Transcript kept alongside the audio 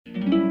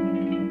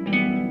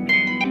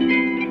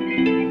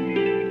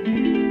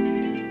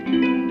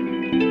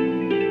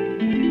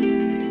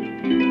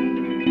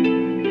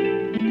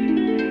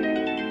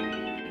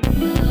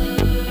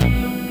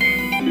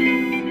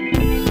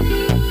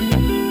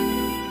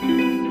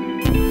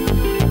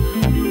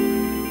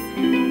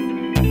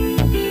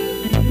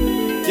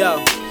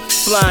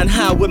flying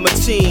high with my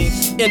team.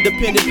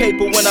 Independent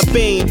paper when I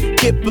beam.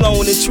 Get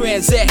blown and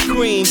transact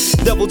cream.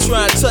 Devil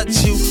try and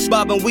touch you.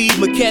 Bob and weed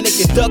mechanic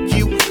and duck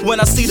you. When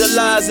I see the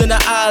lies in the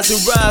eyes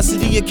and rise to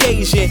the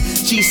occasion.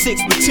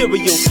 G6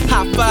 material.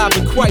 High five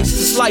in Christ.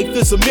 This life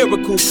is a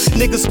miracle.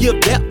 Niggas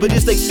give that, but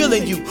is they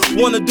feeling you?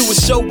 Wanna do a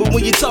show, but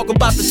when you talk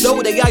about the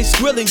dough, they ice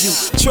grilling you.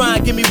 Try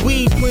and give me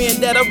weed,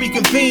 praying that I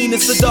reconvene.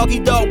 It's a doggy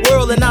dog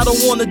world, and I don't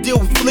wanna deal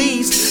with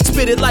fleas.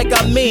 Spit it like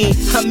I mean,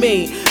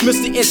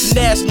 Mr.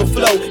 International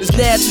flow is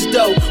nasty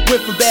dough.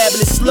 Went from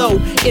babbling slow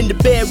in the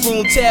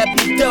bedroom, tapping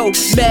the dough,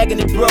 magging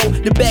it, bro.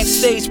 The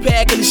backstage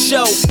packing the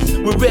show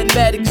with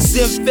Redmatic,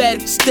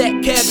 emphatic,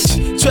 stack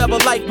cabbage. Travel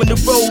light when the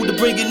road to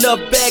bring enough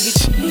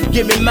baggage.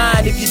 Give me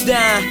mine if you're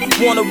dying.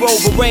 Wanna roll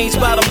the range,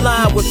 bottom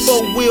line with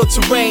 4-wheel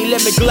terrain.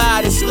 Let me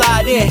glide and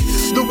slide in.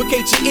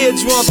 Lubricate your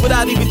eardrums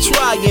without even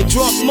trying.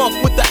 Drunk monk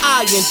with the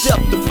iron,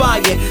 depth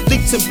defying.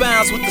 Leaps and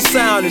bounds with the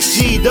sound is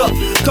G'd up.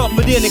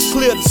 Confident and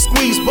clear the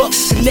squeeze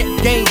bucks. Connect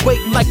game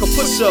weight like a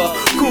pusher.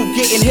 Crew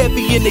getting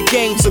heavy in the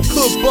game, so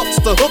cook bucks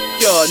to hook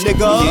ya,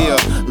 nigga. Yeah,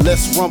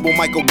 let's rumble,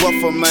 Michael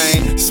Buffer,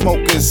 man.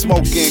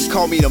 Smoking,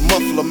 call me the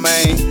muffler,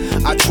 man.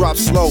 I drop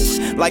slow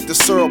like the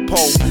syrup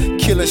pole.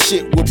 Killing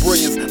shit with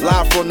brilliance,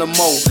 live from the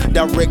mo.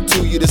 Direct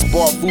to you, this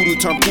bar voodoo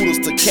turn poodles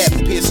to cat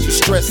piss. You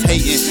stress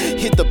hating,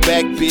 hit the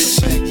back, bitch.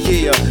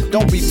 Yeah,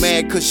 don't be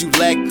mad cause you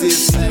lack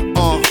this.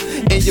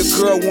 And your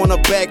girl want a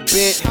back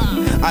bent.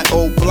 I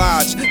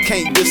oblige,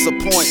 can't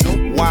disappoint.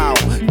 Wow,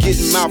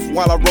 getting mouth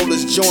while I roll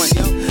this joint.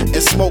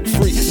 And smoke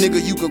free,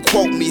 nigga, you can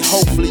quote me.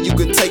 Hopefully you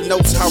can take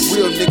notes how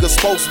real niggas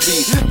supposed to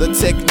be. The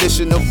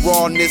technician of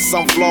rawness,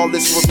 I'm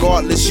flawless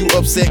regardless. You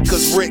upset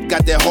cause Rick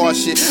got that hard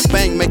shit.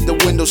 Bang, make the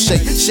window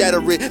shake,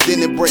 shatter it, then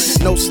it break.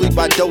 No sleep,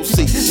 I don't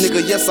see.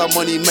 Nigga, yes, I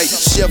money make.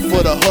 Chef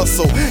for the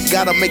hustle,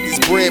 gotta make this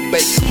bread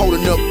bake.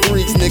 Holding up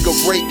threes, nigga,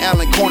 Ray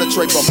Allen corner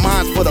tray. But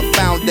mine's for the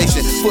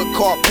foundation, foot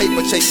car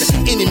paper chasing.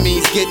 Any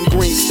means getting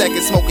green,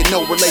 stacking, smoking,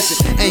 no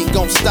relation. Ain't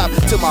gon' stop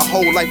till my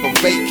whole life a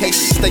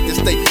vacation. State to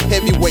state,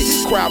 heavyweight,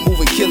 crowd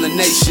moving, killing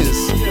nations.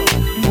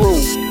 Brew.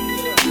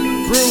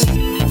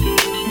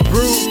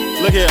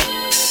 Look here.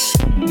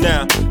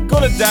 Now,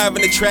 gonna dive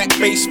in the track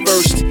bass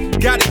first.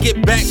 Gotta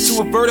get back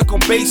to a vertical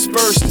bass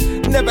first.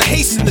 Never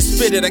hasten to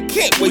spit it, I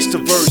can't waste a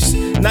verse.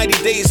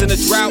 90 days in a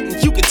drought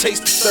and you can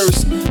taste the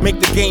thirst. Make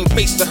the game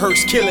face the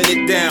hearse, killing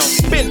it down.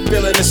 Been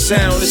feeling the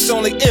sound, it's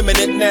only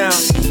imminent now.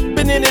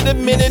 Been in it a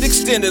minute,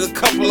 extended a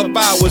couple of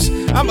hours.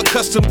 I'm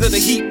accustomed to the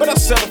heat, but I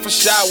settle for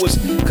showers.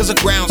 Cause the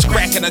ground's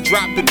cracking, I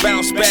drop it,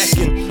 bounce back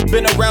and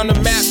been around the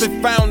map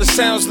and found the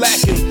sounds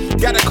lacking.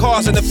 Got a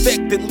cause and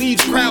effect that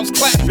leaves crowds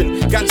clapping.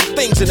 Got some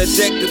things in the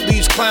deck that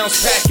leaves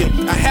clowns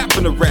packing. I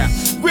happen to rap,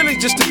 really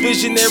just a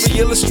visionary,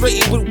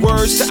 illustrating with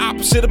words the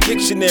opposite of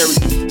Pictionary.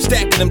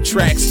 Stacking them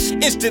tracks,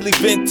 instantly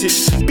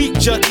vintage. Beat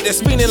junkie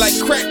that's feeling like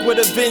crack with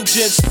a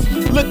vengeance.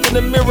 Look in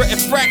the mirror and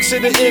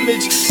fraction the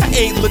image. I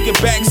ain't looking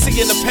back,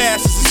 seeing the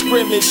past as a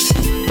scrimmage.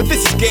 But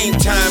this is game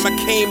time, I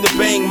came to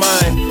bang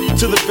mine.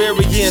 To the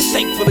very end,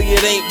 thankfully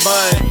it ain't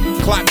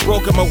mine. Clock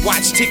broken, my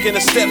watch ticking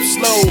a step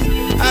slow.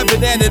 I've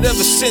been at it ever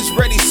since,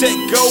 ready, set,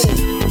 go.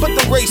 But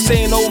the race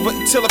ain't over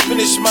until I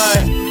finish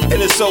mine.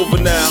 And it's over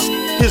now,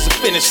 here's the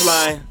finish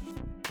line.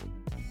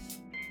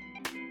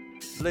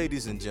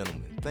 Ladies and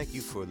gentlemen, thank you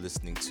for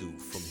listening to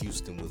From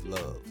Houston with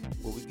Love,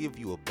 where we give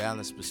you a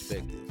balanced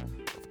perspective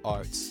of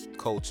arts,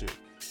 culture,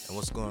 and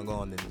what's going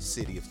on in the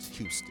city of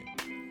Houston.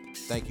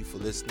 Thank you for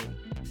listening,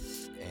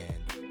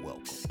 and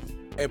welcome.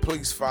 And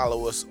please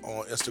follow us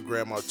on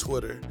Instagram or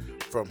Twitter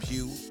from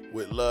Hugh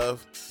with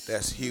Love.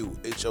 That's Hugh,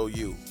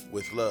 H-O-U,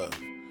 with Love.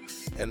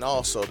 And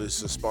also,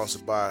 this is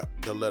sponsored by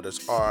the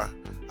letters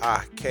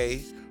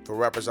R-I-K for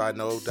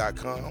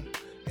rappersiknow.com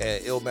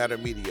and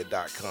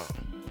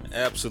illmattermedia.com.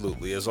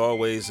 Absolutely. As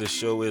always, this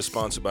show is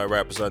sponsored by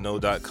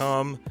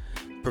rappersiknow.com,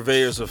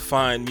 purveyors of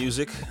fine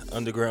music,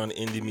 underground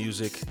indie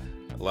music,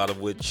 a lot of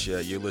which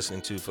you're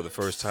listening to for the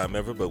first time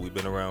ever, but we've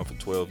been around for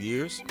 12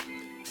 years.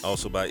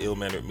 Also by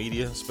Ill-Mannered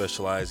Media,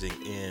 specializing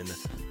in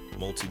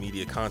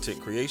multimedia content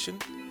creation,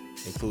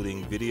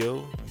 including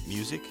video,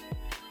 music,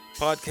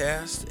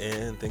 podcasts,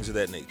 and things of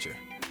that nature.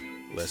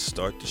 Let's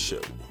start the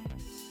show.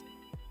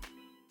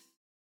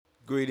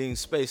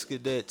 Greetings, Space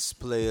Cadets,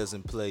 players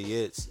and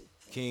playettes,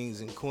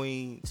 kings and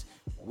queens.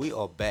 We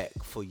are back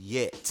for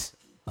yet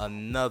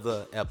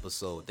another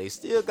episode. They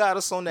still got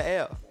us on the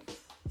air.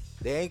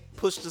 They ain't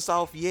pushed us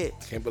off yet.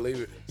 Can't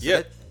believe it. So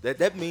Yeah.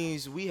 That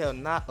means we are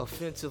not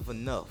offensive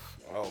enough.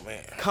 Oh,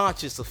 man.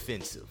 Conscious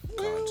offensive.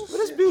 Conscious. But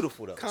it's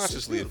beautiful, though.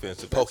 Consciously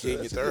offensive. Poke you in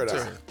your That's a third good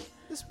eye. term.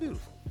 It's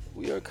beautiful.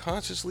 We are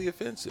consciously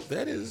offensive.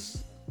 That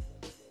is,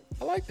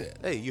 I like that.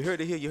 Hey, you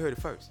heard it here. You heard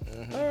it first.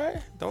 All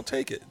right. Don't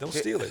take it. Don't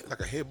steal it.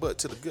 Like a headbutt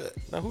to the gut.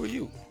 Now, who are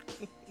you?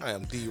 I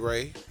am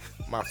D-Ray,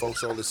 my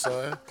folks' oldest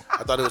son.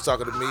 I thought he was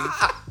talking to me.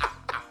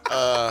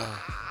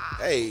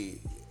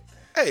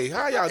 Hey,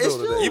 how y'all doing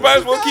today? You might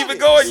as well keep it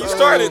going. You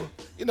started.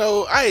 You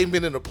know, I ain't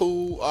been in the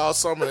pool all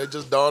summer. It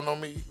just dawned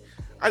on me.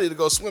 I need to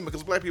go swimming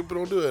because black people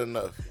don't do it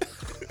enough.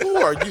 Who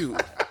are you?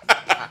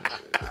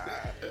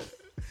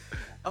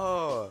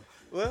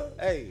 Well,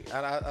 hey,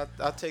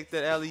 I take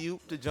that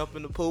alley-oop to jump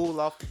in the pool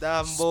off the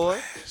diving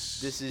board.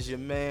 This is your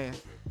man,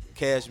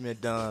 Cashmere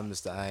Dunn,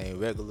 Mr. I Ain't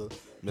Regular,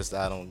 Mr.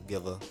 I Don't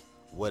Give a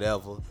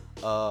Whatever.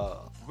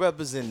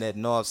 Representing that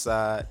north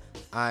side.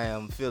 I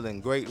am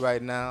feeling great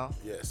right now.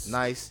 Yes.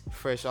 Nice,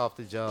 fresh off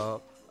the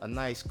job. A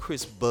nice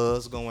crisp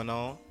buzz going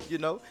on, you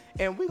know.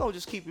 And we're going to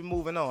just keep it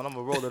moving on. I'm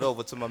going to roll it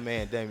over to my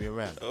man, Damian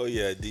Randall. Oh,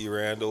 yeah, D.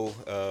 Randall,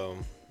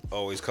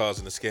 always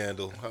causing a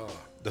scandal.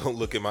 Don't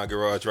look at my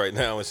garage right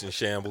now. It's in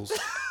shambles.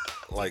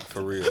 Like,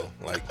 for real.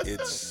 Like,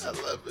 it's I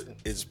love it.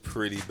 It's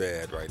pretty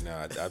bad right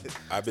now.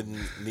 I've been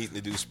needing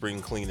to do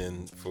spring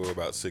cleaning for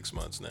about 6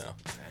 months now.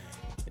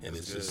 And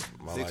it's just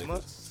my 6 life.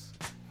 months?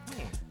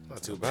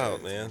 Not too bad.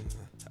 About, man.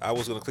 I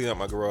was going to clean out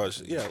my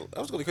garage. Yeah, I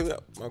was going to clean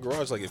out my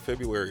garage like in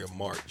February or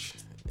March.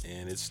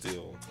 And it's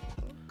still...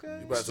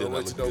 You might as well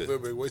wait till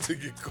November and wait till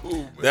you get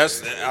cool, man.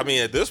 I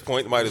mean, at this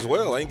point, might as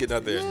well. I ain't getting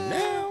out there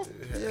now.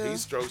 Heat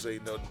strokes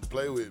ain't nothing to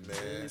play with,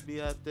 man. You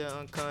be out there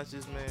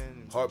unconscious,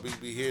 man. Heartbeat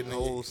be hitting The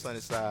whole sunny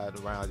side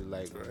around you,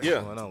 like, what's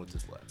Yeah. going on with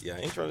this boy? Yeah, I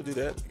ain't trying to do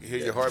that. You hear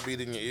your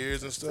heartbeat in your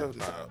ears and stuff?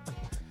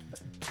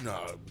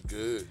 Nah,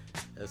 good.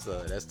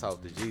 That's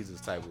talk to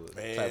Jesus type of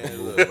Man,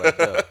 move right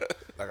there.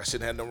 Like I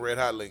shouldn't have them red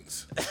hot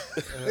links.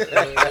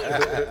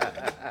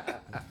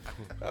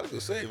 I was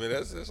gonna say, man,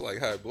 that's like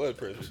high blood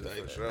pressure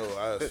thing. For sure.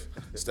 I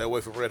stay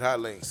away from red hot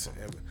links.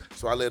 And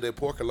so I let that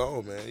pork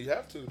alone, man. You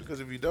have to, because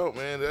if you don't,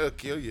 man, they'll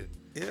kill you.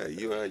 Yeah,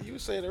 you were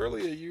saying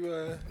earlier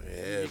you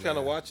kind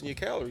of watching your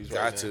calories.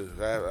 Got right to.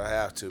 I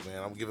have to,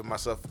 man. I'm giving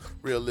myself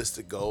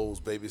realistic goals,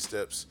 baby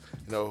steps.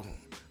 You know,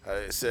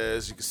 it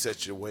says you can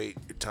set your weight,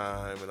 your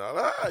time, and all.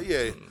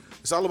 Yeah,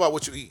 it's all about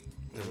what you eat.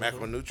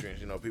 Macronutrients.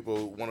 You know,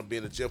 people want to be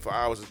in the gym for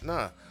hours.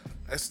 Nah,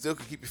 that still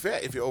can keep you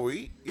fat if you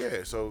overeat.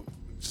 Yeah, so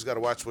you just got to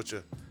watch what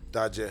you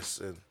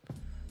digest and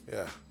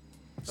yeah.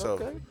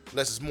 So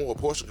unless it's more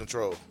portion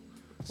control.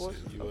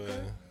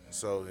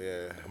 So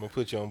yeah, I'm gonna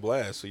put you on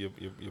blast. So your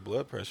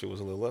blood pressure was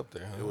a little up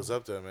there. Huh? it was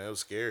up there, man. It was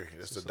scary.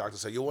 That's the doctor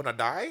said, "You want to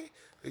die?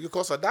 You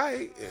cause I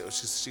die." Yeah,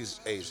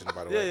 she's Asian,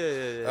 by the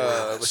way.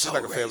 Yeah. But she's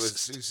like a family.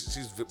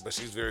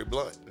 She's very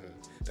blunt.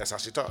 That's how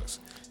she talks.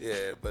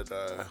 Yeah, but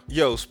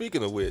Yo,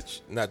 speaking of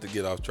which, not to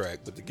get off track,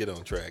 but to get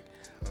on track.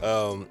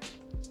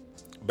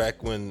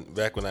 Back when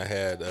I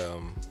had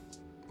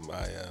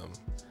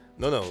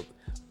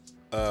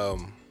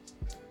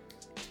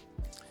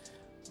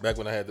back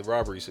when I had the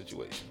robbery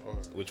situation,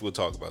 which we'll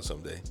talk about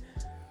someday.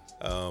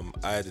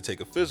 I had to take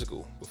a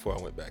physical before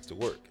I went back to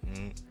work,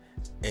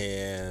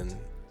 and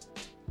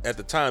at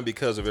the time,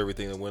 because of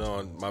everything that went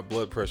on, my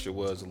blood pressure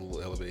was a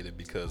little elevated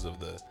because of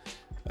the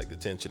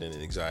tension and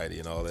anxiety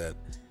and all that.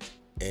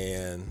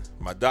 And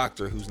my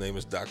doctor, whose name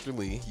is Dr.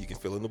 Lee, you can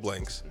fill in the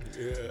blanks.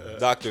 Yeah.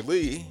 Dr.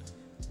 Lee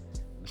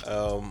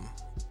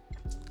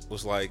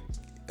was like,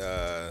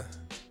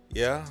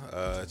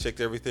 checked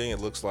everything. It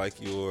looks like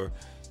your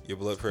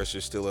blood pressure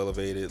is still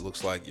elevated. It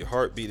looks like your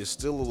heartbeat is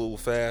still a little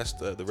fast.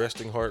 The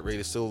resting heart rate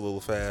is still a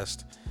little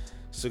fast.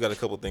 Still got a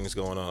couple things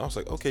going on. I was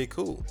like, okay,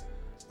 cool.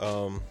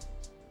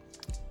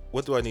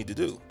 What do I need to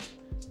do?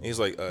 And he's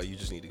like, you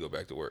just need to go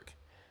back to work.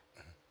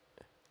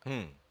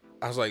 I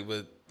was like,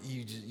 but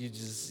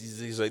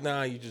he's like,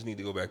 nah, you just need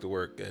to go back to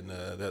work, and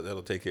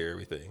that'll take care of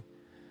everything.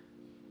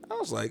 I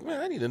was like, man,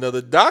 I need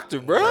another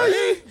doctor, bro.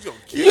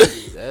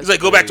 He's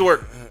like, go back to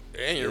work.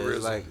 and you're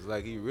It's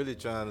like he really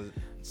trying to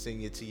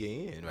sing you to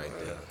your end right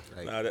there.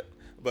 Like,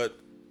 But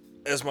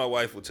as my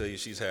wife will tell you,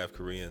 she's half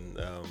Korean.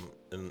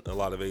 In a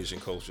lot of Asian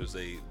cultures,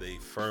 they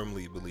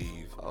firmly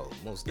believe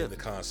most in the definitely.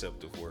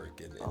 concept of work,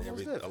 and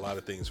definitely. a lot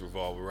of things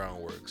revolve around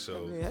work.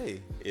 So, I mean,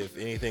 hey. if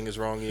anything is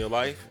wrong in your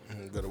life,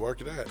 go to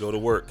work it out. go to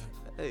work.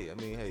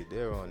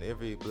 They're on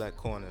every black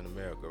corner in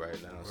America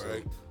right now.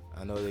 Right. So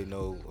I know they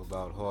know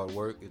about hard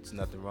work. It's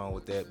nothing wrong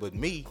with that. But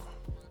me,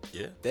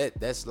 Yeah.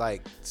 that's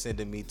like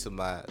sending me to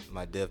my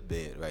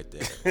deathbed right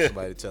there.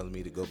 Somebody telling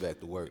me to go back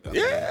to work.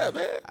 Man.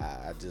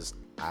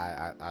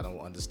 I don't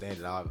understand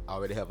it. I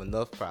already have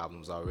enough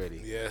problems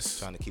already. Yes.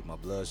 Trying to keep my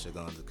blood sugar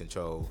under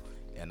control,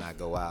 and I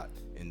go out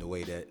in the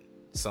way that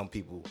some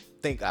people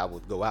think I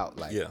would go out.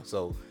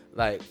 So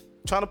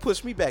trying to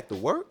push me back to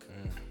work.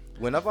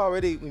 When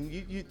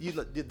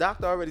the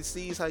doctor already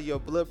sees how your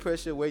blood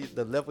pressure, where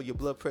the level of your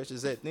blood pressure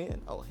is at,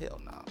 then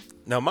hell no.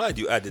 Now, mind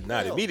you, I did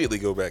not immediately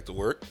go back to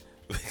work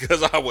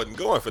because I wasn't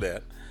going for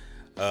that.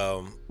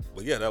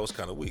 But yeah, that was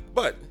kind of weak.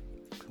 But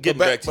getting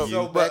back to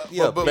you. Back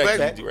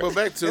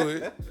to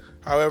it.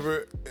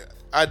 However,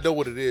 I know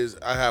what it is.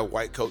 I have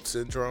white coat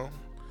syndrome.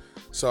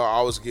 So I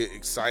always get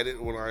excited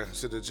when I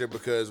sit at the gym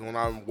because when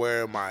I'm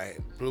wearing my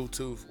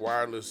Bluetooth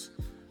wireless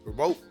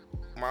remote,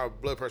 my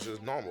blood pressure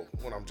is normal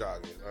when I'm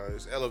jogging.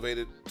 It's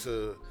elevated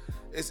to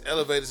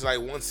like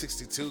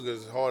 162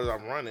 because as hard as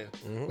I'm running,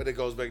 but it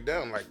goes back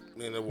down like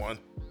in the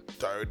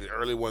 130,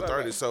 early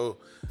 130. Right. So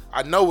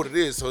I know what it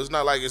is. So it's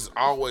not like it's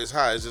always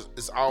high.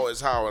 It's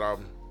always high when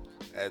I'm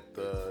at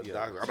the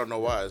doctor. I don't know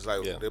why. It's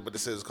like, but it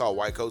says it's called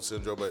white coat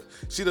syndrome. But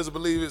she doesn't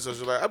believe it, so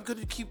she's like, I'm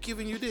gonna keep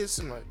giving you this.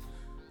 I'm like,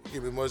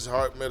 give me much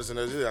heart medicine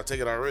as it is. I take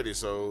it already,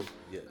 so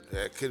Yeah.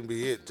 that couldn't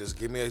be it. Just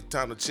give me a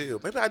time to chill.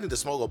 Maybe I need to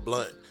smoke a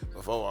blunt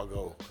before I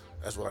go.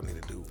 That's what I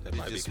need to do. That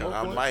might be smoke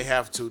I one? might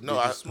have to. No, Did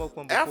I you smoke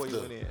one before after. you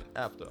went in?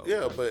 After. Okay.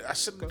 Yeah, but I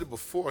should have did it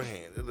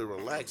beforehand. It'll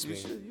relax me.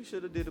 You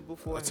should have did it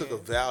before. I took a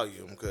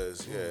Valium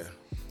because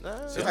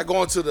Nah, it's like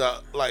going to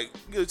the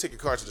you take your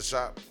car to the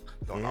shop.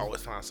 You don't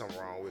always find something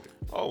wrong with it.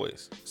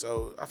 Always.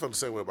 So I feel the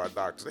same way about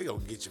doctors. They gonna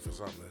get you for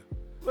something.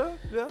 well,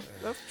 yeah,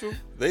 that's true.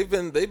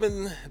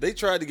 They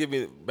tried to give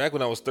me, back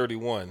when I was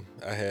 31,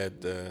 I had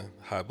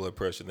high blood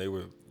pressure.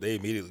 They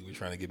immediately were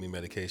trying to give me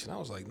medication. I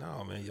was like,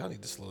 no, man, y'all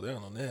need to slow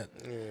down on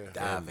that.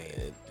 Dive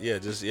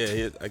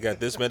in. I got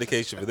this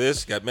medication for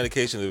this, got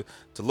medication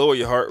to lower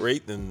your heart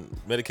rate, then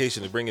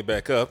medication to bring it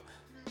back up,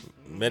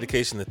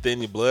 medication to thin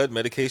your blood,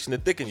 medication to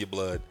thicken your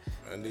blood.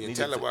 And the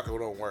Telewacker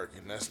don't work,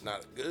 and that's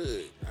not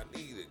good. I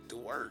need it to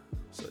work.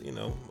 So,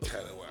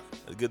 Telewacker.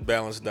 a good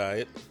balanced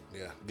diet,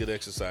 Yeah. good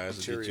exercise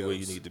to get you where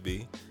you Cheerios. need to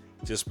be.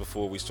 Just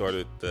before we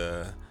started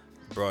the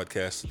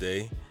broadcast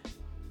today,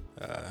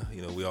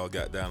 we all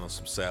got down on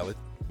some salad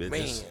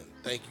business. Man,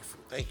 thank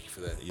you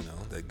for that.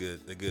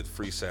 That good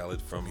free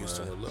salad from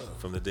Houston with love.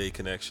 from the Day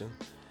Connection,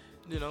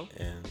 You know.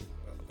 and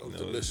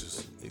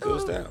Delicious. It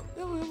goes down.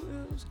 It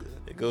was good.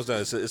 It goes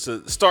down. It's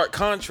a stark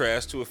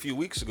contrast to a few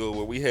weeks ago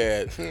where we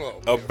had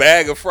Oh, a man.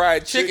 bag of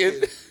fried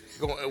chicken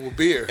Going with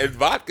beer. and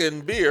vodka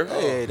and beer.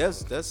 Hey, that's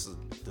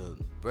the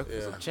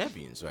breakfast Yeah. of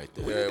champions right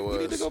there. Yeah, it We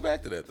need to was. go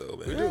back to that though,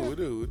 man. We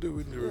do.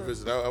 We need to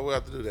revisit. I will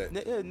have to do that.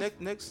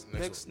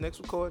 Next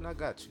recording, I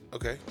got you.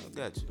 Okay. I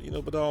got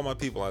you. But all my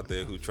people out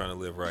there who trying to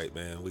live right,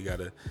 man, we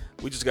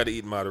just gotta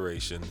eat in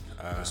moderation.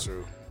 That's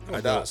true. I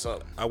I die know. of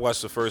something. I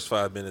watched the first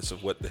 5 minutes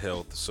of What the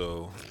Health,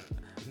 so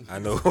I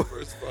know.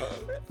 First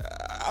five.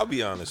 I'll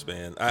be honest,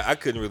 man. I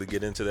couldn't really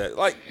get into that.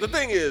 Like, the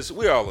thing is,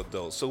 we're all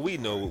adults, so we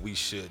know what we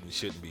should and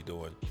shouldn't be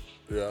doing.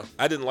 Yeah.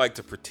 I didn't like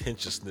the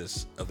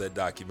pretentiousness of that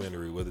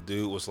documentary where the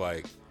dude was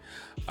like,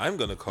 I'm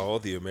going to call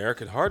the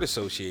American Heart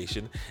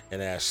Association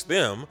and ask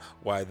them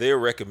why they're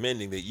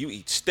recommending that you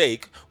eat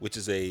steak, which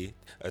is a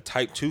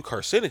type 2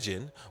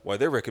 carcinogen, why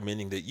they're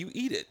recommending that you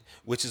eat it,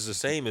 which is the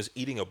same as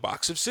eating a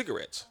box of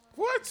cigarettes.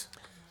 What?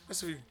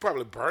 That's if you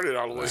probably burn it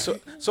all the way. So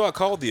I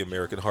called the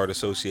American Heart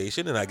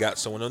Association and I got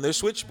someone on their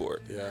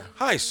switchboard. Yeah.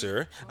 Hi,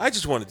 sir. I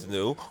just wanted to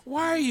know,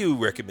 why are you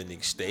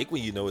recommending steak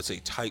when you know it's a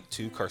type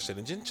 2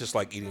 carcinogen, just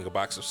like eating a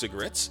box of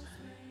cigarettes?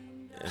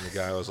 And the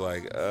guy was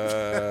like,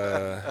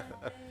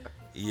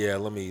 yeah,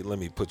 let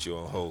me put you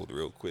on hold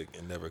real quick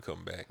and never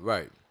come back.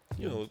 Right.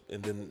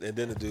 And then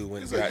the dude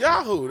went It's and like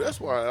got, Yahoo. That's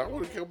why I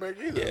wouldn't come back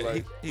either. yeah,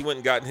 like, he went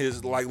and got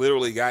his, like,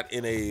 literally got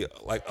in a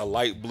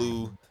light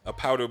blue, a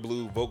powder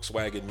blue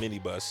Volkswagen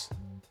minibus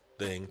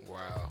thing.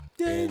 wow.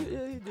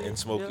 And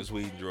smoked his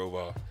weed and drove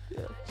off. Yeah.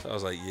 So I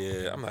was like,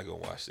 yeah, I'm not gonna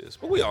watch this.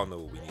 But we all know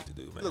what we need to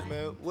do, man. Look,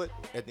 man. What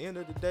at the end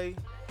of the day,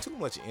 too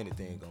much of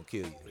anything gonna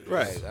kill you.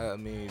 Right. Like,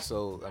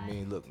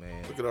 look,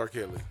 man. Look at R.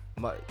 Kelly.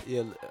 Oh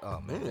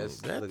man,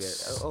 that's look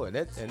that's- at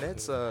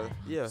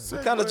that's we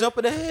kind of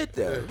jumping ahead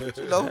there. But,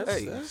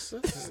 hey, It's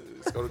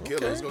gonna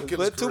kill us. It's gonna kill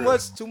but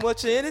us. too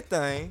much of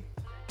anything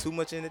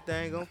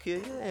gonna kill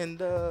you. And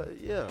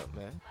yeah,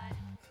 man.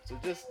 So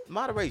just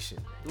moderation.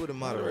 Do it in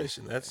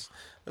moderation. Moderation.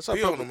 That's our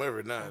Be on public, them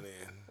every now and then.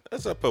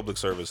 that's our public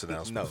service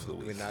announcement No, for the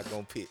we're week. not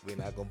gonna pee. We're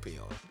not gonna pee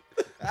on it.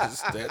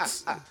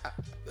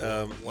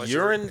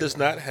 Urine does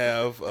not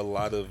have a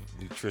lot of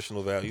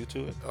nutritional value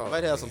to it. Oh,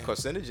 Might have some man.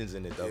 carcinogens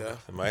in it though. Yeah.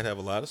 It might have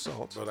a lot of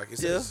salt. But like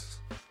it Yeah. says,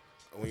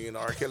 when you're in the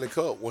R. Kelly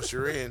cup, once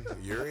you're in,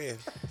 you're in.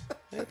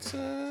 That's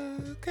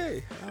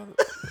okay.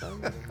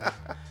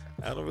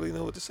 I don't really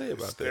know what to say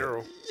about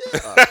Sterile.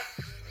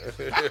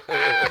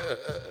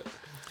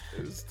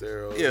 It's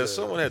sterile. that. Yeah,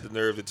 someone had the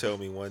nerve to tell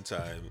me one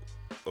time,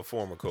 a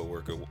former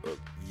coworker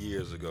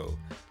years ago,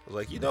 was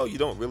like, you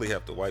don't really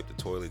have to wipe the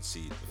toilet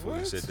seat before you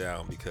What? sit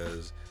down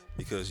because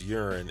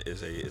urine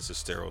is a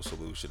sterile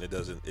solution. It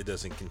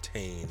doesn't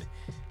contain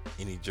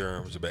any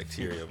germs or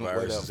bacteria,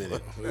 viruses in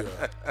it.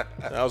 Yeah.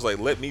 And I was like,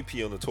 let me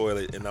pee on the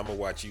toilet and I'm gonna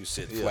watch you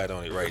sit flat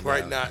on it right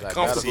Right now. now, Like,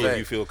 comfortably. See if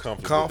you feel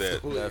comfortable with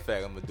Comfortable. Matter of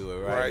fact, I'm gonna do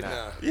it Right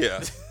now. that.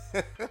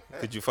 Yeah.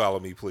 Could you follow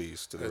me,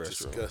 please, to the That's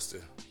restroom?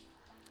 disgusting.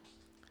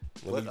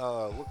 Let me-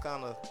 What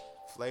kind of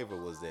flavor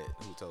was that?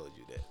 Who told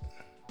you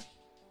that?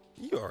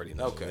 You already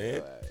know, Okay,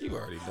 man. alright. You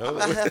already know.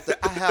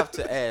 I have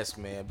to ask,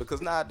 man,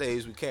 because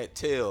nowadays we can't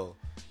tell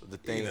the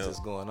things know, that's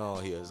going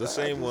on here. The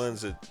same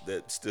ones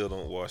that still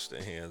don't wash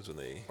their hands when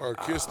they Or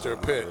kiss their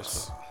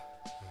pets.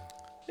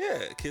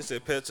 kiss their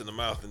pets in the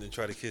mouth and then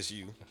try to kiss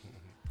you.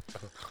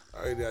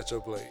 I ate at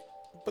your plate.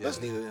 But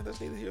that's neither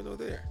here nor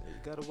there. You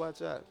gotta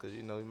watch out, because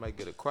you might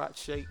get a crotch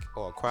shake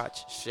or a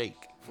crotch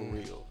shake for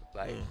real.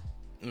 Like,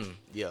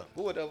 yeah,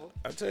 but whatever.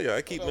 I tell you,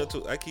 I keep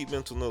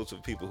mental notes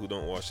of people who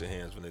don't wash their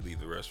hands when they leave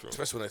the restroom.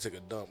 Especially when I take a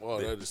dump.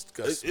 Oh, that's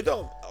disgusting. It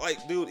don't,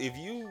 like, dude, if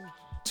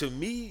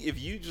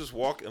you just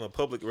walk in a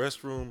public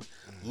restroom,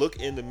 look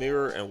in the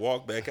mirror and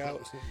walk back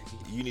out,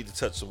 you need to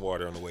touch some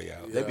water on the way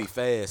out. They be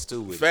fast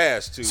too with it.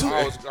 Fast too.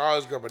 I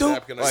always grab a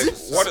napkin. Like and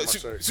water, my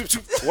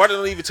shirt. water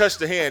don't even touch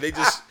the hand. They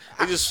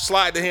just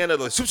slide the hand up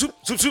like soup.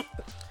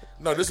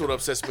 No, this is what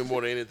upsets me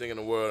more than anything in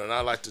the world. And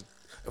I like to,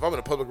 if I'm in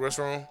a public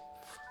restroom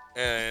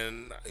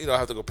and, I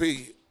have to go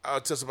pee, I'll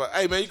tell somebody,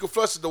 hey, man, you can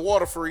flush the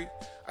water free.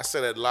 I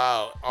say that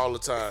loud all the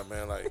time,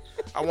 man. Like,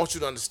 I want you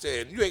to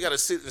understand, you ain't got to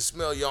sit and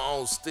smell your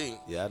own stink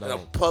in a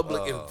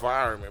public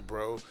environment,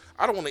 bro.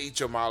 I don't want to eat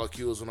your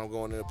molecules when I'm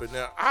going in. But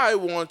now I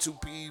want to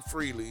pee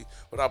freely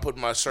without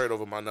putting my shirt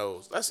over my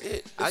nose. That's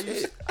it. I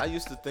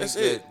used to think That's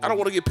that it. I don't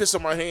want to get piss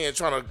on my hand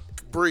trying to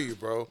breathe,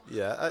 bro.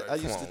 Yeah, I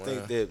used to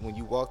think that when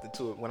you walked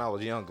into it, when I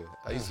was younger,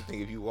 I used to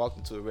think if you walked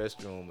into a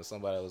restroom and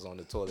somebody was on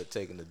the toilet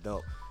taking a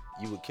dump,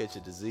 you would catch a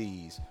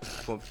disease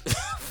from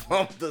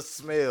the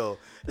smell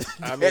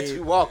that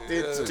you walked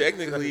into.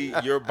 Technically,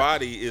 your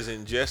body is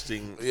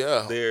ingesting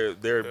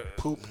their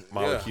poop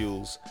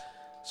molecules.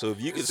 So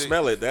if you can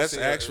smell it, that's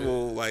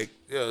actual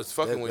it's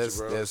fucking with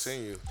you, bro. I've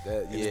seen you.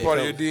 It's part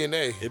part of your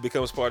DNA. It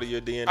becomes part of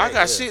your DNA. I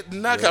got shit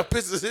and I got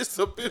pieces of this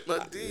up in my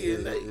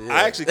DNA.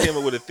 I actually came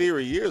up with a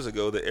theory years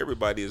ago that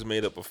everybody is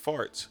made up of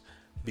farts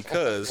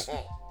because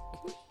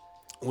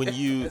when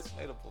you,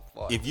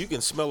 if you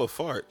can smell a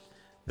fart,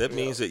 that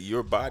means that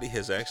your body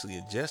has actually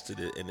ingested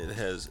it and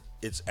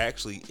it's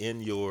actually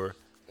in your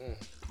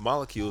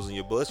molecules in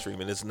your bloodstream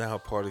and it's now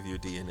part of your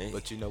DNA.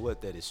 But you know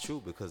what? That is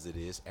true because it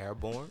is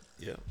airborne.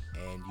 Yeah.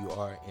 And you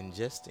are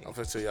ingesting. I'm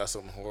gonna tell y'all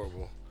something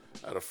horrible.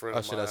 I had a friend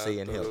of mine. Should I say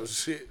inhale?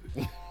 Shit.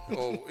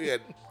 He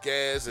had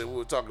gas and we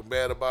were talking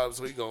bad about it,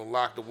 so he gonna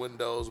lock the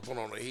windows and put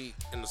on the heat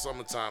in the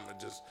summertime and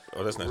just.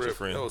 Oh, that's not your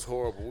friend. That was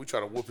horrible. We tried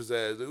to whoop his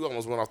ass. We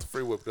almost went off the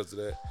freeway because of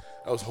that.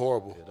 That was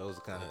horrible. Yeah, those are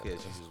the kind of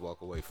cats you just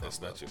walk away from. That's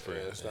not your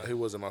friend. He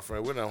wasn't my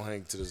friend. We don't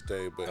hang to this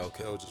day, but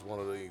that was just one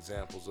of the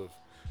examples of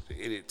the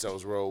idiots I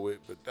was rolled with.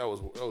 But that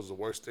was the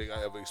worst thing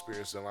I ever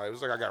experienced in life. It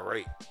was like I got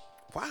raped.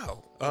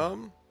 Wow.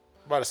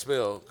 By the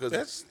spell,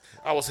 because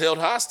I was held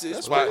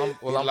hostage. I'm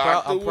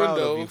proud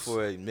of you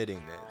for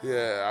admitting that.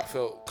 Yeah, I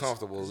felt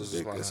comfortable.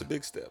 That's a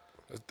big step.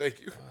 Thank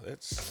you.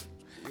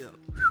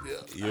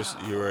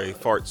 You're a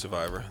fart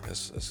survivor.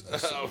 That's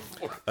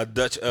a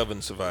Dutch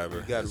oven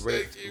survivor. You got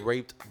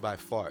raped by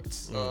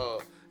farts.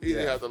 He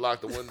didn't have to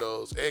lock the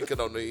windows and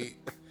cut on the heat.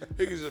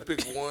 He could just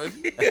pick one.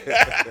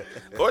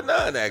 Or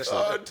none,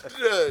 actually.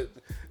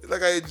 It's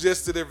like I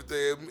ingested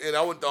everything, and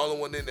I wasn't the only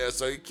one in there,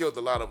 so he killed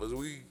a lot of us.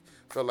 We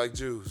felt like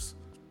Jews.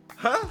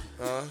 Huh?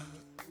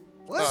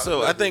 What?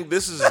 So I think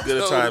this is as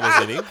good a time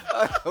as any.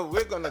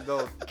 We're going to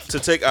go to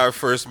take our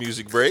first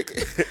music break.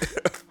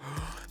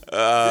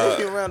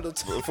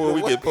 Before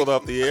we get pulled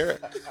off the air.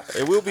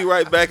 And we'll be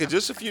right back in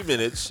just a few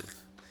minutes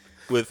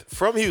with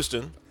From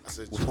Houston.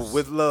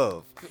 With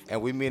love.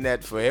 And we mean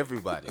that for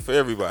everybody. For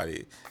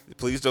everybody.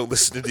 Please don't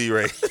listen to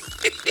D-Ray.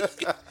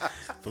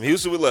 From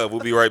Houston with love.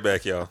 We'll be right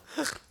back, y'all.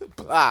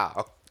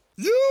 Wow.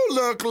 You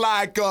look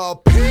like a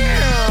pimp.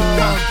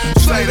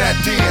 Say that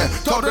then.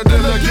 Told the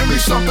dealer, give me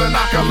something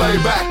I can lay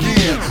back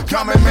in.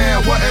 Coming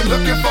man, wasn't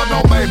looking for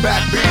no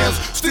Maybach Benz.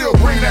 Still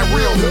bring that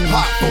real hip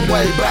hop from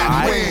way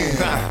back when.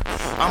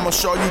 I'ma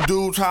show you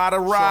dudes how to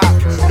rock.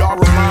 Y'all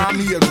remind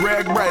me of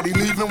Greg Brady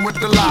leaving with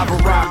the lava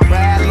rock.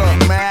 Bad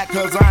luck, mad,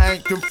 cause I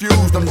ain't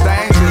confused. I'm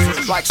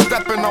dangerous, like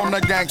stepping on the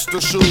gangster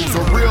shoes.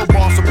 A real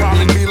boss will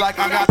probably be like,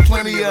 I got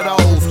plenty of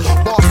those.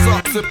 Boss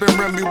up, sipping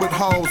Remy with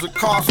hoes. It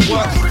costs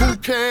what? Who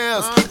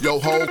cares? Your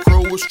whole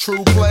crew is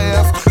true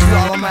players.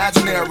 Y'all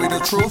imaginary,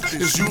 the truth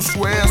is you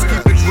swears.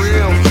 Keep it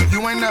real.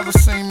 You ain't never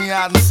seen me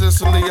out in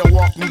Sicily or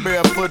walking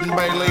barefoot in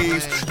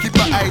Baileys. Keep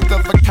an eighth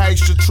of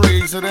acacia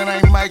trees, and it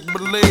ain't make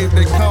believe.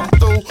 They come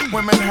through,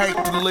 women hate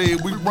to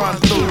leave. We run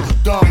through,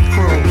 dumb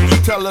crew.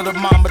 Tell her the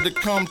mama to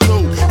come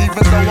too.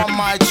 Even though I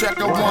might check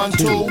a 1,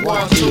 2,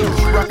 1, 2.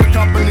 Record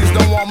companies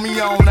don't want me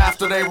on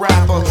after they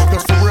rapper.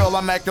 Cause for real,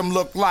 I make them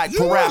look like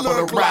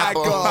Parappa the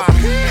rapper.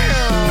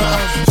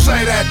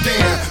 Say that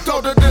then.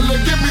 Told the dealer,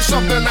 give me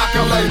something I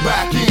can lay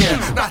back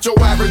in. Not your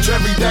average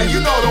everyday, you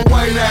know the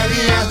way that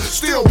is.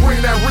 Still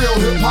bring that real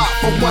hip hop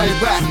from way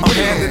back when. I'm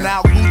handing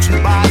out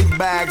Gucci body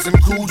bags and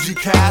Coogee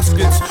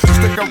caskets.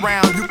 Stick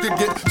around, you could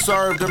get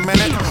served a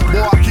minute.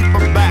 Boy, I keep a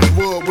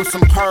backwood with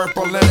some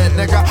purple in it,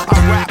 nigga. I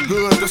rap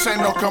good, this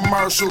ain't no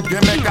commercial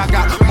gimmick. I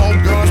got more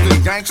guns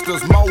than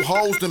gangsters, more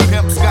hoes than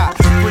pimps got.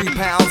 3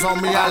 pounds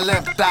on me, I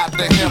left out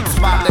the hemp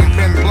spot. They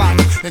been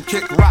blocked and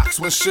kick rocks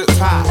when shit's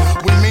hot.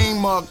 We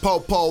mean mug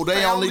popo,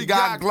 they only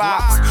got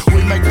glocks.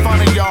 We make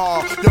fun of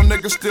y'all, your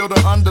niggas still the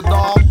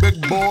underdog.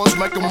 Big boys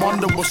make them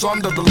wonder what's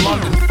under the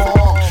London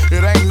fog.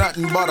 It ain't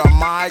nothing but a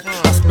mic,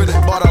 I spit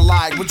it butter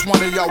like. Which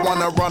one of y'all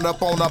wanna run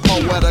up on a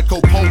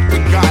poetical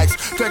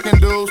poltergeist? Taking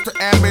dudes to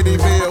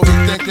Amityville,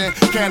 he thinking,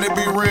 can it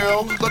be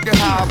real? Look at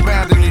how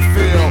abandoned he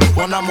feel.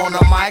 When I'm on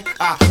the mic,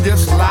 I get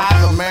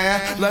saliva,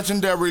 man.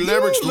 Legendary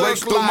lyrics leak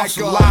through my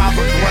saliva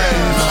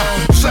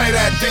glands. Say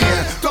that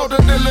then. Told the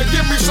dealer,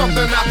 give me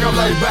something I can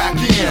lay back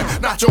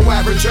in. Not your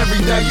average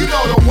everyday, you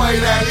know the way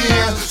that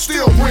is.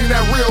 Still bring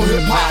that real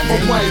hip hop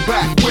from way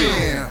back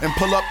when. And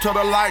pull up to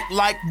the light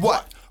like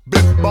what?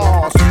 Big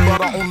balls,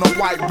 butter on the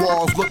white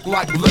walls look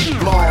like lip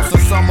gloss.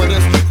 And some of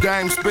this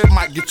gang spit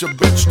might get your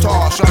bitch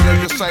tossed. Y'all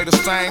niggas say the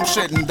same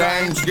shit and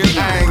dames get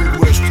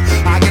anguished.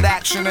 I get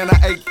action in a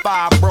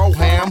 8-5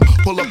 Broham.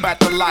 Pull up at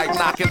the light,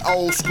 knocking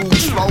old school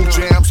slow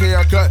jams.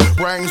 Haircut,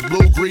 rings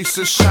blue, grease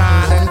is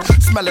shining.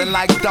 Smelling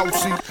like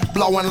Dosey,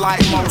 blowing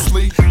like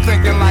mostly.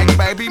 Thinking like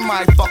baby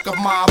might fuck up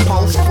my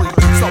upholstery.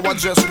 So I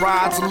just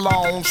rides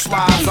alone,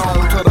 slides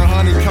on to the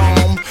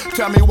honeycomb.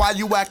 Tell me why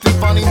you acting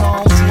funny,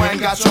 homes. You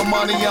ain't got your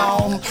money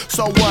on.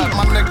 So what?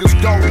 My niggas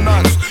go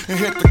nuts and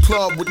hit the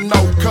club with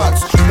no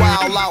cuts.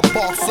 Wild out,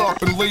 boss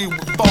up and leave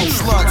with 4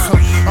 sluts.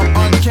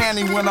 I'm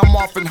uncanny when I'm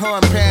off in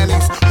hun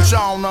panties, but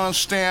y'all don't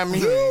understand me.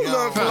 You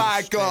look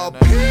like a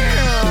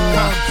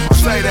pimp.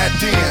 Say that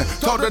then.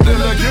 Told the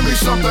dealer, give me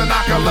something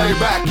I can lay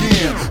back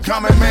in.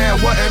 Common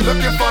man wasn't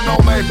looking for no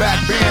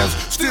Maybach Benz.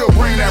 Still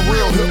bring that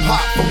real hip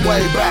hop from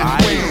way back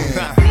when.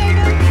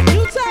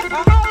 You talk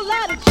a whole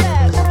lot of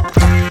trash.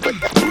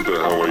 Who the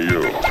hell are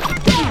you?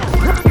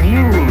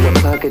 You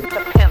look like a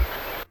pimp.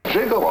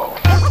 Gigolo.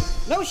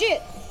 No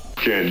shit.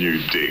 Can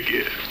you dig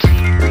it?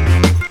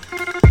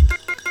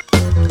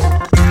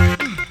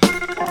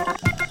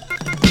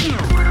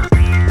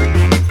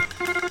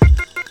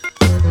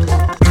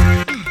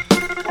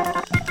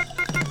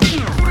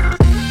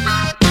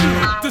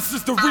 This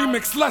is the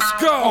remix, let's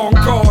go. On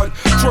guard,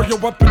 draw your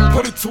weapon,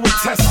 put it to a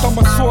test. I'm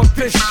a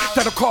swordfish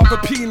that'll carve a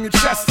P in your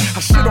chest. I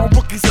shit on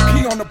rookies and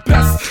pee on the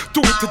best.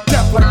 Do it to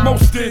death like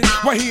most did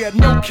when he had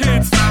no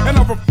kids. And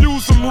I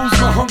refuse to lose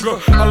my hunger.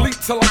 I'll eat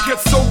till I get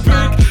so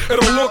big,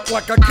 it'll look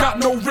like I got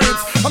no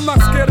ribs. I'm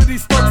not scared of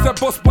these thugs that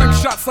bust blank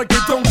shots like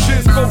they don't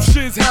jizz. Both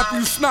shiz, half of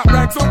you snot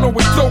rags don't know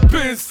what dope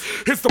is.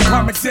 Here's the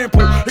prime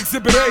example,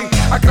 Exhibit A.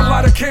 I can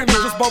light a candle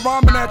just by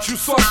rhyming at you,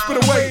 so I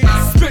spit away.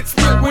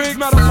 Split wig,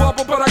 not a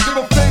barber, but I give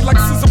a fade like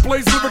scissor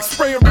blades, lyrics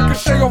spray and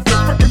ricochet off your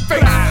freaking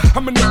face.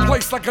 I'm in the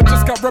place like I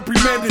just got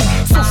reprimanded.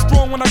 So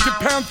strong when I get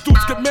pounds,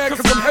 dudes get mad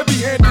cause I'm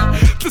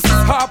heavy-handed. This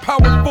is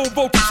high-powered, full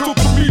voltage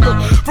tiltometer.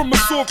 From a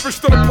swordfish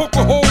to the poke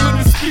a hole in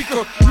your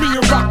speaker. Me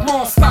and Rock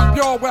Mall stop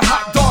y'all with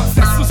hot darts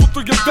that sizzle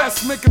through your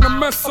vest, making a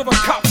mess of a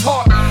cop's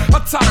heart. I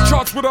top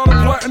charts without a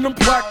platinum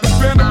plaque. The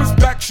Phantom is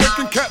back,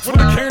 shaking cats with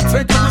a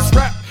cantankerous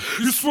rap.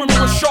 You swimming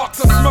with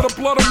sharks, I smell the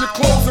blood on your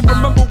clothes. And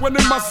remember when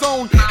in my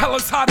zone, hell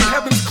is hot and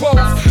heaven's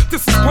closed.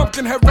 This is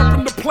Pumpkinhead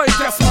repping the play,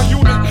 that's my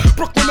unit.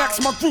 Brooklyn Axe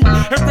my group,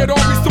 and Red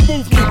Army's the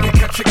movement. Can you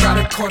catch it, got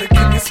it, caught it,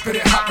 can you spit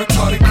it, hot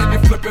retarded? Can you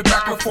flip it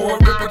back before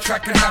rip a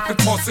track and half and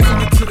toss it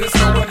into this?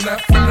 No one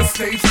left from the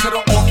stage to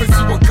the office.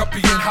 You a guppy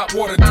in hot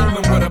water,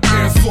 dueling with a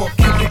pair of sword.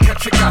 Can you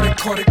catch it, got it,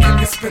 caught it, can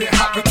you spit it,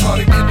 hot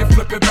retarded? Can you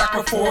flip it back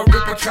before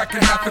rip a track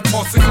and half and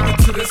toss it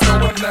into this?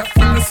 No one left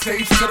from the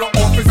stage to the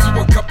office. You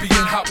a guppy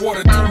in hot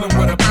water, dueling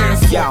with a pair of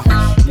sword.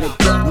 Yo,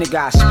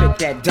 nigga, I spit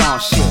that dawn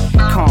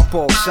shit.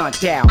 Combo sun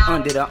down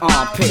under the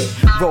armpit.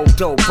 Roll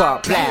dope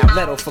up, loud,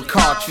 little for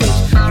cartridge.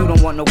 You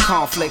don't want no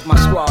conflict, my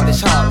squad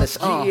is heartless.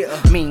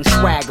 Mean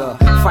swagger,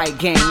 fight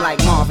game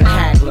like Marvin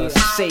Hagler.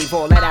 Save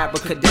all that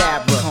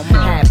abracadabra.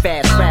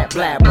 Half-ass rap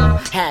blabber,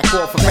 hack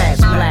off a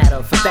rat's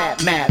bladder for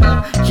that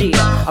matter.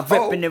 Yeah, I'm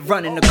ripping and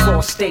running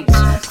across states,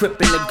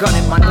 gripping the gun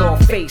in my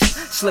north face.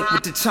 Slick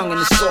with the tongue in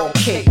the soul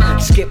cake.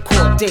 Skip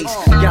court dates,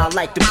 y'all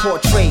like the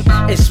portrait.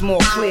 It's more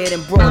clear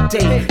than broad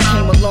day.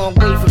 Came a long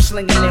way from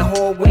slinging in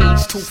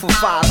hallways. 2 for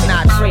 5,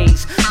 not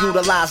trades.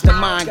 Utilize the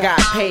mind, got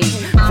paid.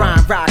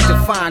 Grind, rock,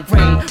 define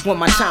grain. When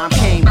my time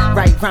came,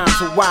 write rhymes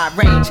with wide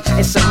range.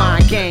 It's a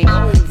mind game.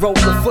 Roll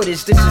the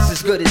footage, this is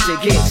as good as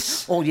it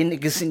gets. All your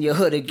niggas in your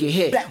hood will get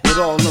hit with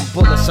all them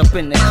bullets up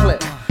in the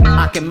clip.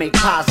 I can make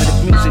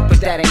positive music, but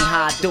that ain't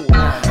how I do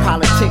it.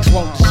 Politics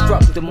won't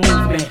disrupt the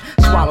movement.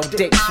 Swallow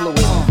dick fluid,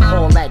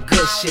 all that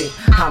good shit.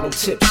 Hollow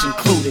tips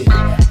included.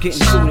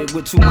 Getting suited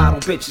with 2 model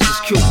bitches is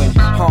Cuban.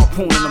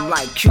 Harpooning them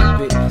like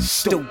Cupid.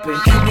 Stupid.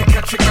 Can you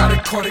catch it, got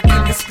it, caught it?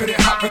 Can you spit it,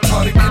 hot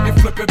retarded? Can you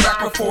flip it back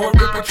before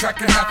rip a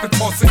track and half and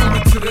toss it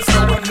into this?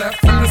 No one left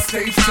from the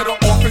stage to the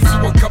office.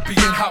 You a guppy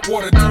in hot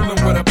water,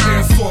 dueling with a pair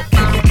of sword.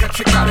 Can you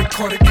catch it, got it,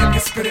 caught it? Can you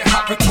spit it,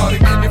 hot retarded?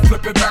 Can you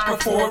flip it back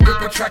before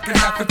rip a track and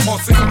half and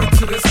toss it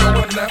into this? No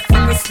one left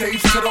from the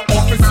stage to the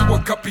office. You a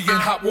guppy in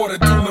hot water,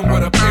 dueling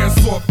with a pair of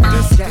sword.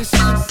 This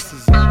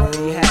is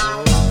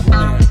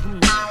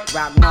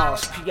Rock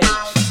Mars, PH.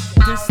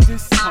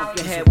 This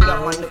Pumpkinhead, what up,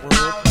 my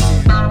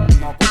nigga?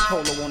 Marco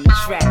Polo on the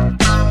track.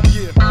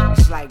 Yeah,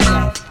 it's like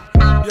that.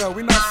 Yo,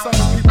 we not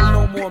sucking people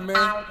no more,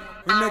 man.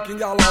 We making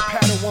y'all our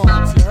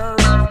Padawans, you heard?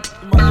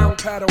 You my young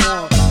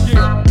Padawan.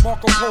 Yeah,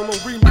 Marco Polo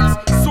remix,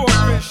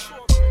 Swordfish.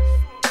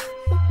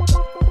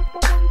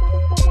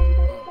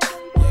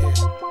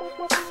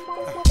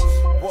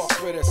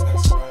 Walk with us,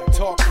 that's right.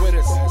 Talk with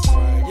us, that's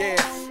right.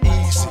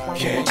 Yeah, easy.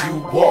 Can you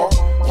walk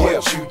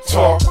what you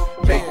talk?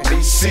 Make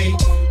me see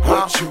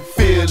what you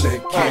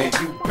feeling. Can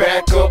you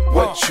back up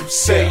what you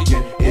saying?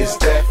 Is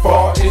that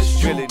far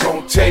as you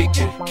gon' take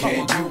it?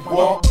 Can you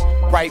walk?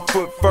 Right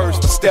foot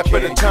first, a step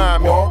at a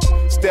time, yo.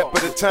 Step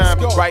at a time,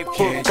 right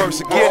foot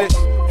first, and get it.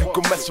 You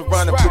can mess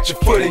around and put your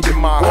foot in your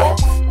mouth.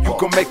 You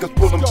can make us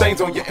pull them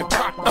things on you and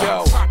pop.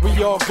 Yo,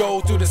 we all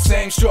go through the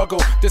same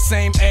struggle, the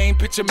same aim,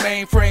 picture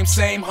mainframe,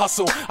 same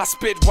hustle. I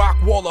spit rock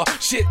waller,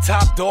 shit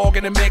top dog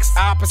in the mix,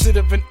 opposite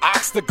of an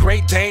ox, the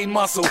Great Dane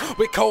muscle.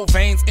 With cold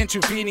veins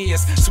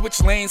intravenous,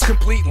 switch lanes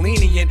complete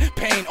lenient.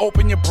 Pain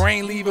open your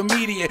brain, leave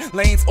immediate.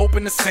 Lanes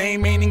open the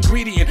same main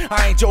ingredient.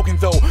 I ain't joking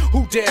though,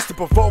 who dares to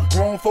provoke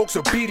grown folks'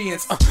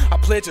 obedience? I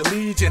pledge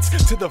allegiance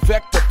to the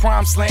vector,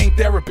 prime slang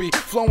therapy,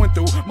 flowing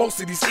through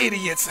most of these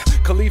idiots.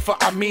 Khalifa,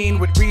 I mean,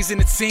 with reason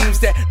it seems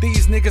that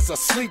these niggas are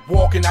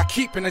sleepwalking, I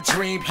keep in a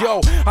dream.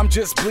 Yo, I'm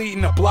just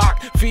bleeding a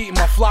block, feeding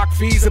my flock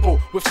feasible,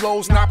 with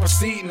flows not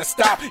proceeding to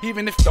stop.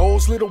 Even if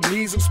those little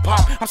measles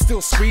pop, I'm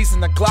still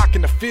squeezing the Glock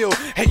in the field.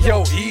 Hey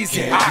yo,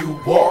 easy. Can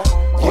you walk?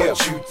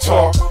 What you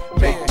talk?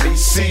 Make me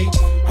see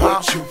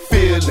what you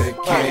feeling.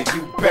 Can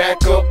you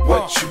back up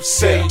what you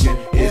saying?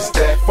 Is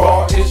that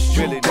far as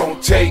you gon'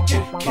 take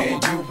it?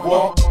 Can you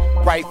walk?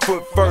 Right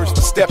foot first,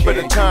 a step at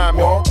a time,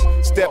 yo.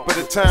 Step at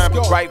a time,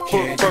 right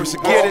foot first, to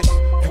get it.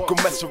 You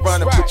can mess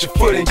around and put your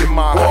foot in your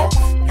mouth.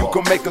 You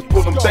can make us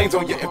pull them things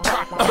on you and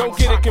pop. Don't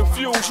get it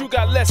confused, you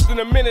got less than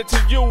a minute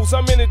to use.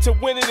 I'm in it to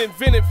win it,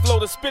 invent it, flow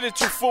to spit it,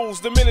 you fools.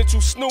 The minute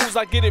you snooze,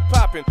 I get it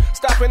poppin'.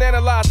 Stop and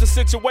analyze the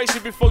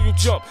situation before you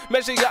jump.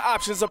 Measure your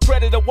options, a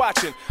predator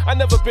watching. I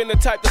never been the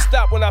type to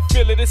stop when I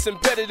feel it. It's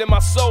embedded in my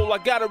soul, I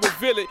gotta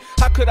reveal it.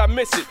 How could I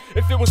miss it?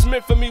 If it was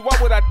meant for me, why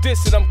would I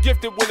diss it? I'm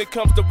gifted when it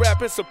comes to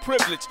rap, it's a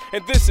privilege.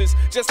 And this is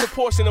just a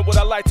portion of what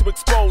I like to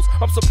expose.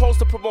 I'm supposed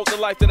to promote the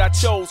life that I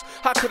chose.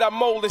 How could I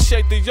mold and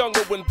shape the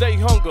younger when they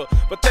hunger?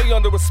 But they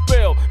under a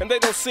spell, and they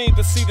don't seem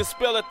to see the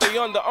spell that they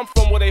under. I'm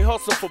from where they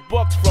hustle for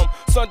bucks from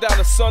sundown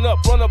to sun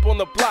up, run up on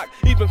the block.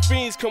 Even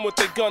fiends come with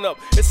their gun up.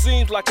 It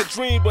seems like a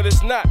dream, but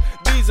it's not.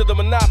 These are the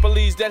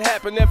monopolies that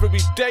happen every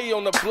day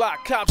on the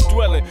block. Cops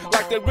dwelling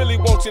like they really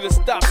want you to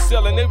stop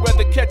selling. They'd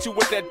rather catch you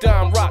with that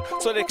dime rock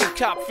so they can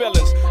cop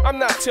felons. I'm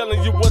not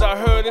telling you what I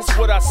heard, it's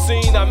what I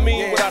seen. I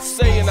mean what I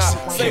say, and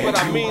I say what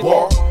I mean.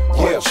 Walk,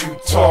 what you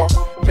talk,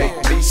 make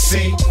me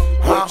see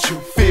what you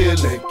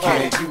feeling.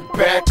 Can you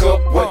back up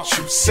what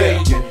you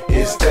saying?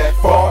 Is that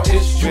far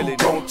as you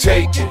gon'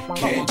 take it?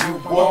 Can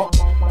you walk?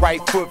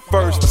 Right foot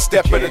first, a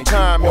step at a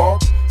time, yo.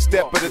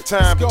 Step at a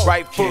time,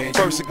 right foot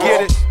first, to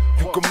get it.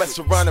 You can mess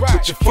around and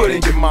put your foot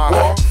in your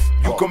mouth.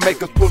 You can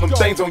make us pull them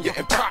things on you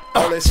and pop.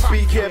 All that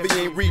speak heavy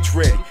ain't reach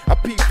ready. I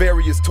peep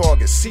various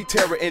targets, see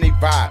terror in a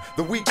vibe.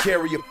 The weak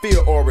carry a fear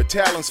aura,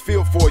 talents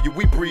feel for you,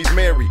 we breathe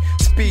merry.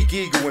 Speak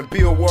eagle and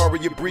build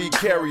warrior, breed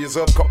carriers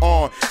of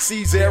Ka'an.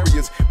 Seize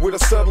areas with a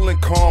subtle and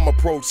calm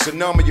approach. So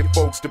numb of your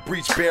folks to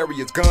breach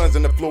barriers. Guns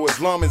on the floor,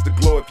 Islam is the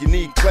glow if you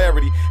need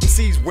clarity.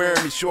 MCs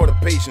wearing me short of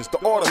patience. The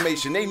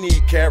automation, they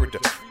need character.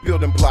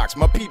 Building blocks,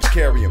 my peeps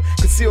carry them.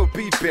 Concealed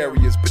beef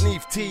barriers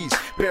beneath tees.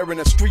 Bearing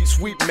a street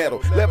sweet metal.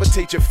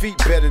 Levitate your feet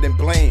better than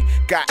Blaine.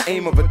 Got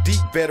aim of a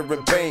deep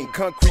veteran bane.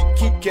 Concrete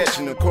keep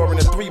catching them. Coring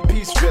a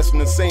three-piece dressing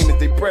the same as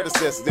their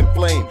predecessors in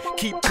flame.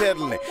 Keep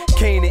peddling.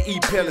 Cane and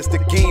E-pellets, the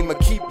game of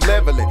keep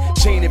leveling.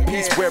 Chain and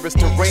peace where it's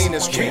terrain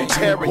and street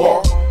terror.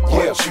 Walk,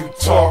 what you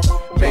talk,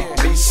 make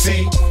me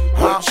see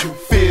what you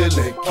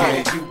feeling.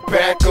 Can you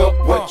back up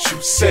what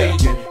you saying?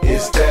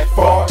 Is that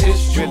far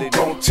as you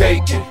gon'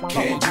 take it?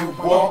 Can you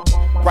walk?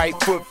 Right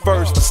foot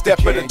first, a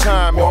step at a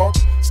time, yo.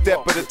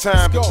 Step at a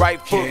time, right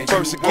foot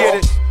first, to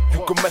get it. You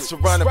can mess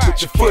around and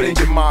put your foot in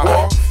your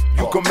mouth.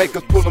 You can make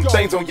us pull them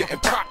things on you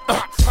and pop.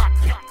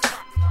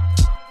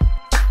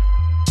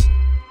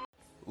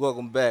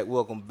 Welcome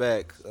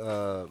back.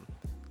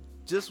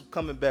 Just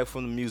coming back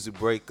from the music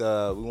break, we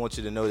want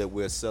you to know that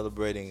we're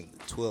celebrating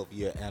the 12th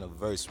year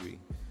anniversary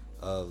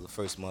of the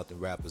first month in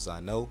Rappers I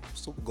Know.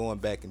 So we're going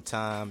back in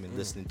time and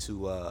listening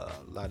to a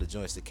lot of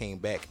joints that came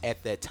back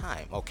at that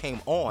time, or came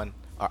on,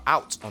 or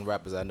out on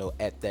Rappers I Know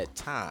at that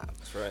time.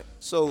 That's right.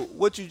 So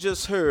what you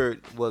just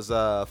heard was,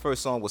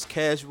 first song was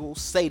Casual,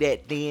 Say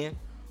That Then,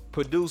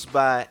 produced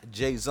by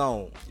J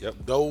Zone. Yep,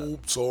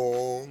 dope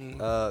song.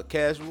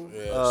 Casual.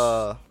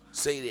 Yes.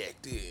 Say That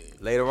Then.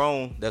 Later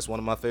on, that's one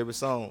of my favorite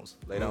songs.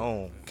 Later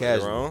on,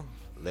 Casual.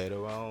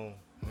 Later on,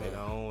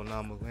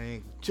 I'ma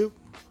hang with you.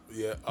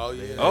 Yeah. Oh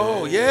yeah.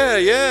 Oh yeah.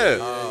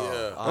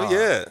 Oh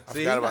yeah.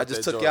 See, I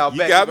just took joint. y'all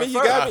back. You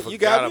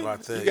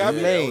got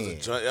me.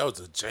 That was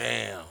a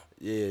jam.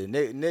 Yeah.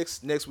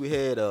 Next we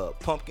had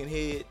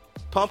Pumpkinhead,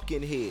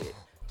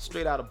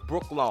 straight out of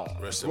Brooklyn.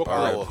 Rest in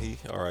power.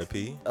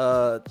 R.I.P.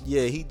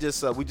 Yeah, he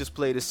just we just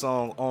played his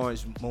song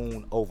Orange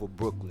Moon Over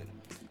Brooklyn,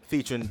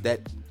 featuring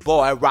that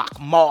boy Rock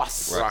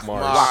Marciano,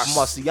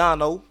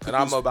 And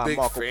I'm a by big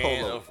Marco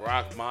fan Polo. of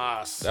Rock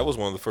Moss. That was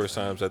one of the first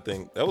times, I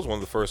think. That was one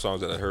of the first songs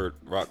that I heard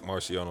Rock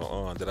Marciano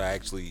on that I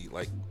actually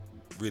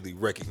really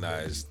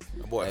recognized.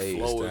 That boy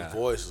Flo, his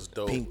voice is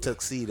dope. Pink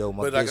Tuxedo,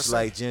 my But bitch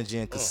like Ginger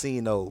and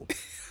Casino.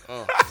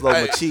 Flow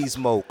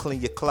Machismo,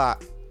 Clean Your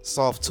Clock,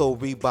 Soft Toe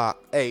Reebok.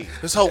 Hey,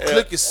 this whole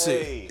clique is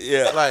sick. Hey.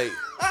 Yeah. Like,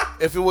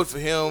 if it was for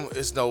him,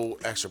 it's no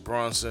Extra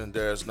Bronson.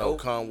 There's no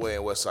Conway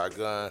and Westside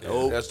Gun.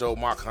 There's no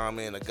Mark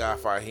Hamill and the Guy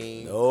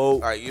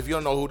Fahim. Like, if you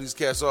don't know who these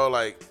cats are,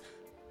 like,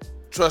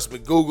 trust me,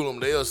 Google them.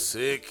 They are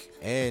sick.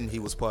 And he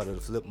was part of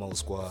the Flip Mode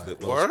Squad.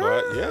 Flip Mode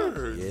Squad,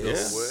 yeah.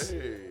 Yes. No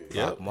way.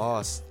 Rock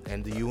Moss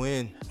and the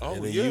UN. Oh,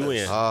 And the yes.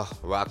 UN.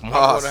 Rock I'm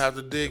Moss. gonna have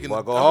to dig in. Boy,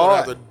 I'm go gonna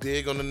hard. have to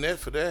dig on the net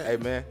for that. Hey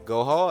man,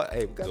 go hard.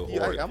 Hey, we got Go you.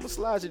 hard. I'm gonna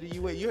slide you to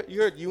UN.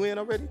 You're at UN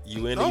already?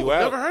 You in No, and you out.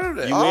 never heard of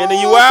that. You in and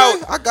you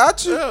out. I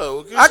got you. Yeah,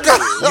 well, good I shit. got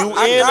You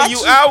I in got and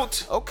you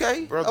out.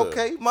 Okay, Brother.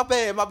 okay. My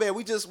bad.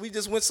 We just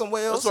went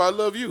somewhere else. That's why I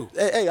love you.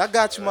 Hey, I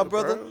got you, my Hey,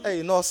 brother. bro.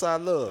 Hey,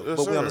 Northside love, Yes,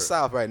 but we on the sir.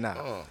 South right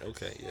now.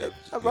 Okay, yeah.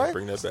 All right.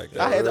 Bring that back.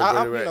 I had,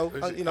 Right, I,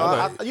 right.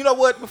 you know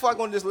what? Before I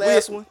go on this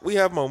last one, we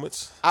have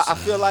moments. I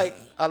feel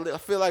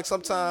like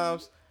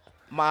sometimes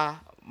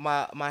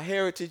my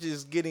heritage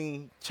is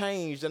getting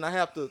changed, and I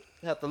have to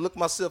look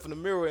myself in the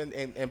mirror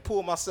and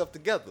pull myself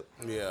together.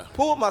 Yeah.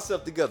 Pull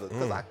myself together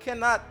because I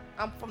cannot.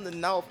 I'm from the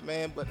north,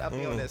 man, but I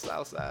be on that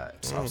south side.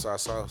 Southside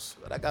sauce.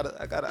 But I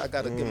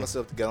gotta get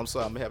myself together. I'm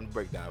sorry, I'm having a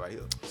breakdown right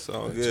here. It's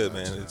all good,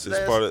 man. It's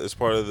Last- part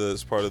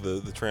of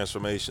the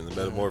transformation, the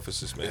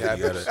metamorphosis, man.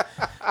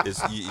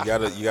 You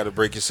gotta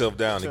break yourself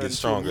down to Turn get into a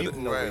stronger.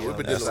 mutant over Right. here We've on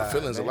been that dealing with side,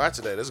 feelings a man. lot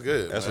today. That's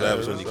good. That's man. what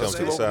happens when you Let's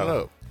come keep to the opening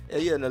South.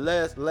 up. Yeah, and the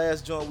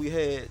last joint we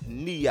had,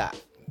 Niat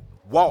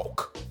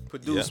Walk,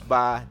 produced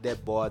by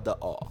that boy the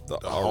R. The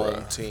home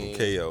Aura team.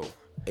 from KO.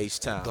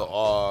 H-Town. The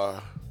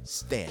R.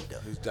 Stand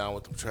up. He's down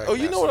with the track. Oh,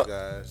 you know what?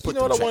 guys. You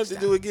know what I them wanted to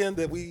tracks do again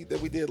that we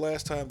did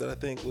last time that I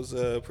think was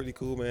pretty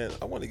cool, man.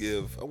 I want to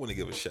give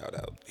a shout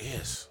out.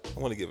 Yes. I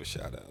want to give a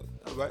shout out.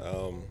 All right.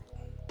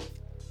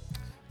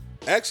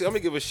 Actually, I'm gonna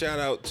give a shout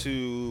out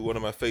to one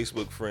of my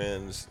Facebook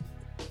friends.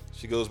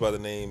 She goes by the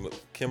name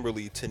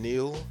Kimberly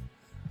Tennille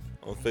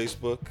on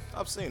Facebook.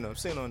 I've seen her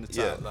on the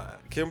Yeah, timeline.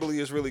 Kimberly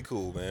is really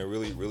cool, man.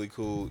 Really, really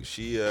cool.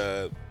 She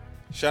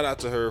shout out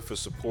to her for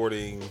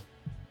supporting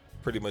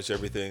pretty much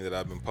everything that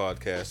I've been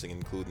podcasting,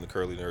 including the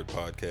Curly Nerd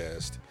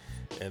podcast,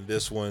 and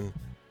this one.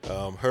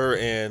 Her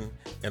and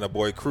a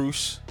boy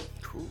Cruz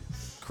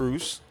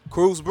Brooks.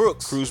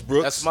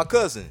 That's my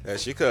cousin.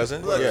 That's your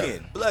cousin.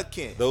 Blood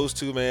kin. Those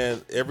two,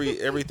 man. Every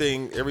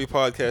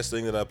podcast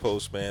thing that I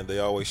post, man, they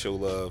always show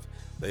love.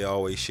 They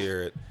always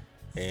share it.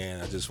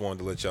 And I just wanted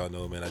to let y'all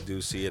know, man, I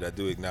do see it. I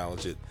do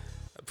acknowledge it.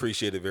 I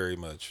appreciate it very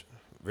much.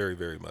 Very,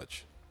 very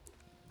much.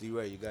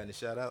 D-Ray, you got any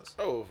shout outs?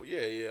 Oh,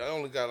 yeah. I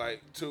only got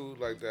like two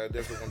like that I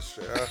definitely want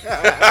to share.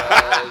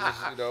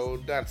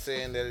 Just, not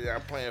saying that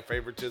I'm playing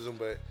favoritism,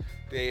 but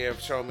they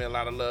have shown me a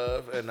lot of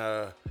love. And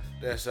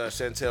that's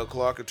Chantel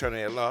Clark,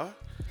 attorney at law.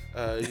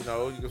 You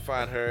can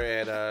find her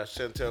at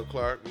Chantel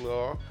Clark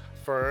Law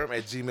Firm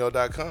at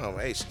gmail.com.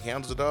 Hey, she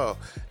handles it all.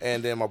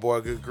 And then my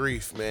boy Good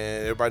Grief,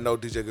 man. Everybody know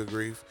DJ Good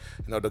Grief.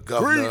 The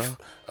governor.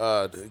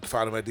 You can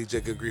find him at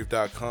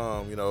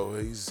djgoodgrief.com.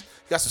 He's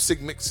got some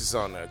sick mixes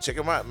on there. Check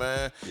him out,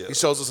 man. Yeah. He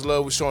shows us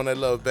love. We're showing that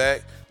love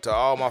back to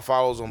all my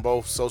followers on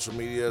both social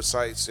media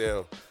sites.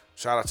 Yeah,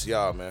 shout out to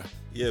y'all, man.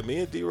 Yeah, me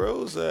and D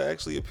Rose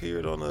actually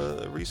appeared on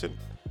a recent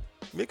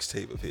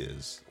mixtape of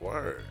his.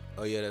 Word.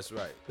 Oh yeah, that's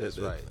right. That's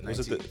right. Was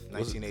it the-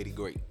 1980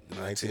 great.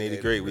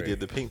 1980 Great. We did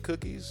the Pink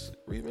Cookies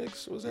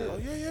remix. Was that? Oh,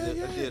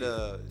 yeah. I did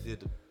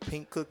the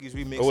Pink Cookies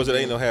remix. Or was it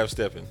Ain't No Half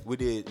Stepping? We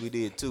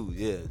did too.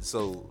 Yeah.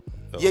 So.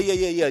 Oh.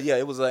 Yeah.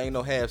 It was Ain't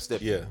No Half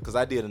Step. Yeah. Because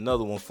I did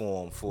another one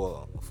for him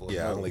for.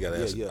 Yeah, I only got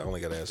to ask. Yeah. I only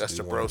got to ask. That's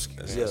to do Jabrowski. one.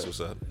 That's, Yeah. that's what's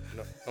up.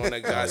 On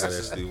that guy I got to since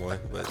ask to do one.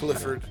 But,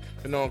 Clifford.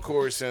 Been on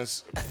Corey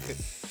since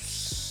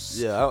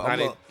Yeah.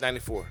 I'm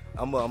 94.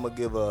 gonna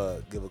give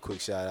a quick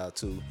shout out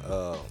to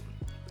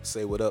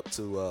say what up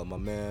to my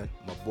man,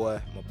 my boy,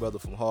 my brother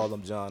from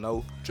Harlem, John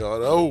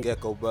O.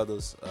 Gecko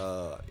Brothers.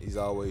 He's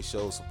always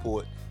shows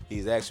support.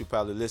 He's actually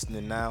probably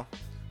listening now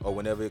or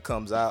whenever it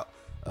comes out.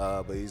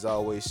 But he's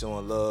always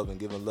showing love and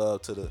giving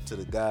love to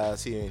the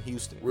guys here in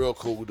Houston. Real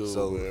cool dude,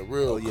 So, man.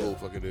 Real yeah. cool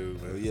fucking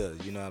dude, man. Yeah,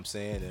 you know what I'm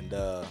saying?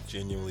 And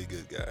genuinely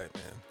good guy,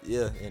 man.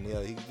 yeah, and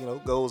he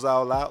goes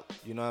all out,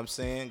 you know what I'm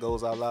saying?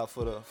 Goes all out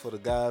for the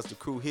guys, the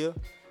crew here.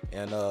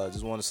 And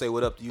just want to say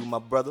what up to you, my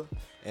brother.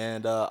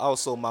 And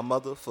also my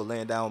mother for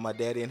laying down with my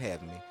daddy and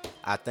having me.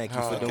 I thank you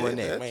for doing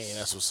that. Man,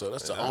 that's what's up.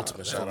 That's the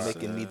ultimate shout For out.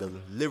 making me the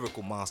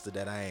lyrical monster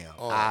that I am.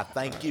 I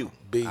thank you.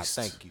 Beast.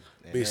 I thank you.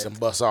 Beast and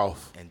bust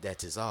off. And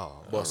that is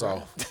all. Bust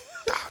off.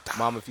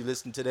 Mom, if you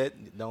listen to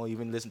that, don't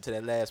even listen to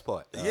that last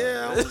part.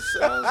 Yeah, I was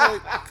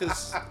like,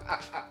 because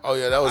Oh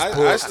yeah, that was.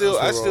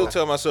 I still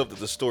tell myself that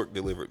the stork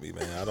delivered me,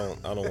 man. I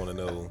don't want to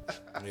know.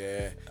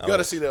 Yeah, you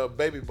gotta see the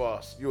Baby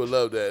Boss. You would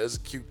love that. It's a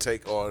cute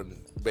take on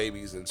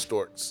babies and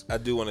storks. I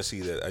do want to see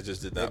that. I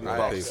just did not Baby want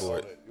to pay Boss. for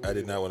it. I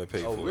did not want to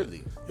pay Oh, for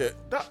really? it.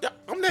 Yeah,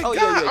 I'm that Oh,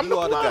 guy. yeah, I'm you the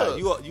are the guy. plug.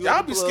 You are Y'all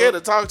the be plug. scared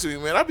to talk to me,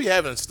 man. I be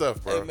having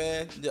stuff, bro. Hey,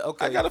 man. Yeah,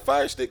 okay. I got a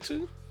fire stick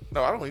too.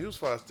 No, I don't use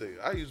Fire Stick.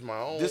 I use my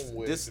own.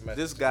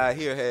 This guy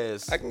here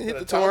has. I can hit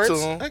the Talk to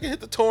torrents. him. I can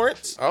hit the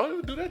torrents. I don't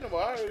even do that no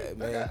more. I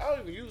man. don't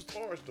even use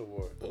torrents no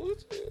more.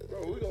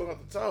 Bro, we gonna have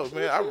to talk,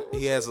 man.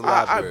 He has a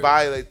I library.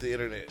 violate the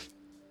internet,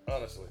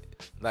 honestly.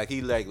 Like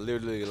he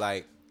literally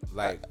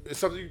Like it's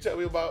something you can tell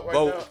me about right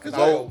now.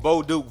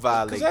 Bo Duke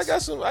violates.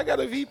 Cause I got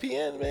a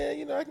VPN, man.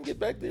 You know, I can get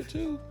back there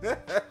too.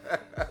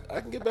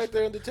 I can get back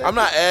there and detect. I'm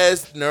not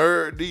as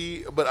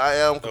nerdy, but I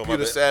am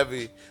computer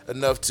savvy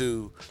enough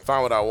to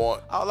find what I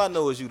want. All I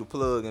know is you the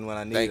plug, and when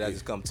I need it, I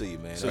just come to you,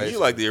 man. So you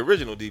like the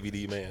original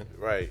DVD, man.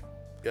 Right.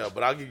 Yeah,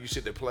 but I'll give you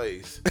shit that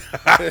plays.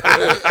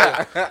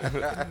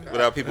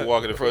 Without people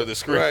walking in front of the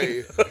screen.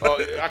 Right.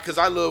 Because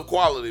I love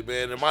quality,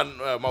 man. And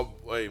my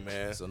way,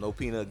 man. So no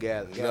peanut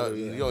gallery.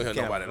 You don't hear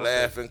nobody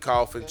laughing,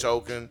 coughing,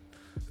 choking.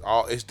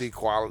 All HD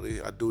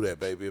quality. I do that,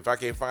 baby. If I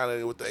can't find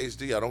it with the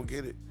HD, I don't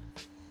get it.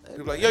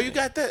 People like, yo, you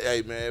got that?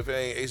 Hey, man, if it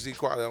ain't HD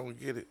quality, I don't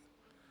get it.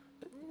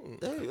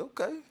 Hey,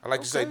 okay. I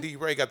like to say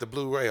D-Ray got the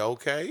Blu-ray.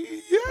 Okay.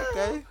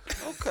 Yeah.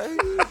 Okay.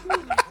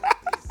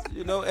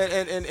 You know,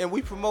 and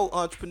we promote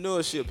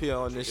entrepreneurship here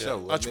on this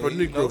show.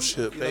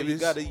 Entrepreneurship, baby. You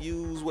got to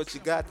use what you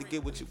got to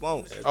get what you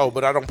want. Oh,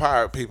 but I don't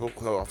pirate people.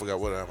 Oh, I forgot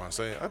what am I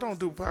saying. I don't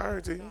do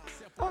pirating.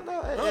 Oh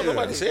no,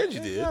 nobody said you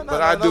did. Yeah,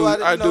 but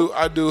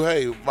I do.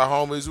 Hey, my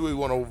homies, we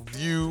want to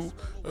view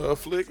a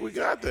flick. We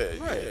got that.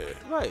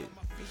 Right.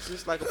 It's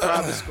just like a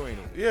private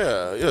screening.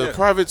 Yeah.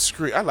 Private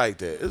screen. I like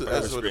that.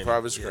 That's what the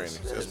private screenings.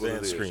 Yes. That's what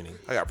it is. Screening.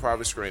 I got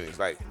private screenings,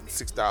 like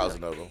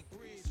 6,000 of them.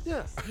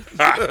 Yeah.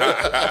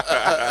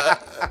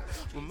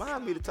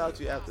 Remind me to talk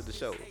to you after the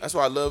show. That's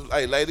why I love.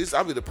 Hey, ladies,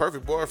 I'll be the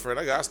perfect boyfriend.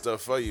 I got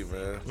stuff for you,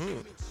 man.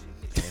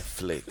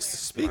 Netflix.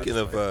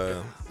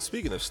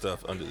 Speaking of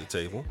stuff under the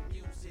table.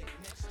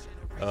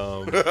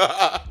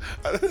 I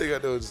think I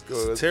know what's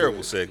going on. It's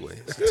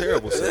a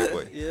terrible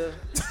segue. Yeah.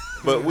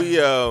 But we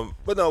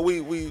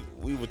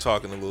were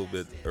talking a little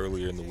bit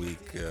earlier in the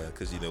week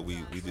because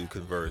we do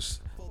converse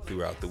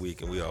throughout the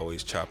week, and we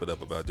always chop it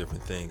up about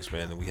different things,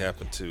 man. And we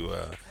happen to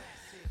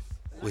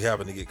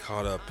get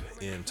caught up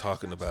in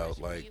talking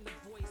about like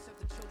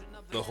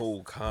the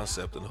whole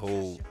concept and the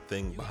whole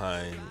thing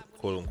behind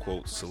quote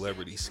unquote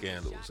celebrity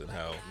scandals and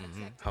how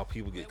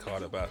people get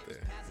caught up out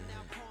there.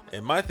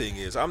 And my thing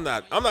is, I'm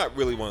not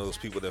really one of those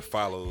people that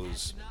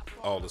follows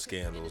all the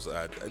scandals.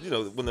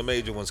 When the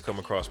major ones come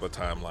across my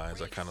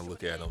timelines, I kind of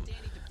look at them.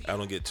 I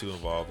don't get too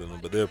involved in them.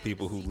 But there are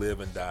people who live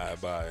and die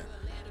by,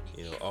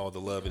 all the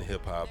love and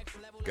hip hop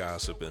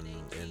gossip and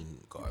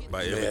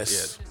by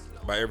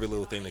every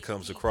little thing that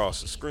comes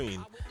across the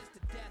screen.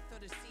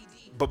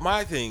 But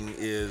my thing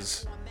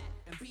is,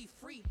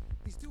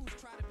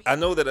 I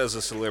know that as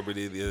a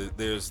celebrity,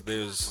 there's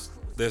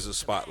a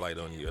spotlight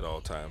on you at all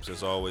times.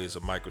 There's always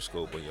a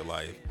microscope on your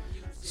life.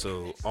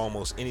 So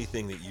almost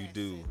anything that you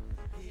do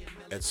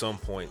at some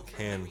point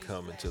can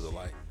come into the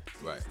light.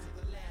 Right.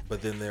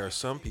 But then there are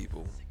some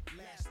people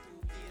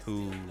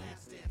who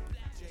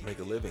make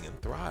a living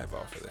and thrive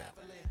off of that,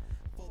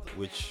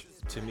 which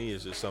to me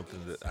is just something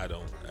that I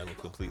don't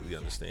completely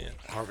understand.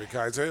 Harvey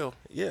Keitel.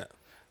 Yeah.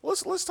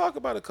 Let's talk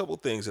about a couple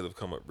things that have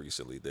come up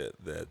recently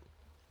that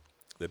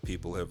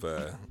people have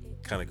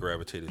kind of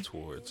gravitated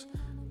towards.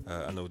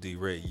 I know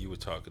D-Ray, you were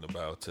talking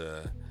about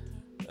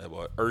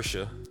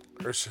Ursha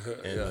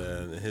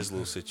and his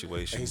little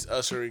situation. And he's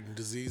ushering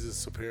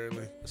diseases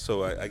apparently.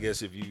 So I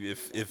guess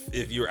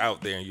if you're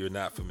out there and you're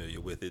not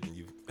familiar with it and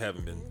you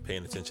haven't been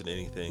paying attention to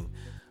anything,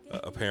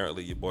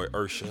 apparently your boy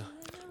Ursha.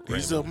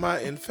 These are my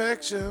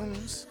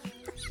infections.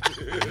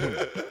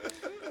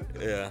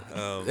 Yeah.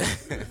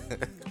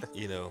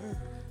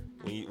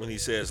 When he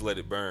says "let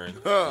it burn,"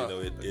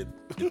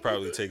 it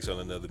probably takes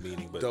on another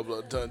meaning. But double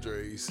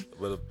entendres.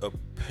 But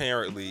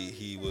apparently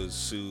he was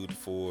sued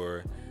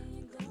for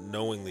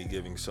knowingly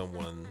giving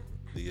someone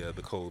the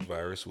cold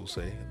virus. We'll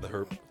say the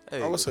herp.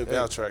 I would say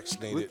Valtrex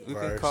needed. We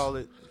can call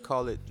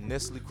it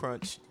Nestle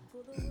Crunch.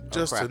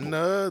 Just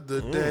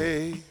another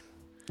day.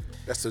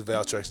 That's the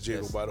Valtrex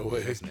jingle, by the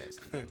way.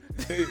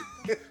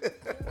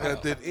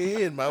 Nothing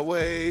in my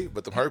way,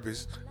 but the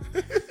herpes.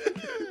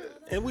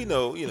 And we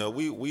know,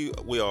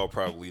 we all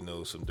probably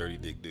know some dirty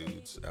dick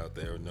dudes out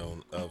there,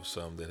 known of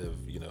some that have,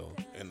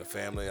 in the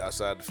family,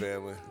 outside the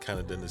family, kind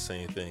of done the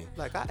same thing.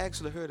 Like I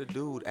actually heard a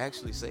dude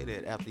actually say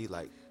that after he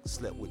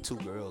slept with 2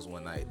 girls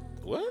one night.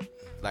 What?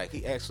 Like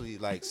he actually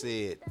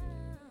said,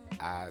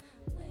 I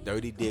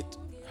dirty dicked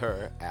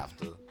her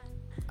after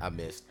I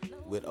messed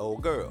with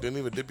old girl. Didn't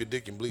even dip your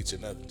dick in bleach or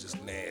nothing,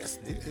 just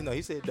nasty.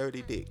 He said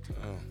dirty dick.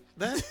 Oh.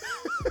 That's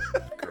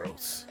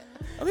gross.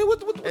 I mean,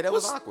 Hey, that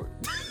was awkward.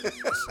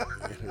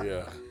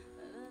 Yeah.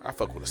 I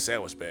fucked with a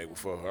sandwich bag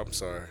before. I'm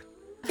sorry.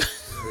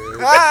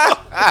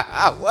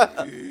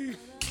 What?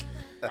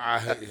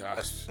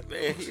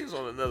 Man, he's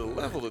on another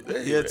level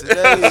today. Yeah,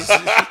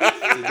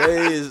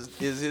 today is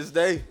his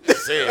day.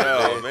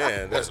 Oh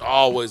man, that's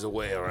always a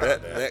way around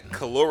that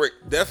caloric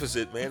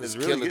deficit, man, is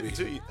really getting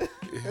to you.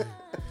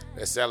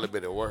 That salad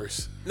made it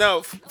worse.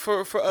 Now,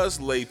 for us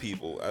lay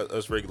people,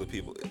 us regular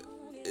people,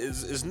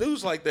 is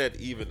news like that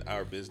even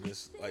our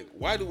business? Like,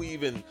 why do we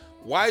even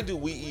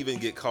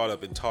get caught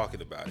up in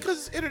talking about it?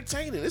 Because it's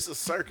entertaining. It's a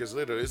circus,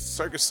 literally. It's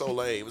Circus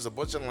Soleil. It's a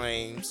bunch of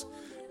lames,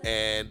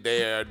 and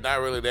they are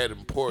not really that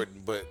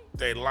important, but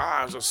their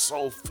lives are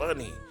so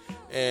funny.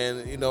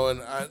 And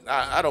and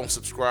I don't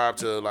subscribe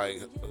to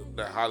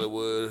the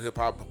Hollywood, hip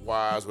hop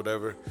wise,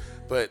 whatever.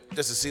 But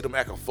just to see them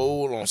act a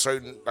fool on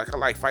certain, like I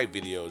like fight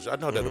videos. I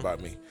know that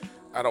about me.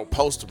 I don't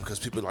post them because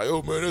people are like,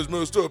 oh man, that's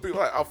messed up. People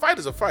are like, a fight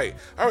is a fight.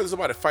 I'd rather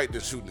somebody fight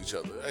than shooting each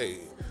other. Hey.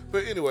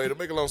 But anyway, to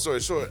make a long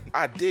story short,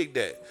 I dig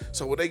that.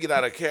 So when they get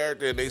out of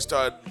character and they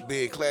start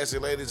being classy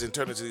ladies and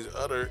turn into these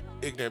other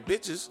ignorant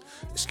bitches,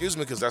 excuse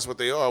me, because that's what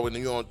they are when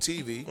you're on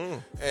TV,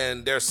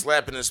 and they're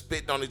slapping and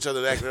spitting on each other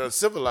and acting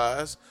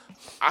uncivilized,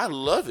 I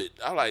love it.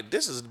 I'm like,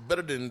 this is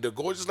better than the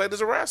gorgeous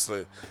ladies of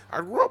wrestling.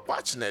 I grew up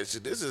watching that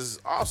shit. This is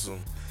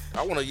awesome.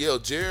 I want to yell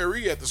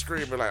Jerry at the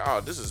screen, but like, oh,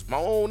 this is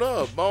bone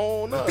up,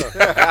 bone up. You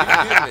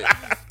getting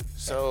it?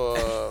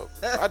 So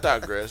I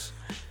digress.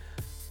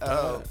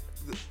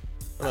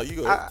 No, you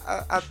go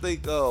ahead. I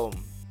think love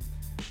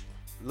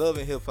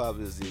and hip hop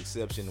is the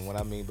exception, and what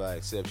I mean by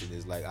exception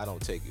is like I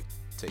don't take it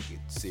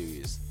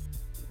serious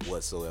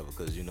whatsoever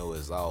because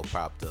it's all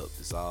propped up,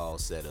 it's all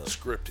set up,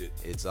 scripted.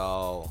 It's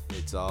all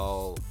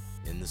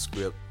in the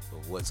script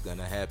of what's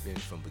gonna happen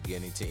from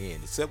beginning to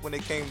end. Except when they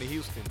came to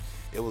Houston,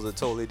 it was a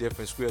totally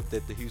different script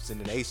that the Houston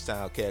and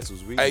H-Town cats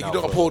was reading. Hey,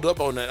 I pulled up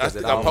on that. I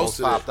think I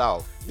posted popped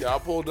off. Yeah, I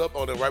pulled up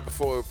on it right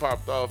before it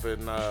popped off,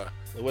 and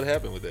what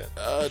happened with that?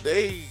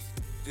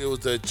 It was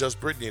the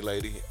Just Brittany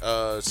lady.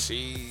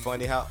 She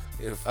funny how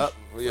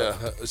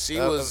she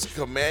was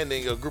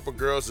commanding a group of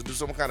girls to do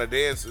some kind of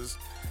dances,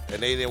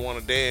 and they didn't want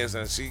to dance,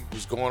 and she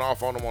was going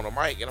off on them on the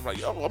mic, and I'm like,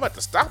 yo, I'm at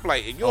the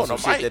stoplight, and you're on the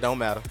mic. Shit that don't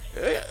matter.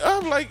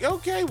 I'm like,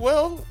 okay,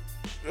 well,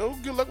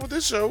 good luck with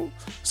this show.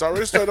 It's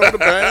already started on the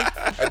bang.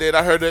 And then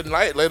I heard that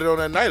later on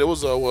that night, it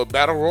was a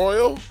battle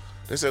royal.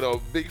 They said a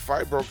big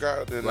fight broke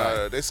out,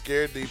 and they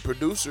scared the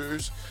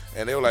producers,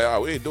 and they were like,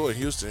 oh, we ain't doing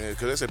Houston,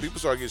 because they said people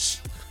started getting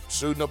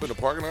shooting up in the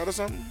parking lot or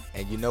something.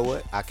 And you know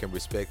what? I can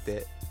respect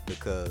that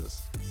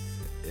because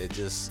it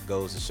just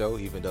goes to show,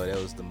 even though that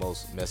was the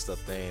most messed up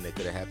thing that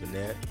could have happened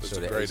there,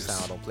 so that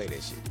H-Town don't play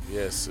that shit.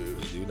 Yes, sir.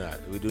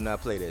 We do not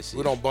play that shit.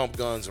 We don't bump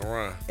guns and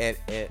run. And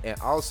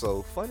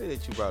also, funny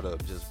that you brought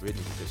up Just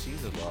Brittany because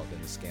she's involved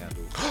in the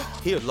scandal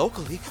here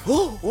locally.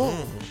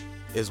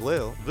 As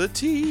well. The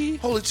tea.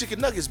 Holy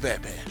Chicken Nuggets,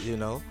 Batman.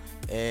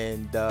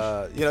 And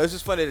it's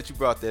just funny that you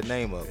brought that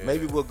name up. Yeah.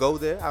 Maybe we'll go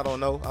there. I don't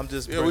know. I'm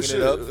just bringing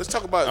it up. Let's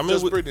talk about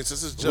Just Brittany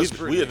since it's Just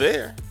Brittany. We are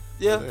there.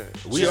 Yeah,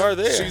 we are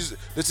there.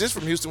 This is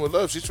from Houston with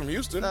Love. She's from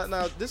Houston.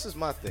 Now this is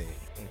my thing.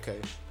 Okay,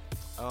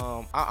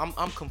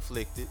 I'm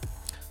conflicted.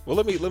 Well,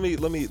 let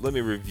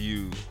me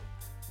review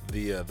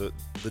the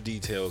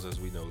details as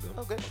we know them.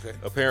 Okay.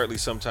 Apparently,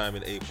 sometime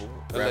in April,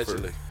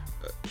 allegedly,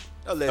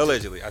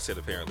 I said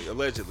apparently.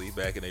 Allegedly,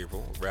 back in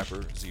April,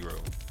 rapper Zero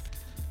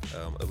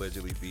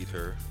allegedly beat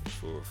her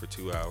for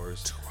 2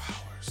 hours. 2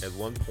 hours. At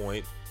one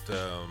point,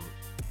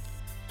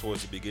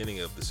 towards the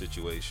beginning of the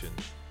situation,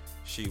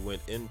 she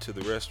went into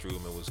the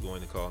restroom and was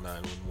going to call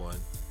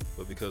 911,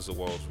 but because the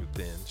walls were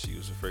thin, she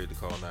was afraid to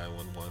call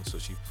 911, so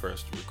she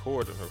pressed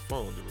record on her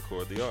phone to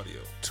record the audio.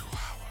 2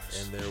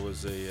 hours. And there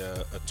was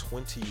a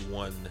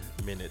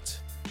 21-minute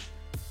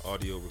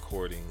audio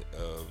recording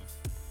of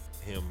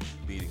him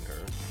beating her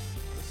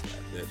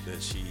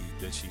that she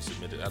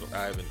submitted. I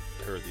haven't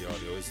heard the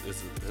audio. Is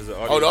the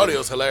audio? Oh, the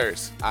audio's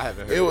hilarious. I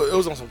haven't heard it. It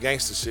was on some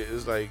gangster shit. It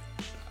was like,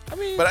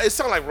 but it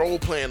sounded like role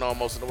playing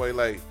almost in a way.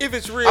 Like, if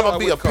it's real, I'm gonna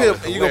be a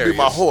pimp and you're gonna be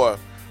my whore.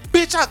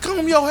 Bitch, I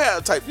comb your hair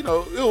type. It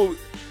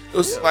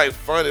was like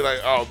funny.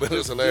 Like, oh, man, it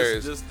was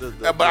hilarious.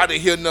 But I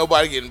didn't hear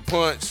nobody getting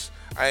punched.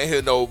 I ain't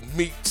hear no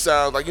meat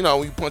sounds. Like,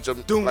 when you punch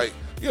them, like,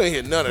 you ain't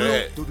hear none of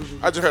that.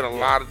 I just heard a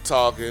lot of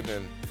talking,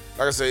 and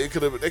like I said, they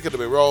could have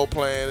been role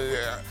playing.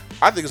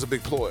 I think it's a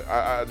big ploy.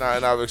 And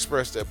I've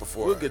expressed that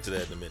before. We'll get to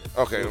that in a minute.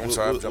 Okay, I'm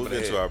sorry. We'll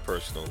get to our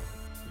personal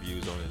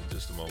views on it in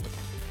just a moment.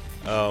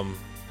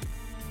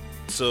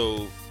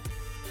 So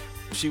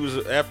she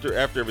was after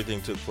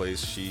everything took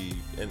place. She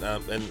and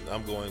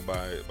I'm going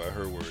by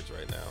her words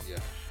right now. Yeah.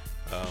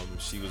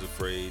 She was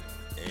afraid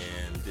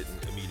and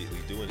didn't immediately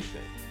do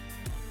anything.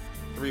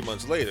 3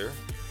 months later,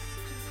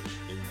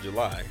 in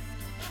July,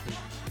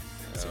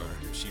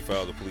 she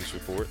filed a police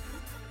report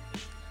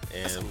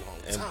and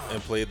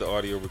played the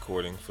audio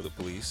recording for the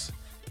police.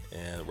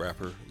 And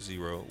rapper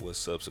Zero was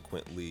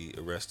subsequently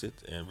arrested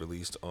and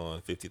released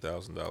on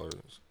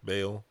 $50,000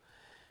 bail,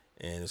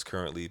 and is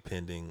currently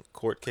pending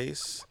court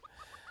case.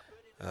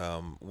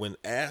 When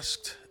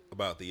asked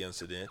about the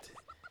incident,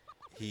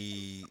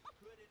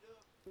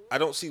 I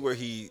don't see where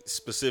he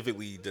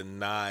specifically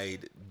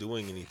denied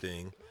doing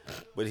anything,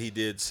 but he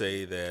did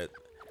say that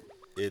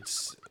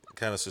it's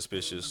kind of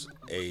suspicious,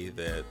 A,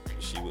 that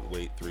she would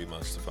wait 3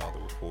 months to file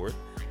the report,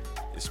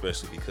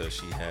 especially because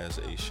she has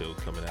a show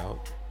coming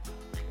out,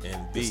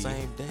 and B, the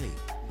same day.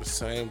 Yeah. The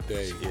same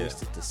day.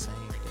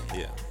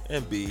 Yeah.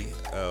 And B,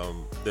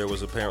 there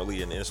was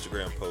apparently an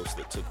Instagram post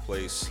that took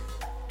place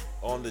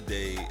on the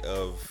day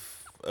of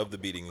the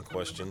beating in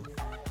question,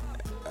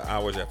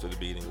 hours after the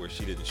beating, where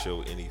she didn't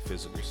show any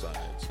physical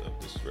signs of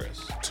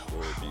distress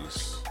or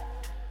abuse.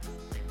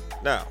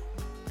 Now,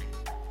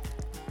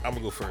 I'm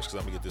gonna go first because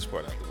I'm gonna get this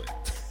part out of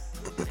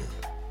the way.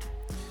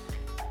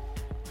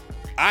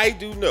 I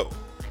do know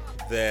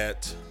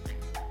that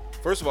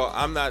First of all,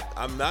 I'm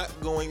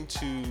not going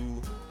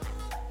to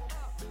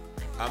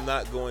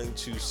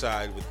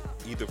side with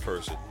either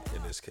person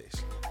in this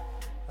case,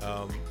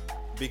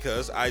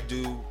 because I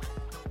do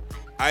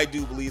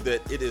believe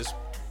that it is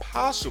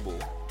possible.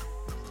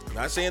 I'm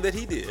not saying that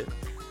he did.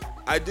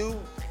 I do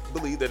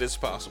believe that it's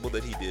possible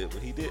that he did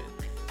what he did.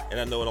 And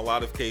I know in a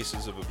lot of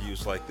cases of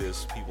abuse like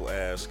this, people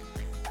ask,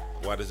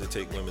 why does it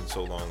take women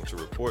so long to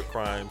report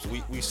crimes?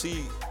 We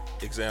see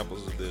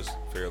examples of this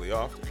fairly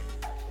often.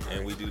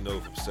 And we do know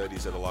from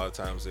studies that a lot of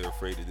times they're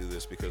afraid to do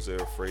this because they're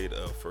afraid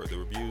of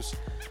further abuse.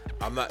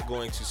 I'm not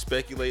going to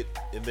speculate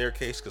in their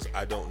case because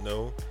I don't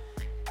know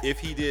if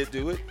he did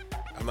do it.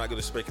 I'm not going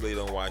to speculate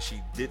on why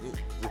she didn't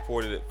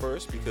report it at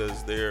first,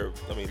 because there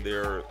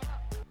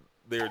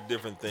are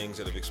different things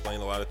that have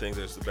explained a lot of things.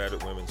 There's the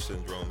battered women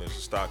syndrome. There's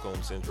the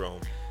Stockholm syndrome.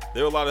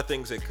 There are a lot of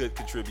things that could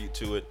contribute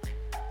to it.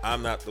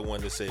 I'm not the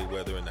one to say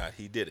whether or not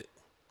he did it.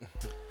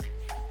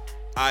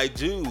 I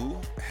do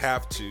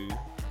have to,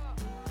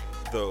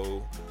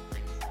 though,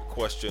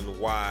 question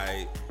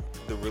why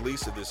the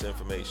release of this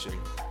information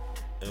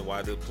and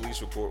why the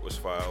police report was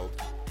filed,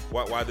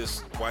 why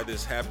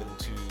this happened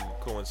to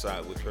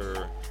coincide with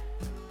her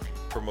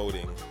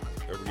promoting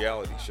a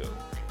reality show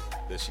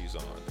that she's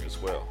on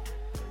as well.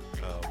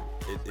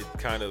 It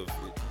kind of,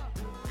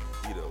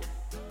 you know,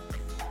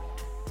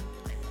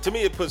 to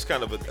me it puts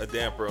kind of a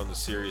damper on the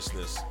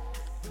seriousness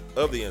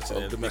of the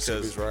incident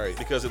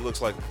because it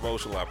looks like a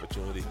promotional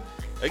opportunity.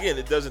 Again,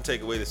 it doesn't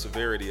take away the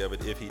severity of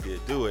it if he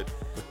did do it.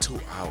 For 2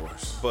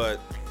 hours. But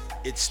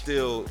it's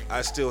still,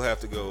 I still have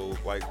to go,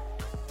 like,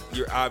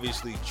 you're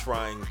obviously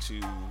trying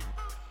to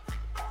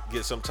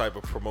get some type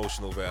of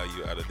promotional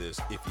value out of this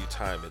if you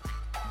time it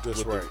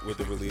with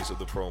the release of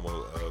the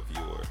promo of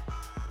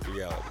your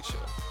reality show.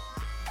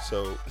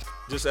 So,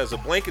 just as a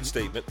blanket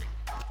statement,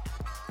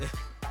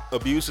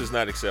 abuse is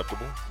not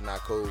acceptable. Not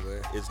cool,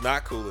 man. It's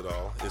not cool at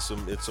all. It's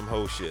some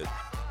whole shit.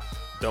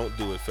 Don't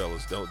do it,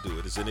 fellas. Don't do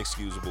it. It's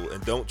inexcusable.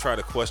 And don't try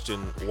to question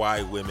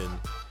why women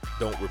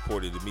don't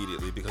report it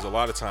immediately, because a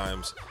lot of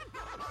times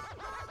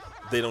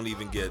they don't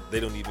even get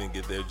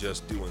their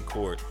just due in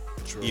court.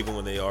 True. Even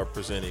when they are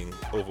presenting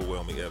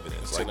overwhelming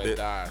evidence. Until they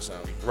die or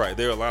something. Right.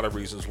 There are a lot of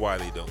reasons why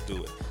they don't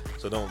do it.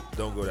 So don't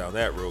go down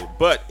that road.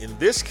 But in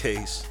this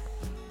case,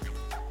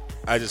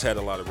 I just had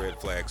a lot of red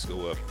flags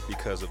go up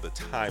because of the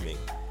timing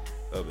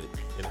of it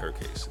in her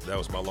case. That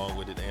was my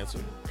long-winded answer.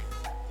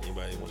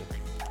 Anybody want to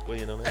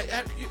weigh in on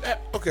that?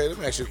 Okay, let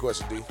me ask you a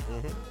question, D.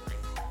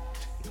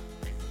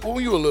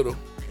 When you were little,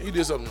 you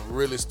did something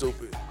really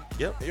stupid.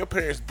 Yep. And your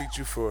parents beat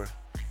you for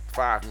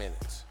 5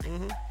 minutes.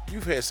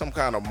 You've had some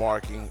kind of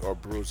marking or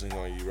bruising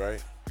on you,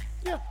 right?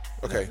 Yeah.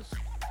 Okay.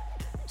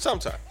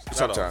 Sometimes.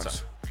 Not all the time.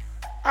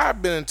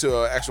 I've been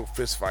into an actual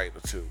fist fight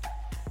or two,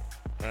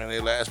 and they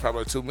last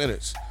probably 2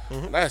 minutes.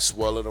 And I had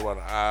swelling around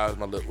the eyes,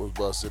 my lip was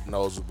busted,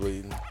 nose was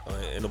bleeding.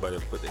 Ain't nobody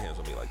ever put their hands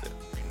on me like that.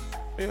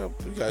 Yeah,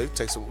 you gotta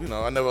take some. You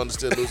know, I never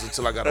understood losing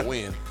until I got a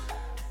win.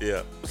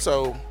 Yeah.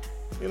 So,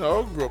 you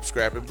know, I grew up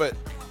scrapping, but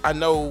I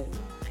know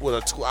what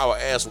a 2-hour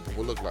ass whooping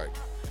would look like.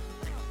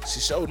 She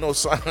showed no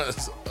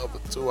signs of a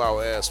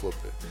 2-hour ass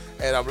whooping,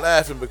 and I'm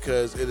laughing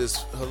because it is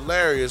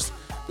hilarious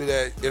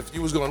that if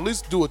you was gonna at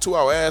least do a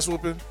 2-hour ass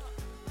whooping,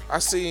 I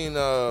seen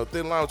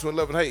Thin Line Between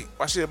Love and Hate.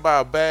 Why she didn't buy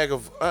a bag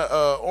of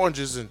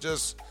oranges and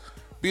just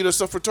beat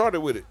herself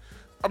retarded with it?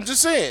 I'm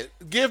just saying,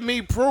 give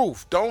me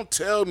proof. Don't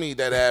tell me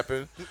that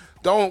happened.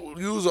 Don't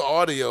use the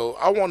audio.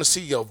 I want to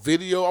see your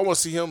video. I want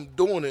to see him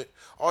doing it.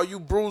 Are you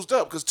bruised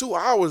up? Because 2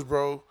 hours,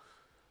 bro.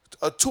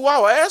 A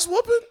 2-hour ass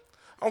whooping?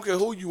 I don't care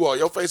who you are.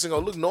 Your face ain't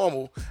going to look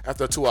normal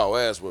after a 2-hour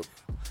ass whooping.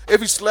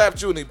 If he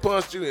slapped you and he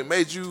punched you and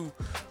made you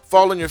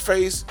fall on your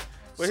face,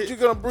 you're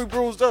going to be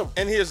bruised up.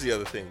 And here's the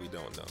other thing we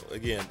don't know.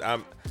 Again,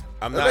 I'm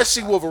Unless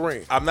she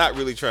Wolverine. I'm not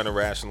really trying to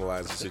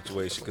rationalize the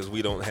situation because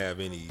we don't have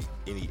any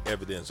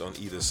evidence on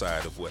either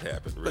side of what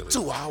happened, really. But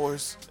 2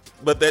 hours.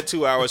 But that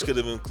 2 hours could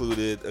have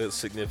included a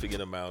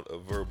significant amut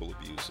of verbal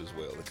abuse as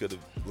well. It could have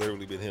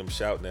literally been him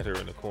shouting at her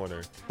in the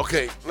corner.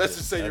 Okay, let's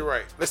just say you're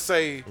right. Let's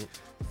say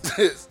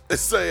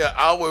an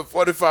hour and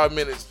 45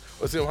 minutes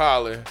was him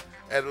hollering,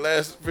 and the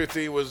last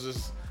 15 was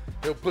just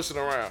him pushing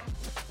around.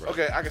 Right.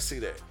 Okay, I can see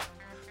that.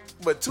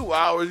 But 2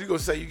 hours, you're going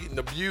to say you're getting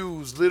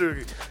abused,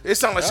 literally. It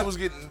sounded like she was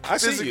getting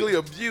physically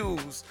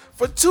abused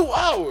for 2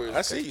 hours.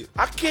 I see you.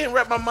 I can't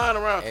wrap my mind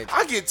around.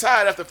 I get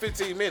tired after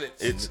 15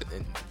 minutes.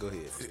 Go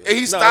ahead. And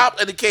he stopped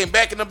and he came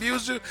back and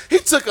abused you. He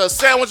took a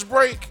sandwich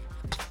break.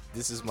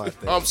 This is my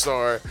thing. I'm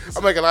sorry.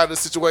 I'm making a lot of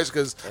this situation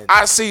because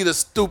I see the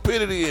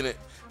stupidity in it.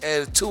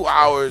 And 2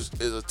 hours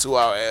is a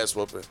 2-hour ass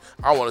whooping.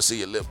 I want to see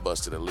your lip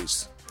busted at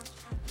least.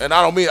 And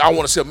I don't mean I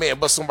want to see a man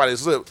bust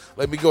somebody's lip.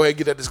 Let me go ahead and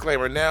get that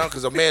disclaimer now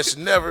because a man should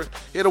never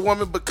hit a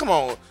woman. But come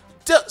on,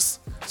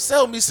 just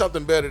sell me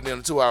something better than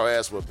a 2-hour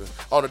ass whooping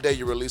on the day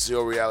you release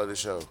your reality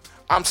show.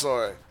 I'm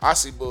sorry. I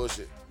see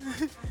bullshit.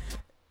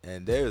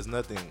 And there is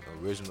nothing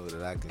original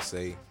that I can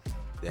say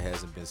that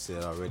hasn't been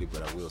said already,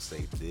 but I will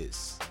say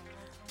this.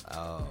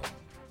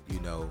 You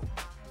know,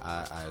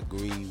 I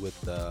agree with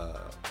the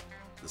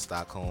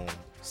Stockholm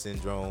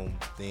syndrome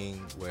thing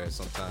where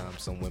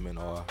sometimes some women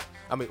are.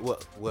 I mean,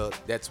 well,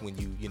 that's when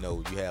you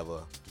have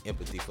a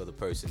empathy for the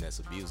person that's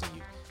abusing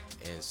you,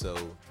 and so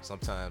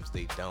sometimes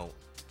they don't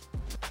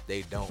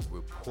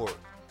report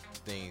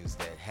things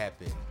that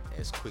happen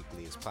as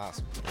quickly as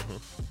possible.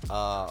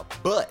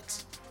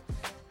 But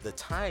the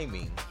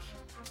timing,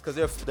 because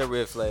there are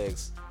red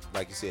flags,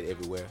 like you said,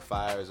 everywhere.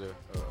 Fires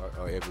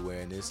are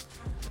everywhere in this.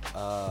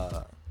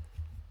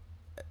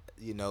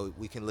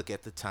 We can look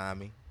at the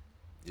timing.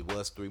 It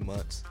was 3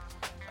 months.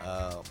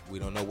 We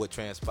don't know what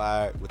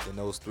transpired within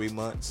those 3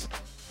 months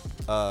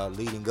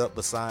leading up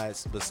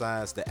besides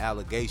the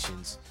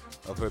allegations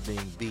of her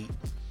being beat.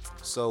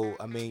 So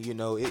I mean,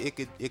 it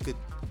could.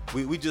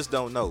 We just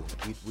don't know.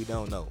 We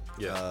don't know.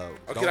 Yeah.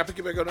 Can I pick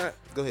it back on that?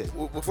 Go ahead.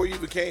 Before you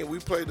even came, we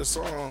played the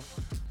song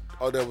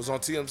that was on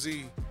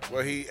TMZ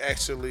where he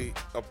actually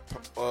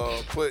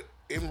put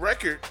in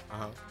record,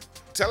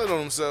 telling on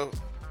himself,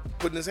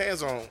 putting his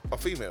hands on a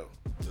female.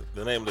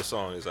 The name of the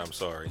song is "I'm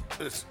Sorry."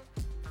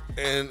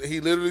 And he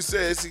literally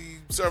says he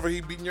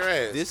beating your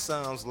ass. This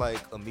sounds like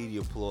a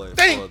media ploy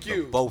Thank for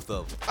you. Both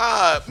of them.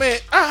 Man,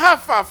 I high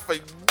five for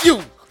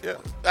you. Yeah,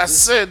 I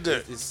said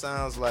that. It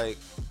sounds like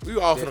we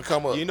all finna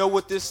come up. You know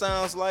what this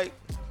sounds like?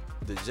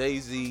 The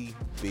Jay-Z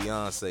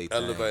Beyonce thing.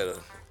 Elevator.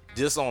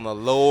 Just on a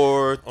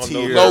lower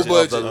tier. No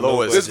budget. The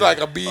lowest. This like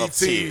a BET.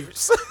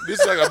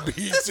 This like a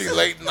BET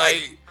late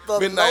night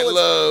midnight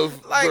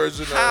love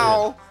version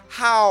of it.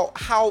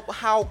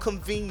 How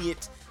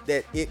convenient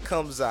that it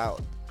comes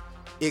out.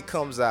 It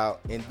comes out,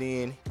 and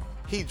then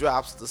he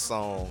drops the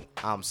song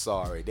 "I'm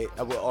Sorry." They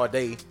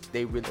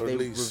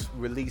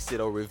release it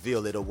or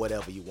reveal it or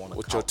whatever you want to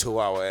call it. With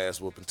your 2-hour ass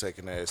whooping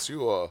taking ass,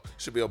 you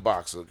should be a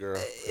boxer, girl.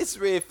 It's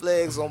red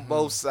flags on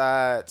both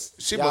sides.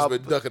 She must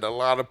have been ducking a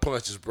lot of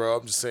punches, bro.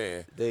 I'm just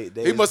saying.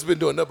 He must have been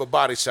doing nothing but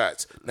body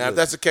shots. Now, if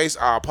that's the case,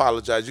 I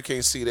apologize. You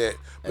can't see that,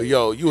 but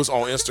yo, you was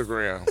on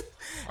Instagram.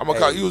 I'm gonna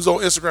call you was on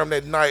Instagram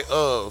that night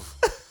of.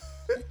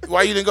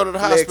 Why you didn't go to the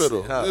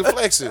hospital? You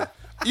flexing.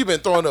 You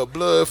been throwing up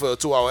blood for a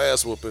 2-hour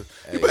ass whooping.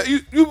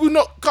 You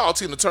know, call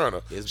Tina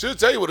Turner. She'll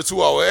tell you what a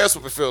 2-hour ass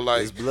whooping feel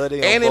like. It's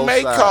bloody and on it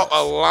may both caught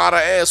sides. a lot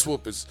of ass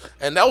whoopings,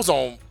 and that was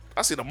on.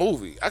 I seen the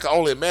movie. I can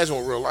only imagine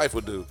what real life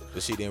would do.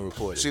 But she didn't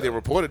report it. She didn't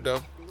report it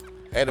though.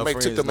 Annie Mae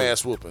took them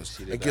ass whoopings,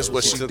 and guess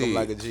what she did?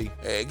 Like a G.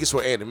 And guess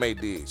what Annie Mae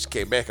did? She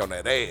came back on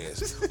that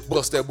ass,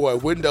 bust that boy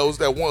windows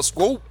that one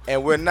swoop.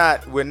 And we're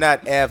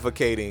not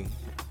advocating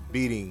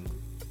beating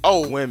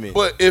women.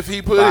 But if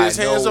he put his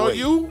hands on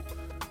you.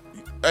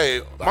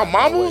 Hey, my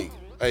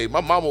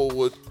mama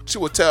would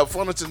tap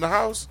furniture in the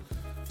house.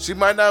 She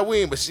might not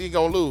win, but she ain't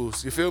gonna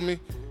lose. You feel me?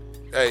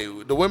 Hey,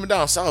 the women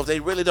down south, they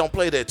really don't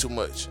play that too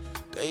much.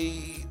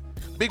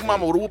 Big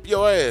mama would whoop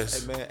your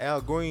ass. Hey man, Al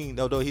Green,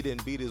 although he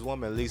didn't beat his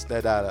woman, at least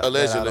that I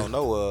don't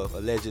know of,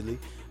 allegedly.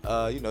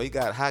 He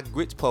got hot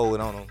grits poured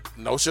on him.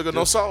 No sugar,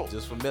 no salt.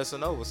 Just for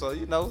messing over. So,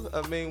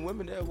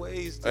 women have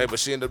ways. Hey, but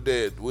she ended up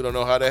dead. We don't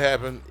know how that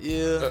happened.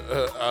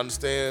 Yeah. I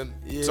understand.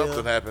 Yeah.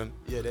 Something happened.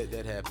 Yeah,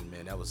 that happened,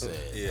 man. That was sad.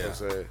 Yeah. That was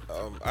sad.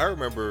 I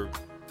remember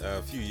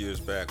a few years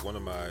back, one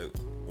of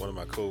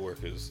my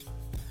coworkers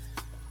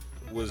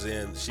was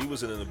in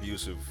an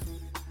abusive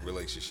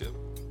relationship,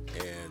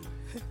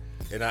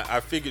 and I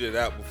figured it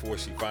out before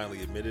she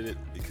finally admitted it,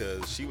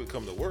 because she would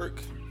come to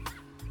work.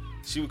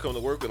 She would come to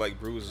work with like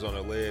bruises on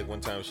her leg.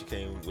 One time she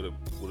came with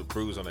a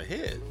bruise on her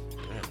head.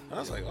 And I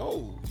was like,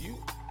 "Oh, you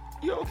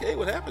okay?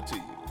 What happened to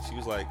you?" And she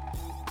was like,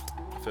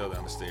 "I fell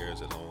down the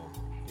stairs at home,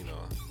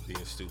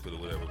 being stupid or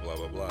whatever, blah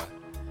blah blah."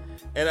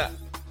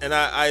 And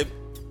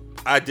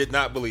I did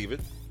not believe it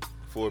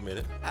for a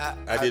minute.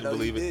 I didn't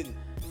believe it.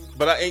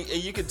 But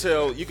and you could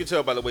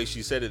tell by the way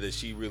she said it that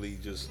she really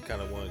just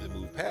kind of wanted to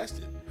move past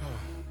it.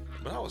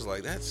 But I was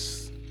like,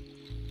 that's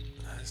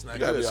not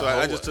good. So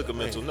I just took a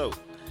mental note.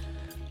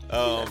 You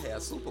gotta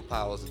have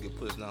superpowers to get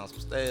pushed down some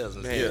stairs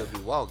and still be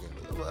walking.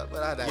 But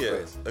I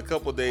digress. Yeah. A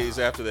couple days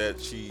after that,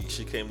 she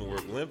came to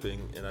work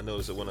limping, and I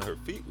noticed that one of her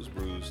feet was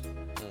bruised.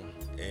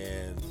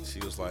 And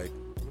she was like,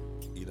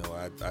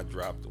 I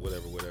dropped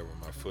whatever on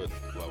my foot,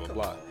 blah blah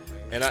blah.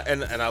 And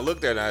I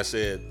looked at her and I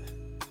said,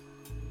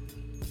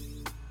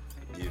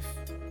 if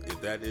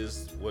that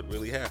is what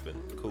really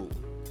happened, cool.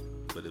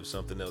 But if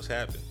something else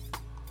happened,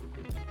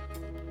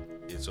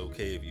 it's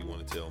okay if you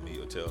want to tell me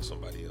or tell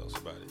somebody else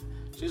about it.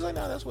 She's like,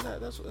 no, that's what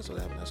happened.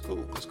 That's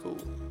cool.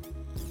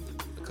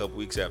 A couple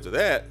weeks after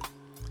that,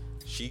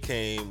 she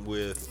came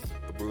with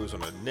a bruise on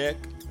her neck,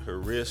 her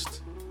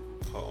wrist,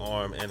 her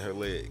arm, and her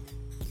leg.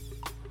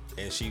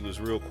 And she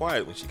was real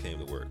quiet when she came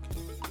to work.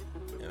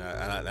 And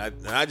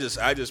I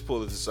just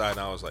pulled it aside and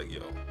I was like,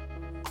 yo,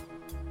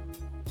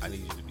 I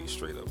need you to be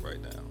straight up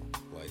right now.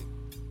 Like,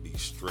 be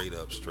straight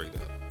up.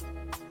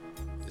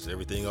 Is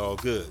everything all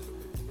good?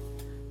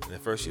 And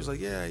at first she was like,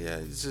 yeah,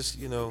 it's just,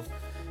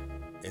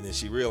 And then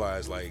she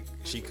realized like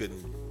she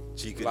couldn't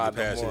get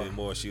past it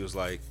anymore. She was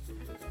like,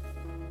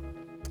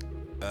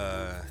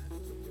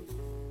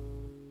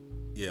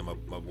 yeah, my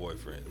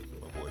boyfriend hit me.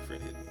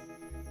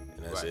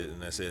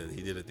 And I said,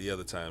 he did it the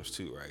other times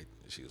too, right?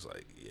 And she was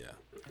like, yeah.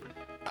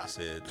 I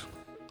said,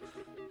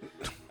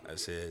 I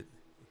said,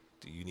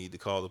 do you need to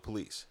call the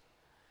police?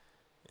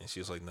 And she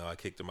was like, no, I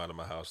kicked him out of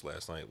my house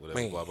last night, whatever,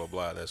 Man. blah, blah,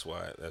 blah. That's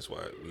why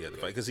we had to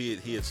fight. Because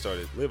he had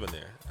started living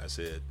there. I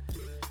said,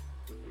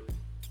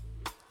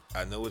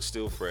 I know it's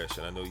still fresh,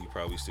 and I know you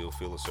probably still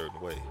feel a certain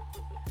way.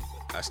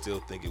 I still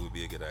think it would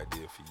be a good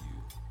idea for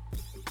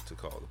you to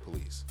call the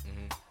police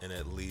and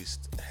at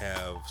least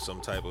have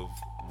some type of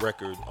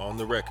record on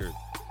the record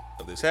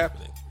of this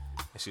happening.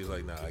 And she was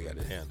like, nah, I got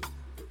it handled.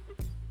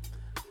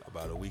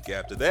 About a week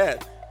after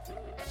that,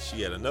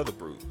 she had another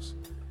bruise.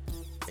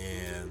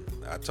 And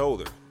I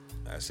told her,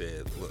 I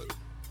said, look,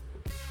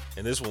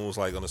 and this one was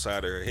like on the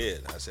side of her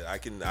head. I said,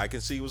 I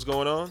can see what's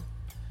going on.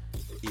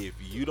 If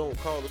you don't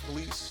call the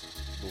police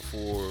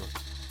before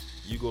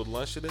you go to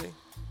lunch today,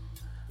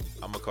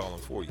 I'm gonna call them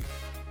for you.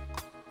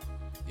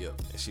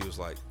 Yep. And she was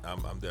like, I'll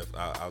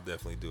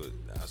definitely do it.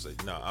 I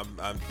said, no,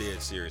 I'm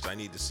dead serious. I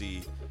need to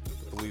see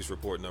the police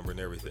report number and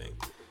everything.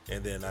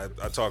 And then I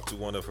talked to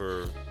one of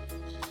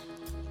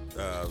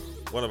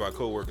our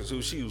coworkers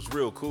who she was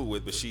real cool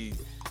with, but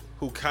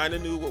who kind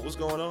of knew what was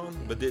going on,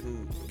 but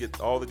didn't get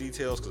all the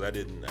details because I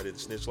didn't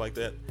snitch like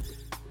that.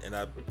 And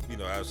I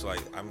was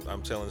like,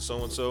 I'm telling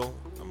so and so,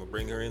 I'm gonna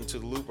bring her into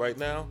the loop right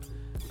now.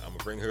 I'm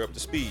gonna bring her up to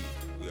speed.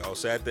 We all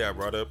sat there. I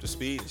brought her up to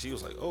speed, and she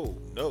was like, "Oh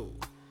no!"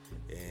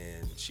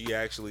 And she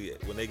actually,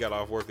 when they got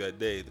off work that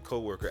day, the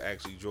coworker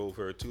actually drove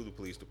her to the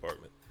police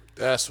department.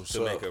 That's what's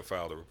to up. make her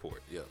file the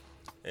report. Yeah.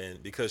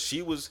 And because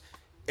she was,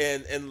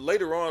 and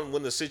later on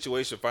when the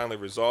situation finally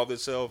resolved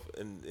itself,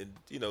 and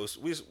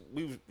we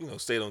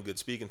stayed on good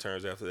speaking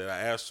terms after that. I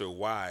asked her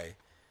why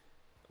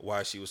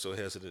she was so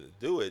hesitant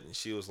to do it, and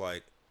she was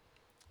like,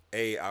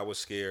 I was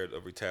scared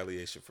of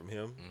retaliation from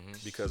him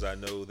because I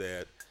know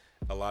that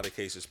a lot of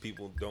cases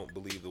people don't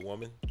believe the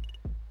woman,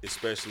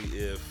 especially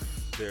if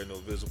there are no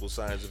visible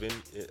signs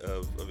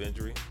of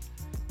injury.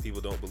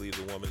 People don't believe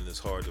the woman, and it's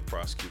hard to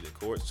prosecute in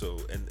court. So,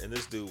 and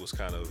this dude was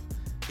kind of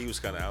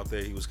out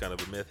there. He was kind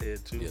of a meth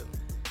head too. Yeah.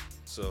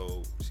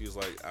 So she was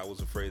like, I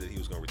was afraid that he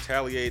was going to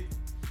retaliate.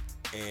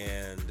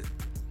 And,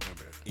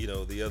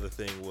 the other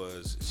thing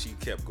was she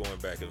kept going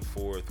back and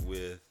forth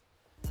with,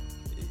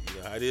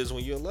 how it is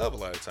when you're in love a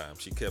lot of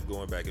times. She kept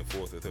going back and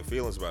forth with her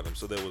feelings about him.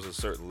 So there was a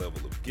certain level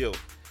of guilt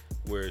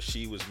where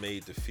she was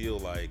made to feel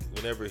like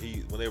whenever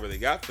they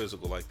got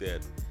physical like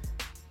that,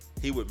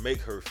 he would make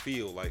her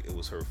feel like it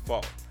was her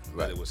fault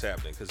that it was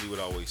happening, because he would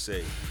always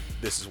say,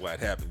 this is why it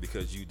happened,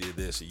 because you did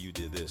this and you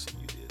did this and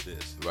you did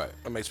this. Right.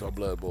 That makes my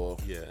blood boil.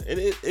 Yeah. And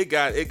it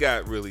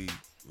got really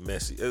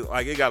messy.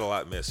 It got a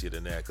lot messier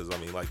than that, because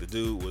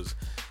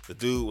the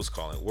dude was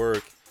calling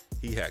work.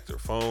 He hacked her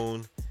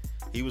phone.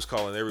 He was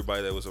calling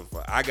everybody that was on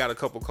fire. I got a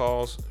couple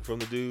calls from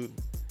the dude,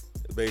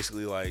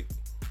 basically like,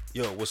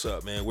 yo, what's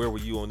up, man? Where were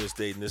you on this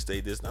date and this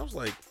date, this? And I was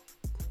like,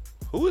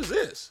 who is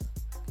this?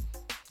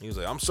 He was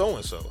like, I'm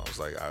so-and-so. I was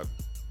like, I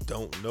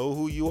don't know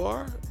who you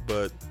are,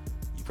 but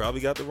you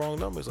probably got the wrong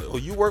number. He's like, oh,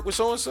 you work with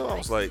so-and-so? I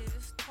was like,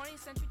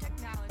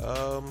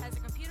 I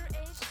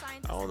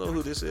don't know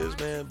who this is,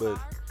 man, but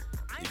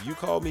if you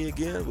call me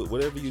again with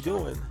whatever you're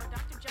doing,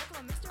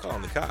 call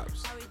the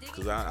cops.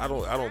 Because I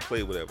don't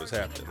play whatever's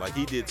happening. Like,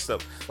 he did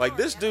stuff. Like,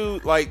 this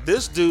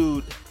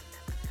dude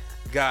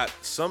got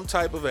some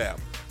type of app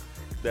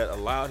that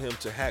allowed him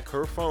to hack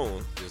her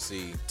phone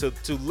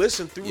to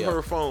listen through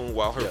her phone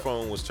while her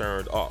phone was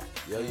turned off.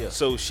 Yeah.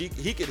 So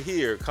he could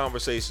hear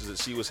conversations that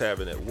she was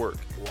having at work.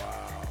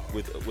 Wow.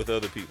 With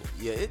other people.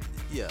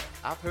 Yeah.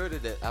 I've heard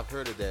of that app,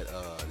 man.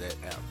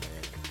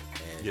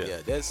 And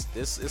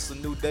it's a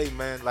new day,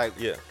 man. Like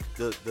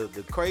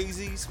the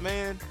crazies,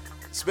 man.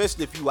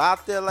 Especially if you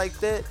out there like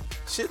that,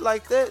 shit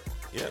like that.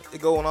 Yeah. It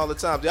going all the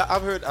time. Yeah,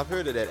 I've heard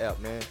of that app,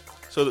 man.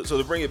 So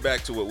to bring it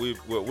back to what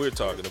we're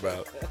talking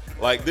about,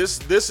 like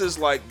this is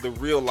like the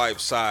real life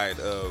side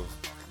of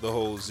the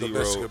whole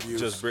Zero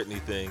Just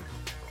Britney thing,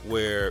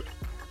 where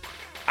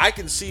I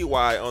can see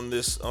why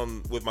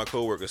with my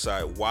coworker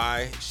side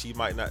why she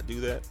might not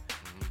do that.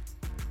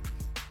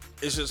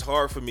 It's just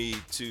hard for me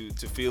to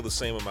feel the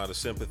same amount of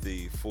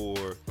sympathy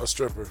for a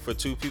stripper, for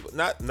two people.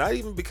 Not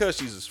even because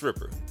she's a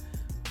stripper,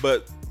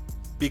 but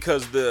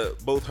because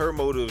both her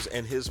motives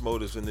and his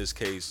motives in this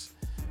case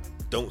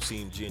don't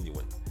seem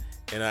genuine.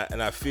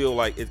 And I feel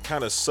like it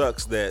kind of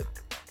sucks that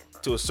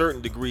to a certain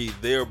degree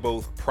they're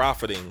both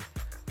profiting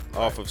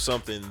off of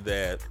something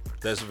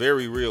that's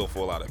very real for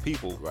a lot of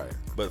people. Right.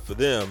 But for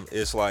them,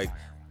 it's like,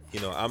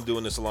 I'm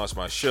doing this to launch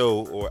my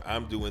show, or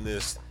I'm doing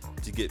this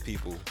to get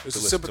people to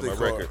listen to my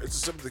record. It's a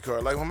sympathy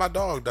card. Like when my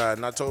dog died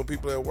and I told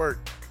people at work,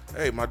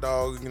 hey, my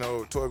dog,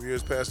 12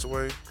 years passed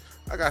away.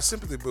 I got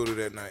sympathy booted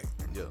that night.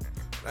 Yeah.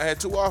 I had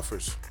 2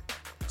 offers.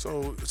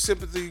 So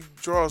sympathy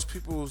draws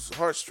people's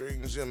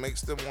heartstrings and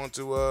makes them want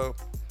to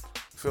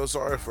feel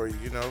sorry for you,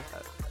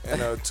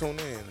 and tune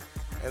in.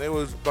 And it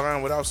was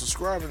buying without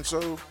subscribing,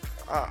 so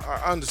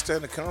I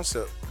understand the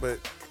concept. But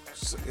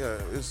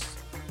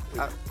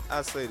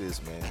I say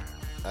this, man.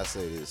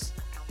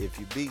 If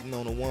you're beating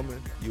on a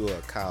woman, you are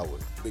a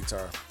coward. Big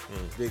time.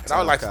 Big and time.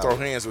 I would like coward. to throw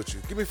hands with you.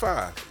 Give me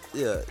 5.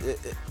 Yeah.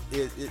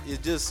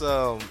 It just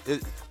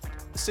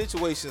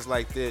situations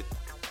like that.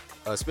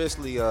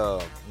 especially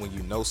when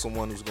you know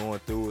someone who's going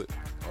through it,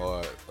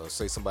 or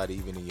say somebody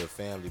even in your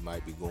family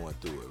might be going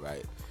through it,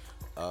 right?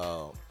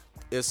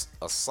 It's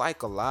a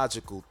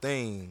psychological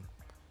thing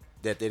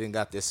that they didn't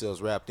got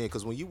themselves wrapped in.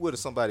 Because when you with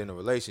somebody in a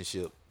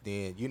relationship,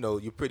 then you know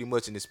you're pretty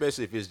much, and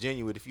especially if it's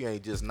genuine, if you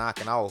ain't just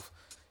knocking off,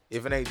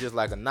 if it ain't just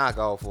like a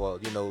knockoff or,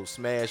 you know,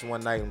 smash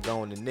one night and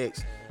go on the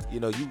next, you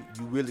know, you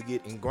really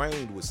get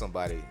ingrained with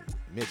somebody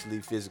mentally,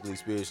 physically,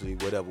 spiritually,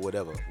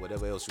 whatever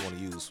else you want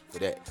to use for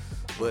that.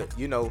 But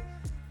you know,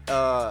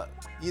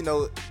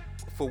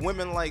 for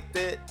women like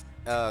that,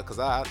 because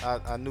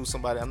I knew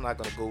somebody, I'm not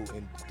gonna go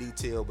in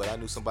detail, but I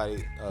knew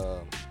somebody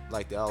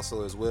like that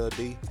also as well,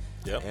 D.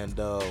 Yep. And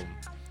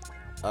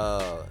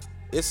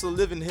it's a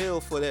living hell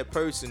for that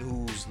person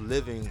who's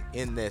living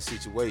in that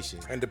situation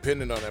and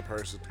depending on that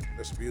person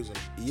that's abusing.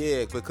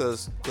 Yeah,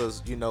 because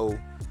you know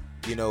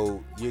you're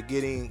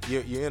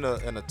in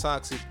a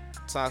toxic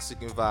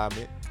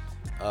environment.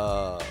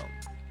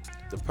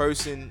 The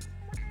person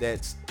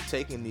that's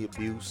taking the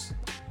abuse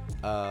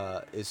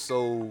is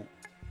so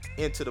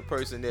into the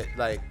person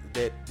that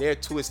they're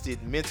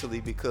twisted mentally,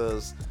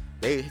 because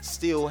they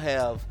still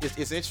have.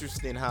 It's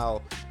interesting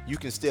how you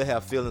can still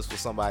have feelings for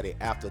somebody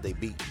after they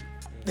beat you.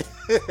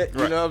 You right.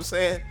 know what I'm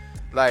saying?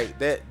 Like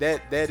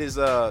that is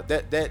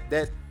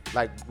that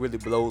like really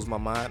blows my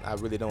mind. I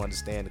really don't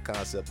understand the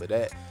concept of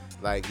that.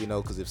 Like, you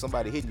know, because if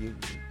somebody hitting you,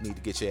 you need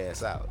to get your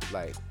ass out.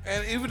 Like,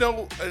 and even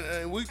though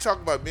we talk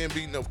about men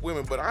beating up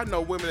women, but I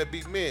know women that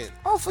beat men.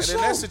 Oh, for sure.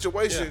 And in that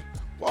situation,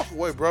 walk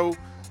away, bro.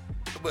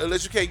 But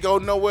unless you can't go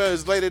nowhere,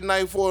 it's late at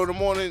night, 4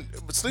 a.m,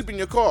 but sleep in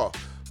your car.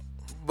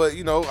 But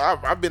you know,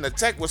 I've been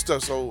attacked with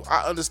stuff, so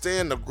I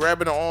understand the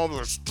grabbing the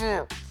arms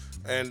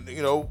and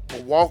you know,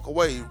 walk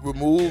away,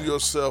 remove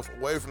yourself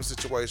away from the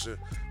situation,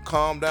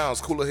 calm down.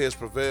 Cooler heads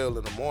prevail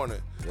in the morning.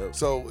 Yep.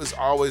 So it's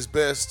always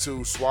best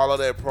to swallow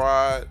that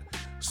pride,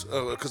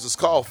 because it's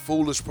called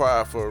foolish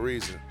pride for a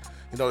reason.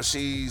 You know,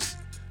 she's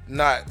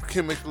not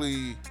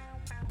chemically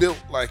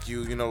built like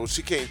you. You know,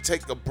 she can't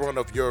take the brunt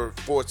of your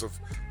force of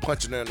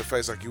punching her in the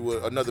face like you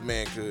would another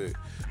man could.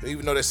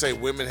 Even though they say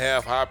women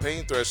have high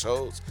pain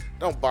thresholds,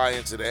 don't buy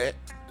into that.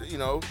 You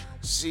know,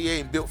 she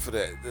ain't built for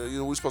that. You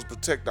know, we're supposed to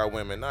protect our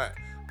women, not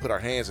put our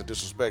hands and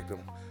disrespect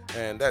them.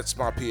 And that's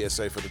my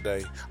PSA for the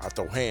day. I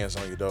throw hands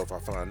on you though if I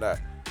find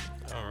that.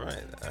 All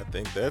right, I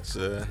think that's.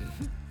 I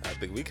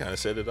think we kind of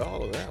said it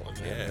all of that one,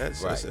 man. Yeah,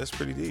 that's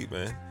pretty deep,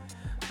 man.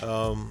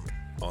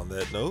 On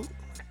that note,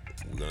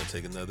 we're gonna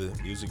take another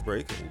music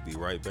break, and we'll be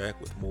right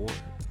back with more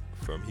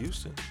from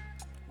Houston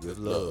with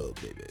love,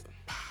 baby.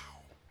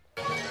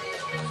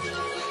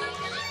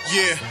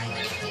 Yeah.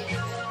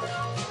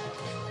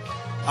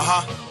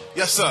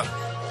 Yes, sir.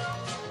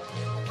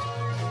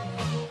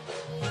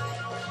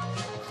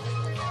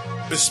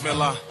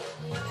 Bismillah.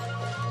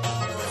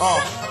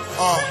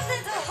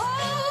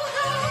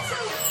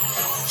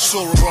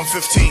 Surah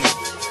 115.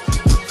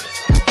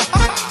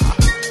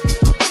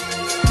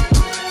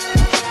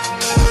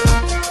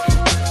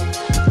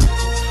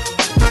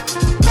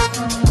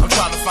 I'm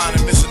trying to find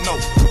a missing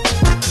note.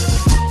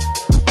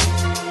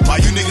 While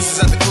you niggas is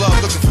at the club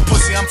looking for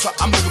pussy, I'm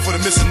looking for the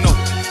missing note.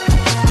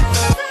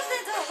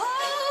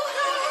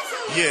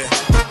 Yeah.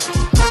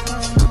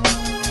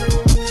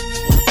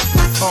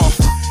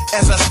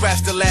 As I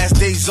scratch the last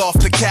days off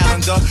the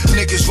calendar,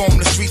 niggas roam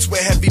the streets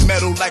with heavy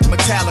metal like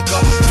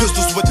Metallica.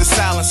 Pistols with the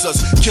silencers,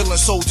 killing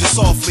soldiers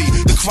softly.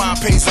 The crime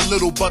pays a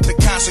little, but the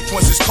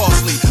consequence is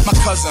costly. My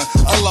cousin,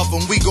 I love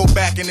him, we go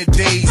back in the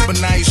days,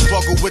 but now he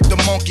struggle with the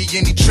monkey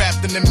and he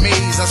trapped in the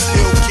maze. I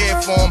still care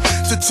for him,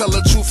 to tell the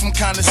truth I'm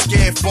kinda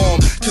scared for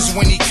him, cause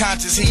when he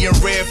conscious he in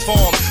rare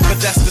form. But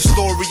that's the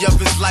story of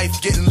his life,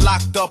 getting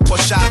locked up or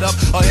shot up,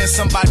 or in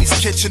somebody's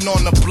kitchen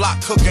on the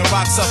block cooking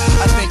rocks up.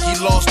 I think he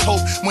lost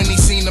hope when he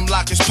seen him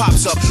lock his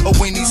pops up, or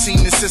when he seen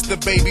his sister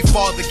baby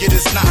father get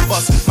his knot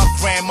bust. My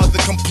grandmother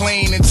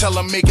complain and tell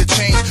her make a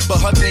change,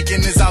 but her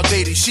thinking is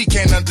outdated, she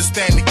can't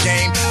understand the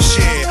game.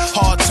 Shit,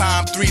 hard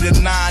time 3 to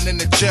 9 in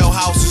the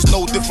jailhouse is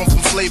no different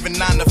from slaving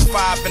 9 to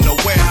 5 in the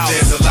warehouse.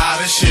 There's a lot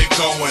of shit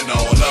going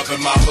on up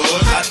in my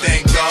hood. I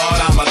thank God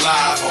I'm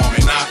alive,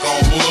 homie, knock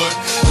on wood.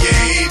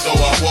 Yeah, though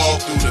I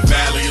walk through the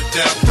valley of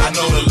death, I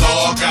know the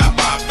Lord got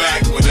my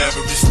back with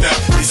every step.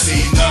 You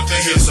see,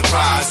 nothing here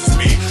surprises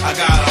me. I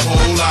got a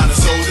whole lot of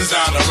soldiers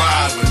down to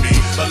ride with me,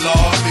 but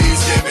Lord,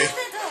 please give me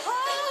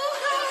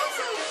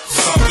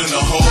something to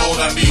hold.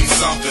 I need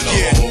something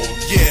to hold.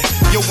 Yeah,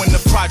 yo, in the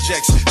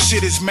projects,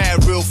 shit is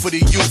mad real for the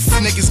youth.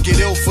 Niggas get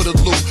ill for the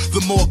loot. The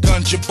more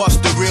guns you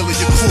bust, the realer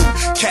your crew.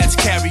 Cats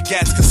carry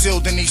gats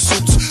concealed in these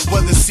suits.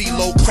 Whether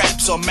CeeLo,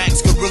 Craps, or Max,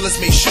 gorillas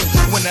may shoot.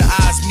 When the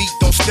eyes meet,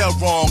 don't stare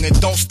wrong and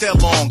don't stare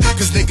long,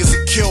 cause niggas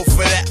are kill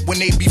for that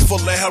when they be full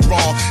of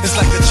heroin. It's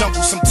like the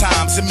jungle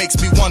sometimes, Sometimes it makes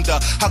me wonder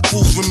how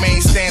crews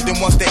remain standing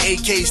once the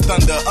AK's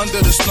thunder. Under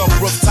the snow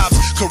rooftops,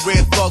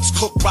 career thugs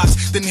cook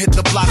rocks, then hit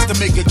the blocks to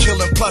make a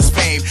killing plus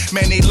fame.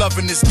 Man, they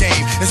loving this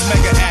game. It's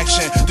mega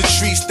action. The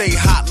trees stay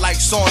hot like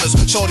saunas.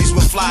 Shorties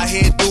with fly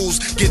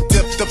hairdos get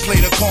dipped to play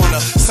the corner.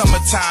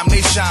 Summertime,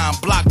 they shine.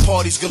 Block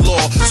parties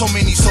galore. So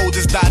many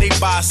soldiers die, they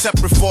buy a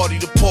separate 40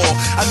 to pour.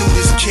 I knew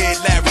this kid,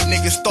 Larry,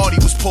 niggas thought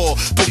he was poor,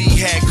 but he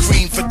had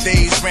cream for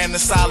days. Ran the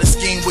solid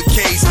scheme with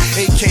K's,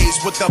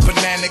 AKs with the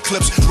banana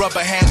clips,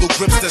 rubber handle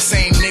grips. The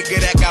same nigga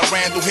that got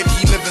Randall hit,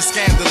 he living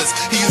scandalous.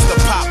 He used to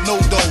pop no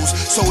dose,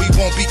 so he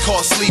won't be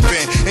caught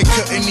sleeping, and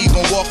couldn't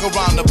even walk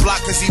around the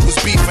block cause he was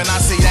beefing. I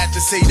say that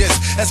to say this,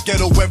 that's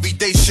ghetto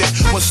everyday shit.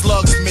 When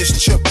slugs miss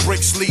chip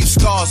bricks, leave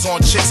scars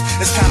on chicks.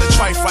 It's kinda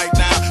trife right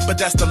now, but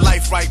that's the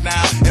life right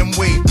now. And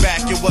way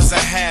back it was a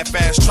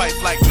half-ass trife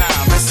like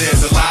now.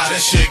 There's a lot of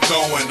shit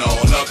going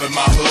on up in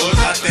my hood.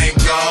 I thank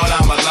God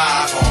I'm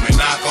alive, homie,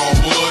 knock on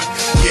wood.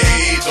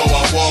 Yeah, though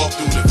I walk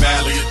through the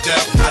valley of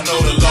death, I know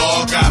the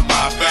Lord got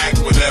my back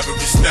with every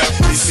step.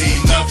 You see,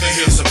 nothing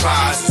here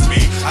surprises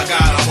me. I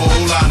got a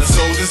whole lot of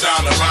soldiers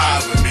down the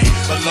ride with me,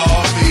 but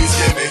Lord, please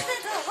give me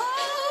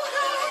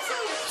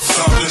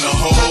something to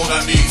hold.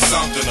 I need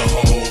something to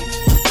hold.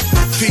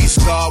 Peace,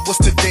 God, what's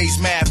today's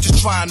math? Just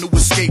trying to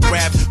escape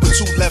rap with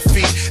 2 left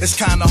feet. It's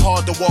kinda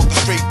hard to walk a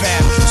straight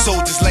path.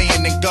 Soldiers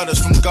laying in gutters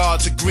from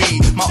God's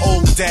greed. My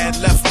old dad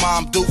left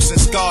mom dukes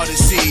and scarred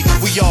his seed.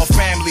 We all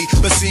family,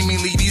 but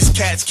seemingly these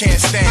cats can't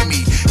stand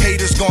me.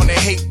 Haters gonna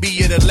hate, be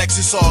it a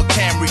Lexus or a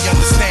Camry,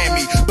 understand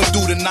me. But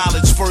do the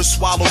knowledge first,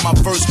 swallow my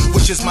verse,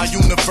 which is my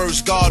universe.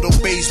 God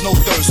obeys, no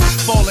thirst.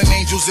 Fallen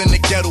angels in the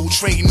ghetto,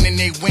 trading in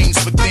their wings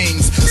for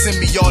things.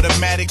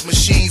 Semi-automatic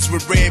machines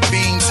with red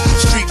beams.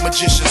 Street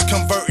magicians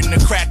converting the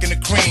crack in the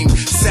cream.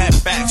 Sat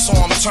back,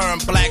 saw him turn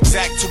black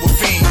Zack to a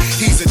fiend.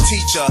 He's a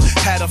teacher,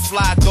 had a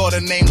fly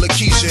daughter named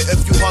Lakeisha.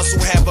 If you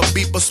hustle, have a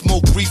beeper,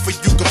 smoke reefer,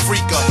 you can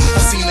freak her. I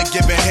seen her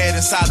giving head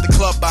inside the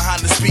club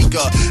behind the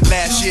speaker.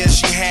 Last year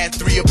she had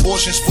 3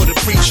 abortions for the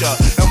preacher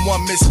and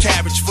 1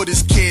 miscarriage for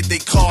this kid they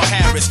call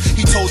Harris.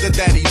 He told her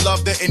that he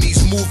loved her and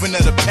he's moving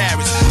her to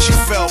Paris. She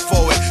fell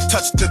for it,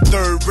 touched the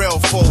 3rd rail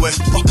for it.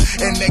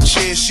 And next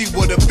year she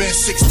would have been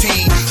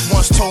 16.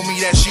 Once told me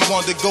that she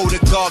wanted to go to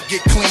God,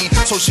 get clean,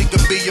 so she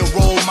could be a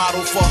role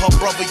model for her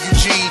brother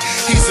Eugene.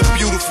 He's a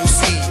beautiful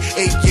scene,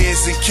 8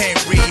 years and can't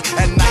read.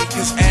 At night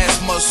his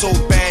asthma so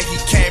bad he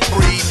can't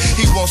breathe.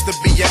 He wants to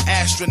be an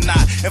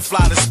astronaut and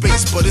fly to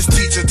space, but his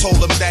teacher told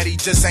him that he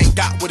just ain't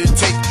got what it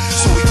takes.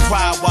 So he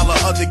cried while the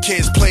other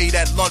kids played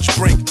at lunch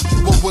break.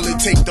 What will it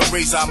take to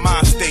raise our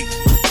mind state?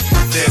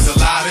 There's a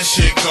lot of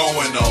shit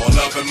going on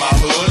up in my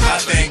hood. I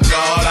thank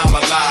God I'm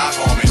alive,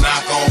 homie,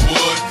 knock on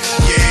wood.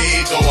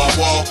 Yeah, though I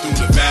walk through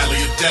the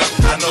valley of death,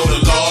 I know the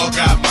Lord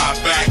got my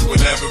back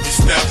with every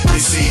step. You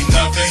see,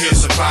 nothing here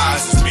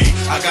surprises me.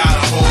 I got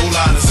a whole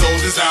lot of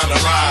soldiers down the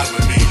ride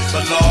with me,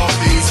 but Lord,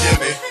 please give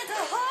me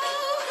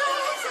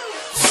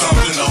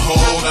something to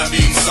hold. I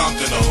need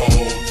something to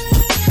hold.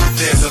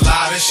 There's a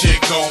lot of shit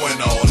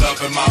going on up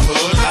in my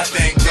hood. I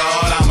thank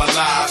God I'm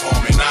alive,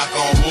 homie, knock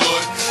on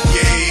wood.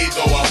 Yeah,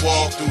 though I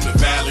walk through the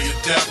valley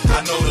of death, I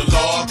know the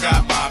Lord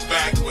got my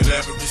back with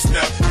every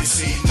step. You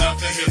see,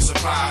 nothing here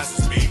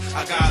surprises me.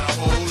 I got a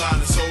whole lot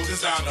of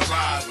soldiers down the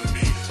ride with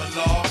me, but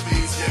Lord,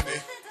 please give me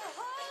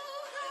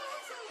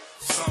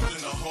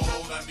something to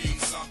hold. I need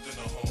something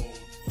to hold.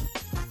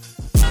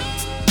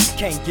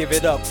 Can't give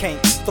it up, can't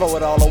throw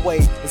it all away.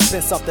 It's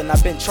been something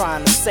I've been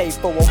trying to say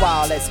for a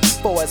while. As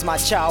far as my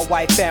child,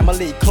 wife,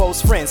 family,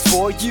 close friends,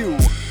 for you.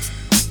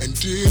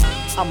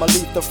 I'ma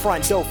leave the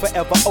front door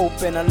forever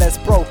open unless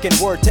broken.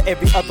 Word to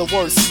every other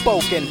word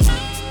spoken.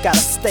 Gotta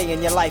stay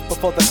in your life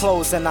before the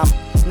close, and I'm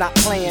not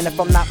playing. If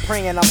I'm not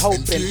praying, I'm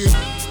hoping.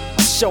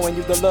 I'm showing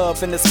you the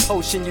love in this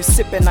potion you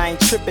sipping. I ain't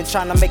tripping,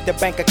 trying to make the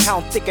bank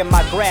account thicken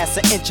my grass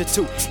an inch or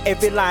 2.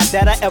 Every line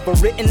that I ever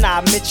written,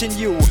 I mention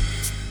you.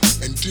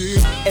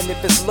 And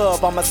if it's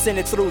love, I'ma send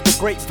it through the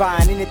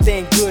grapevine.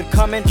 Anything good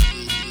coming?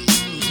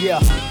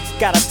 Yeah,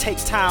 gotta take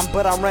time,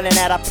 but I'm running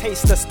at a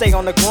pace to stay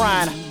on the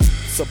grind.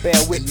 So bear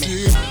with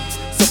me.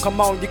 So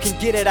come on, you can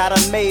get it. I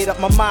done made up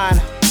my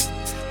mind.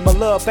 My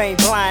love ain't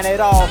blind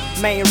at all.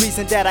 Main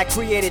reason that I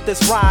created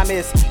this rhyme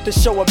is to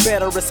show a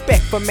better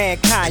respect for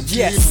mankind.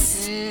 Yes.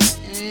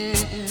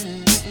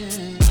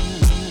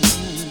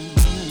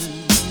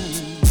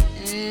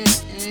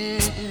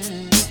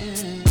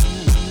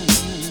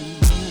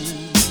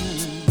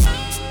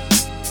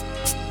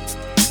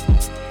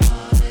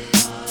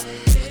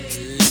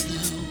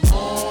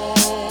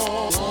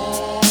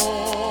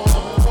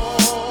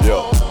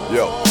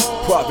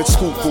 Private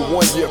school for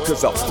 1 year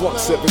cause I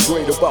flunked 7th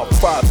grade. About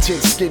 5'10",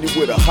 skinny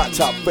with a hot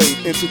top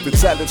fade. Entered the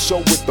talent show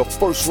with the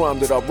first rhyme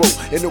that I wrote,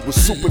 and it was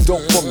super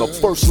dope from the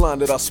first line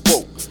that I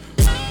spoke.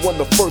 won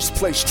the first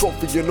place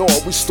trophy and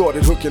all. We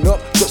started hooking up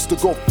just to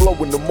go flow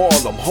in the mall.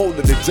 I'm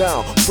holding it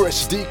down,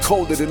 fresh D,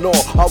 colder than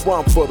all. I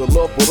rhyme for the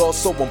love, but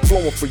also I'm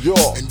flowing for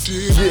y'all.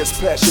 Years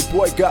past, your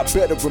boy got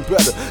better and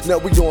better. Now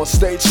we on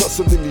stage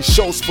hustling these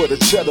shows for the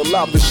cheddar.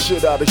 Live the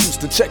shit out of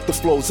Houston, check the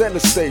flows and the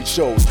stage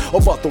shows.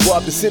 About to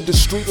rob this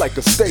industry like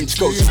a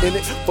stagecoach. In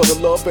it for the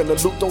love and the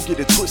loot, don't get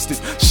it twisted.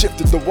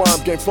 Shifted the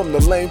rhyme game from the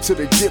lame to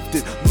the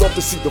gifted. Love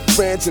to see the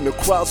fans in the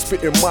crowd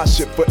spitting my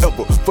shit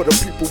forever. For the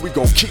people, we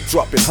gon' keep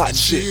dropping hot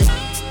shit.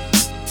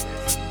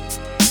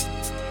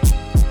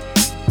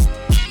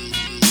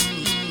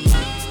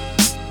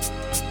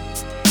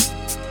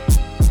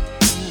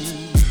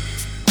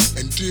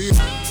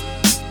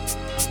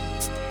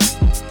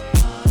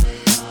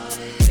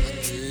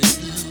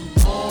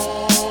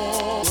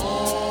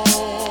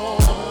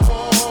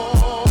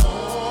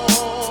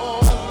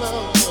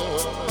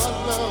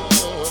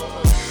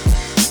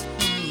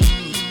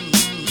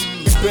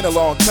 Been a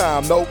long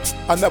time, nope,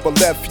 I never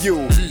left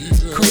you.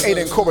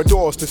 Creating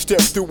corridors to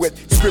step through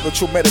with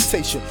spiritual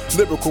meditation,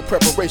 lyrical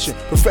preparation,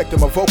 perfecting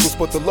my vocals,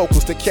 but the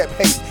locals that kept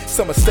hating.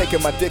 Some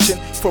mistaken my diction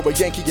for a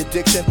Yankee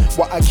addiction.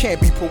 Why I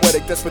can't be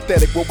poetic, that's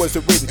pathetic. What was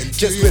it written?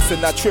 Just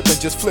listen, not tripping,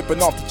 just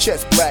flipping off the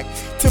chest black.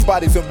 10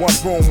 bodies in one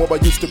room where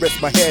I used to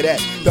rest my head at.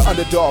 The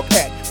underdog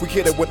act, we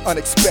hit it with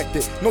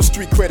unexpected. No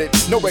street credit,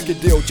 no record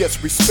deal,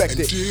 just respect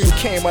it. We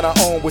came on our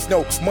own with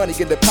no money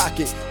in the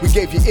pocket. We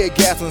gave you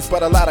eargasms,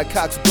 but a lot of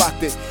cocks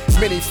blocked it.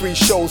 Many free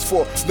shows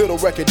for little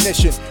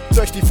recognition.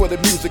 Thirsty for the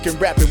music and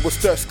rapping was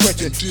thirst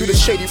quenching. Through the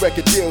shady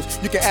record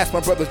deals, you can ask my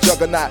brother's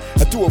juggernaut.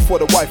 I do it for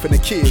the wife and the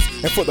kids,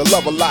 and for the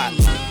love a lot.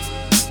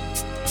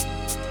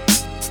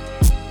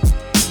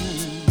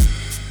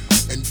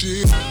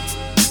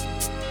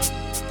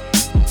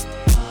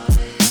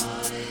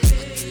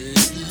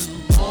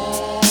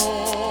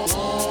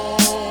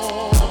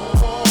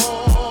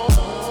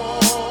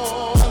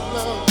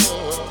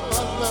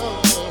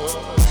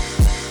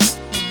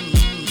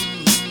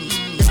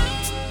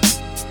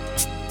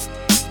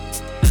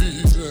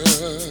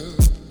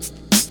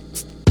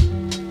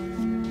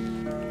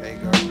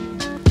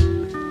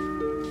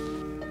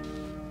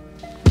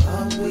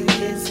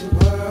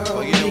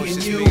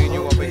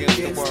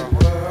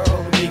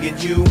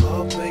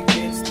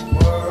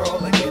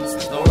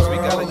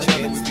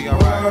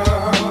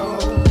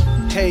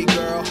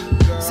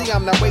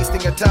 I'm not wasting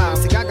your time.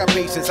 See, I got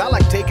patience, I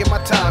like taking my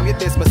time. Yet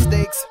there's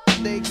mistakes.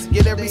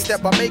 Yet every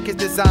step I make is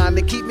designed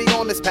to keep me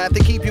on this path,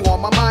 to keep you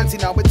on my mind. See,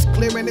 now it's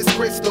clear and it's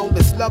crystal.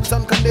 This love's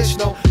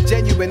unconditional,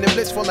 genuine and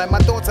blissful. And my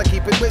thoughts I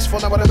keep it wishful.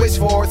 Now what I wish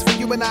for is for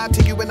you and I,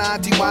 to you and I,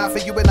 to why, for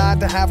you and I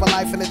to have a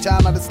life and a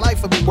child. Now this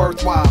life will be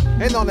worthwhile.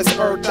 And on this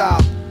earth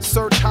I'll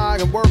search high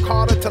and work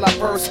harder till I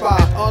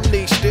perspire.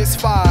 Unleash this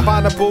fire.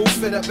 Find a booth,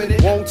 fit up in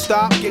it, won't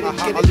stop. Get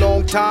it, a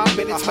long time,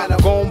 minutes might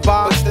have gone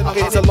by. But still,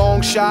 it's a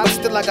long shot, but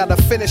still I gotta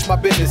finish my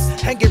business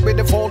and get rid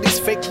of all these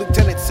fake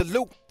lieutenants.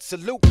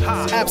 Salute,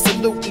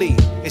 absolutely.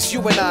 It's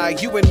you and I,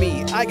 you and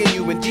me, I and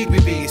you, indeed we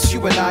be. It's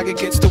you and I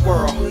against the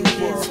world.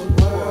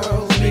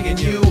 Me and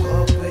you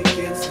up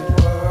against the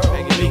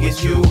world. Me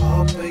and you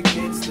up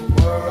against the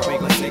world. We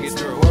gon' sing it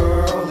through.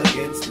 World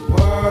against the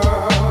world.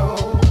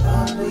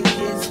 Up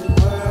against the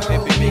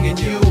world. Me and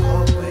you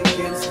up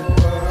against the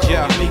world.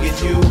 Yeah, me and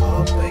you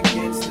up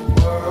against the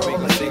world. We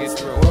gon' sing it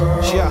through.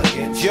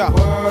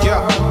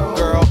 Yeah,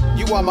 girl.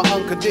 You are my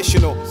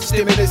unconditional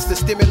stimulus, the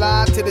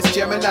stimuli to this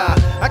Gemini.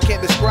 I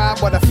can't describe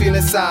what I feel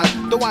inside,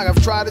 though I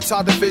have tried, it's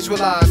hard to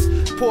visualize.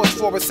 Pause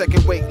for a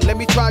second, wait, let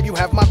me try. You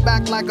have my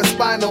back like a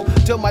spinal,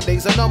 till my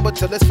days are numbered,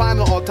 till it's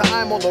final. All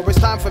time, although it's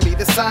time for me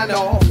to sign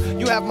off.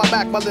 You have my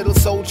back, my little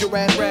soldier,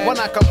 and when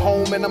I come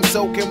home and I'm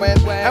soaking wet,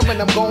 and when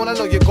I'm gone, I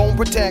know you're gonna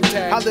protect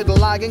our little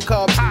lion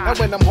cubs. And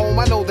when I'm home,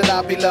 I know that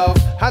I'll be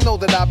loved. I know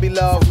that I'll be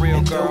loved. For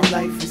real, girl.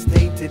 Life is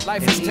tainted,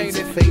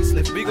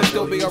 facelift. We gon'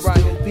 still be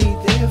alright. Be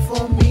there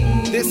for me.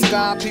 This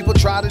guy people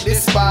try to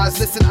despise.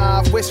 Listen,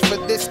 I've wished for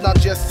this, not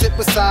just sit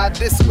beside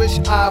this wish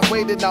I've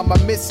waited. Now my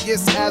miss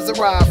yes has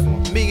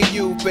arrived. Me and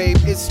you, babe,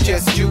 it's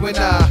just you and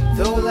I.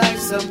 Though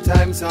life's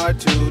sometimes hard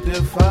to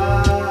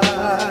define.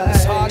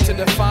 It's hard to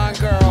define,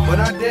 girl. But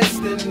our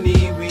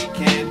destiny we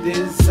can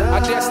design.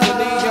 Our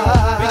destiny,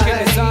 y'all, we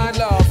can design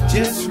love.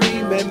 Just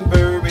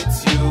remember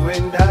it's you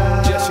and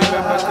I. Just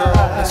remember,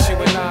 girl, it's you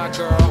and I,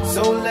 girl.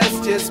 So let's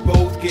just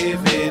both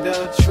give it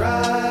a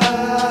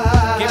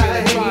try. Give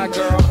it a try,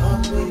 girl.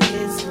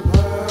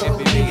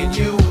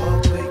 You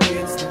up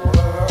against the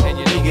world, and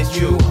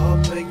you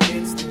up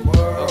against the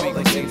world. We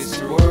gon' sing this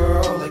through.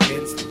 World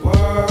against the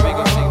world. We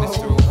gon' sing this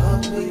through.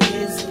 Up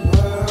against the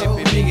world. If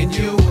it me and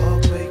you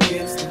up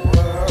against the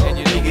world, and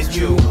you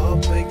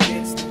up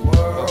against the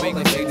world. We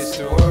gon' sing this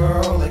through.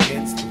 World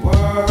against the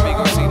world. We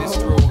gon' see this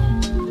through.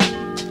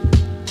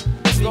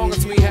 As long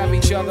as we have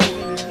each other,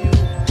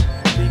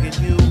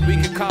 we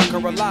can conquer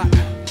a lot.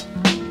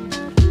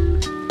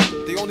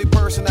 The only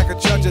person that can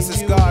judge us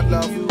is God,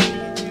 love.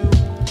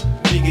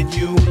 Me and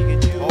you,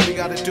 all we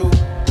gotta do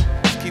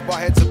is keep our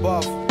heads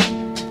above,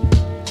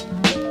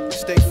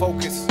 stay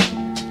focused.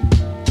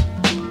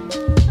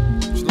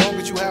 As long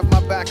as you have my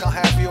back, I'll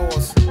have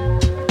yours.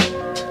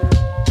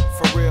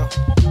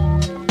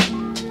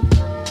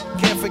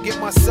 forget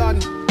my son.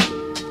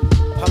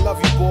 I love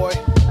you, boy.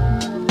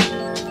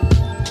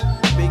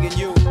 Big and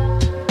you.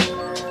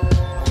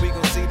 And we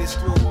gon' see this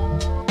through.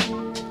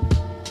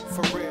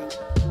 For real.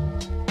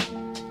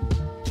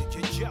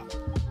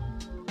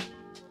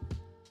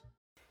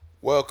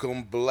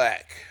 Welcome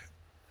Black.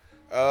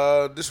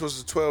 This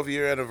was the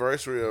 12-year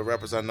anniversary of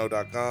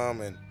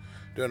RappersIKnow.com, and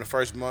during the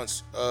first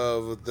months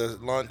of the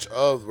launch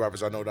of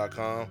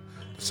RappersIKnow.com,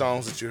 the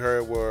songs that you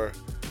heard were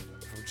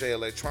from J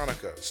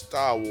Electronica,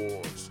 Star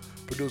Wars,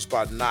 produced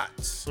by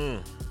Knots.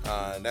 And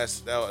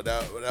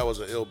that was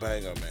an ill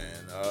banger,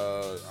 man.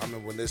 I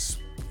remember when this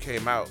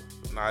came out,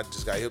 and I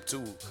just got hip to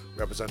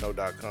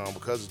RappersIKnow.com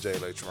because of J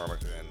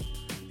Electronica, and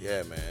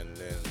yeah, man.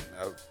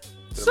 And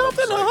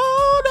something to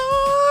hold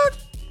on.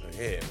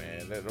 Yeah,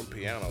 man, them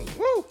pianos,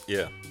 woo!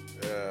 Yeah.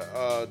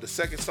 The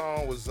second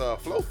song was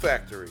Flow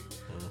Factory,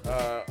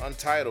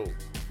 Untitled,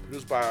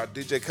 produced by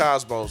DJ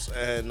Cosmos,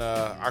 and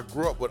I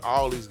grew up with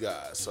all these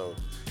guys, so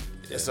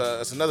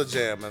it's another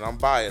jam, and I'm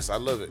biased. I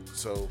love it.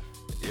 So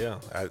yeah,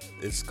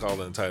 it's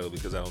called Untitled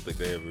because I don't think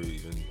they ever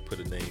even put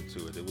a name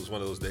to it. It was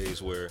one of those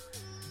days where,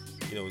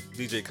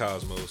 DJ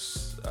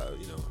Cosmos,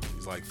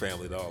 he's like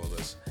family to all of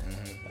us.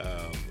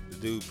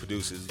 The dude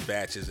produces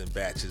batches and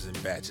batches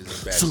and batches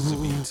and batches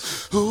of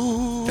beats.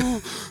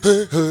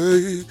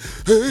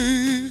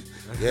 Hey.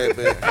 Yeah,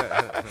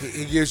 man.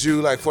 He gives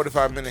you like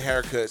 45-minute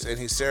haircuts, and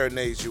he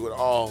serenades you with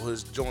all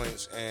his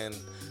joints and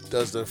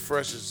does the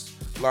freshest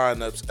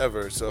lineups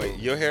ever. So wait,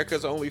 your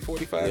haircut's only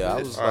 45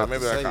 minutes? Or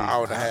maybe like an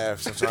hour and a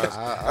half sometimes.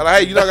 I'm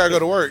like, hey, you know I gotta go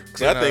to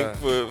work. I think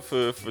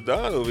for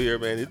Don over here,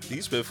 man,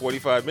 he spent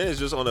 45 minutes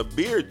just on a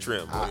beard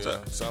trim.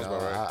 Sounds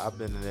about right. I've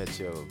been in that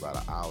chair about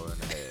an hour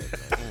and a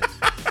half, man.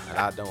 And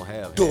I don't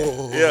have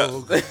dog.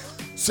 Yeah.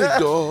 Sick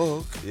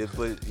dog. You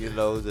put,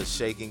 the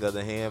shaking of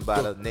the hand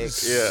by the neck.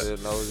 Yeah.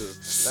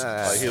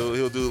 Like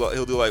he'll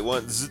do like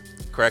one zzz,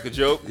 crack a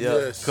joke. Yeah.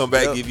 Yes. Come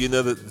back, give you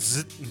another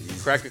zzz,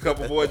 crack a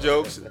couple more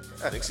jokes.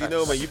 Next thing you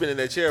know, man, you've been in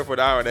that chair for an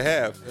hour and a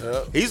half.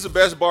 Yep. He's the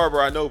best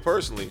barber I know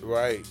personally.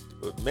 Right.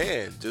 But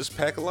man, just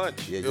pack a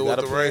lunch. Yeah, you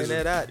gotta plan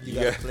that out. You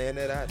gotta plan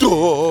that out.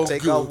 Dog.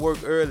 Take off work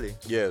early.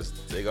 Yes,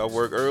 take off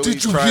work early.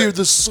 Did you hear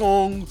the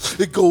song?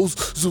 It goes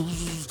zoo,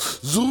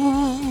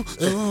 zoo,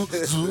 zoo,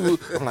 zoo.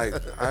 I'm like,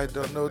 I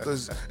don't know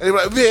this. And they're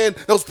like, man,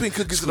 those pink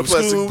cookies in the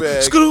plastic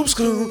bag. Scoop,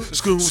 scoop,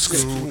 scoop,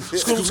 scoop,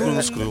 scoop,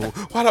 scoop,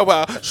 scoop. Wow,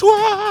 wow,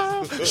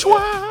 shwa,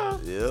 shwa.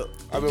 Yep.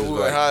 I mean, we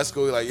were in high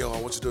school. Like, yo,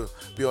 I want you to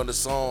be on the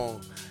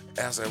song. And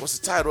I was like, what's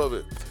the title of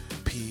it?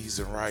 Peas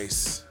and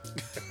rice.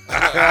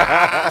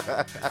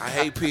 I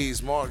hate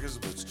peas, Mark. It's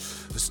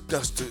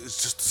just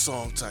the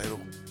song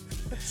title.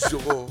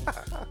 Sure.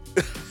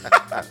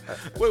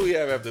 What do we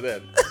have after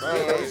that?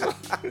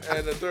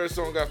 And the third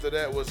song after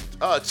that was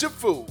Chip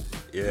Fu,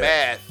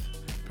 Math,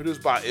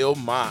 produced by Ill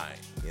Mind.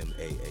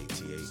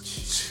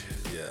 MAATH.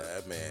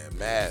 Yeah, man,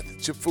 Math.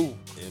 Chip Fu.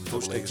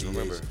 Those niggas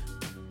remember.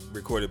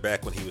 Recorded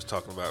back when he was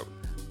talking about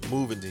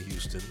moving to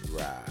Houston.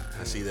 Right.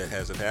 I see that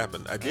hasn't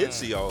happened. I did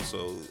see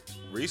also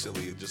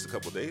recently, just a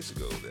couple days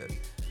ago, that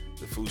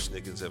the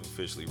Fooshnickens have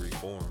officially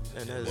reformed.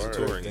 And that is a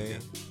great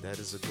thing. That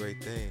is a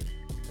great thing.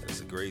 That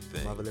is a great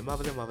thing.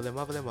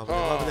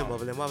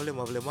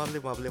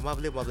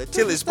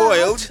 Till it's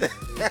spoiled.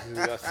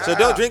 So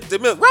don't drink the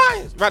milk,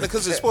 right? Right,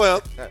 because it's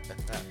spoiled.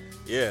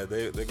 Yeah,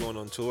 they're going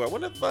on tour. I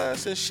wonder if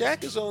since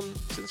Shaq is on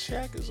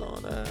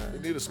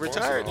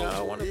retired now,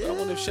 I wonder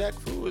if Shaq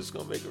Fu is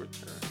gonna make a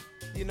return.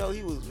 He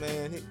was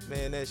man.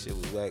 That shit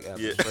was whack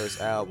after the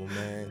first album,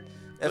 man.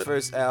 That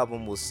first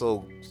album was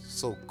so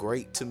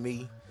great to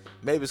me.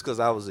 Maybe it's because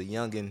I was a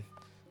youngin'.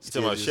 You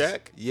talking about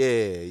Shaq?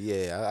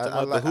 Yeah.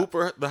 I like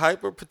the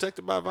Hyper,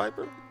 protected by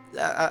Viper.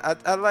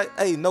 I like.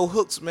 Hey, no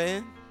hooks,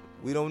 man.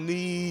 We don't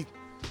need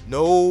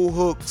no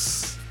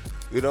hooks.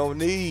 We don't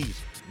need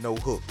no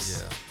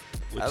hooks.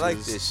 Yeah. I like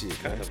this shit.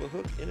 Kind of a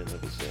hook in and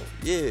of itself.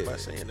 Yeah. By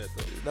saying that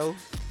though.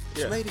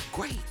 It's made it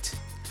great.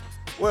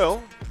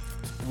 Well,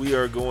 we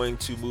are going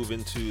to move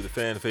into the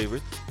fan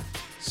favorite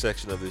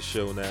section of this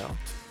show now.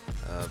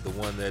 The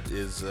one that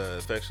is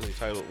affectionately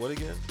titled, what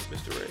again,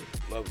 Mr. Ray?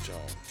 Love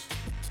Jones.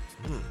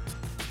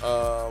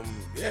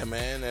 Yeah,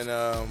 man, and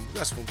we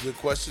got some good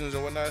questions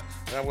and whatnot.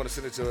 And I want to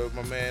send it to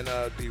my man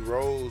D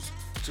Rose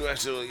to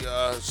actually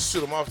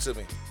shoot them off to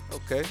me.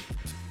 Okay.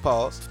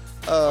 Pause.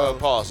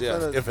 Pause. Yeah.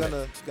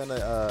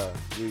 Gonna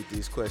read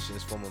these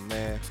questions from a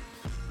man.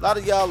 A lot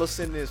of y'all are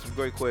sending in some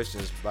great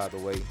questions, by the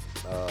way.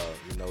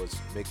 It's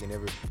making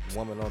every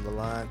woman on the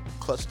line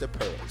clutch their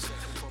pearls.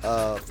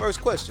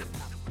 First question.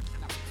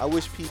 I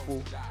wish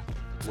people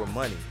were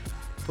money.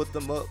 Put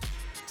them up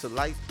to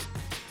light.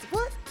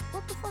 What?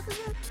 What the fuck is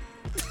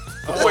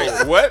that? Wait,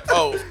 what?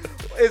 Oh.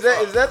 Is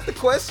that the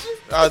question?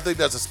 I think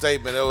that's a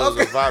statement. It was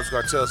a Vibes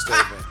Cartel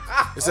statement.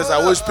 It says,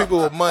 I wish people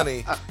with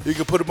money, you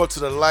can put them up to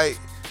the light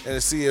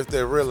and see if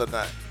they're real or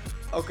not.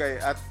 Okay,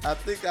 I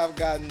think I've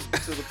gotten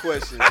to the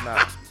question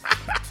now.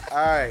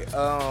 All right.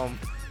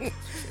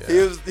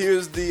 Here's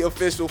the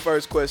official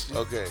first question.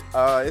 Okay.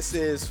 It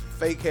says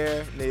fake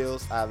hair,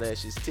 nails,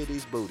 eyelashes,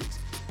 titties, booties.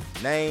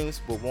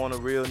 Names, but want a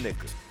real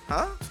nigga.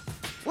 Huh?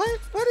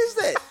 What is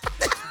that?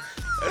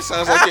 That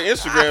sounds like your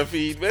Instagram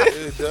feed, man.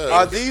 It does.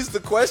 Are these the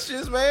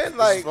questions, man?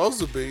 Like, It's supposed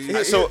to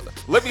be. So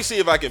let me see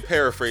if I can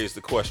paraphrase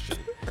the question.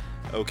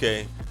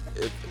 Okay.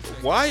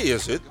 Why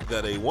is it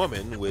that a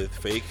woman with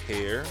fake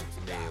hair,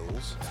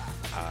 nails,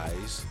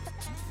 eyes,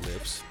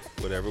 lips,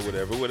 whatever,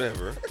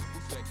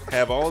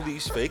 have all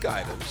these fake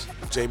items,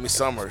 Jamie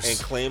Summers, and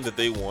claim that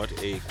they want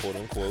a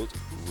quote-unquote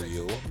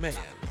real man?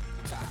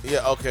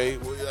 Yeah, okay.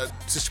 Well,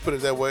 since you put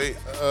it that way,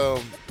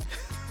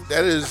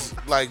 that is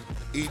like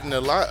eating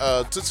a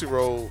lot Tootsie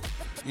Roll.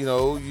 You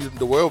know,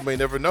 the world may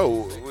never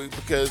know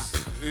because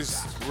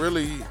it's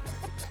really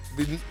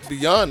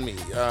beyond me.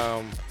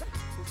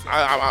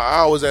 I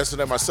always answer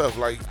that myself.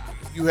 Like,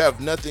 you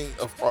have nothing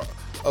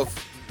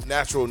of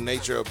natural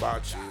nature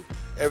about you.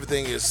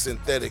 Everything is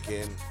synthetic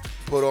and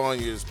put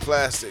on you is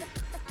plastic,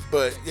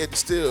 but yet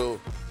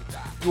still,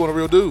 you want a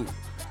real dude.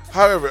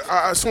 However,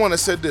 someone that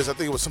said this, I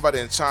think it was somebody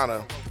in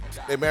China.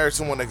 They married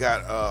someone that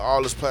got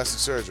all this plastic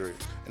surgery,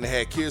 and they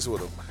had kids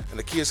with him, and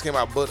the kids came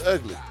out butt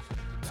ugly.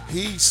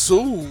 He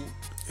sued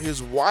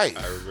his wife.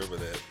 I remember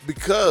that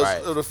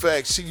because of the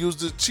fact she used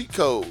the cheat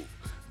code,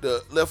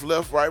 the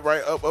left,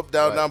 right, up,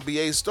 down,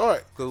 BA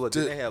start. Did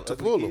they have to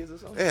ugly pull kids them. or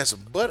something? They had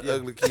some butt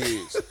ugly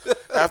kids.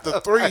 After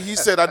 3, he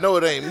said, "I know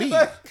it ain't me."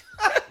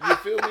 You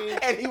feel me?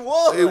 And he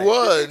won. It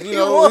was. You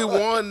know, he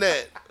won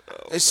that.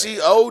 And she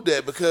owed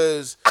that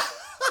because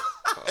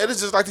and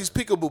it's just like these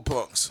peekaboo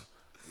punks.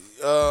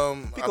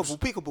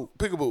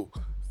 Peekaboo.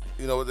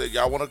 You know,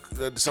 y'all want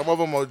to. Some of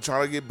them are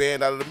trying to get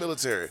banned out of the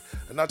military.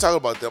 I'm not talking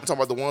about them. I'm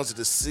talking about the ones that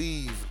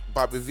deceive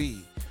Bobby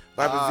V.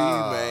 Bobby V,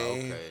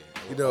 man. Okay.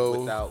 You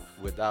know,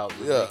 without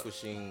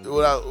relinquishing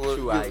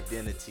true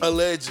identity.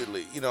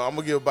 Allegedly, you know, I'm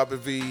gonna give Bobby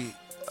V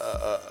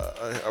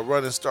a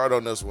running start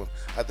on this one.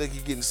 I think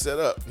he's getting set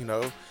up. You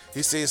know,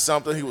 he seen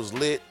something. He was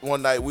lit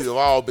one night. We've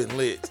all been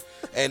lit,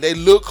 and they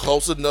look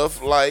close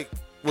enough like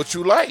what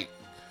you like.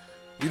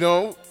 You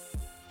know.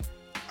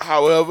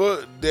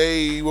 However,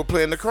 they were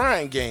playing the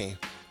crying game.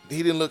 He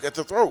didn't look at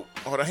the throat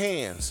or the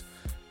hands.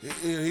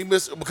 He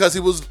missed because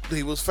he was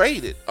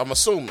faded. I'm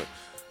assuming.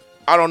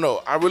 I don't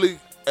know. I really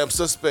am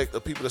suspect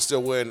of people that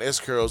still wearing S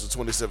curls in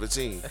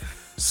 2017.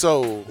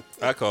 So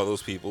I call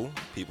those people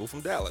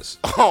from Dallas.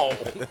 Oh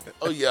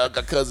yeah, I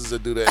got cousins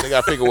that do that. They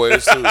got finger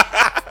waves too,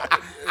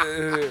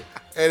 and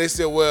they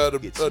still wear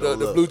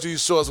the blue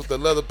jeans shorts with the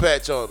leather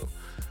patch on them.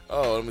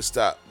 Oh, let me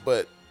stop.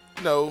 But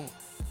no.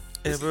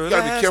 You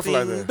gotta be careful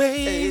like that.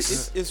 Hey,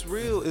 it's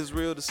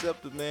real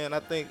deceptive, man. I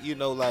think, you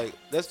know, like,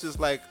 that's just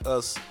like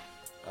us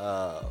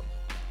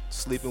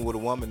sleeping with a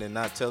woman and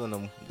not telling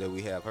them that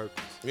we have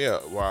herpes. Yeah,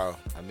 wow.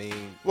 I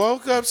mean,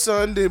 woke up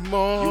Sunday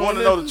morning. You want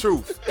to know the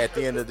truth at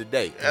the end of the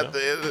day. At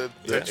the end of the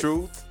day. The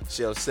truth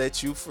shall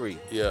set you free.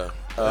 Yeah.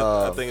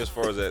 I think as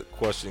far as that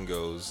question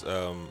goes,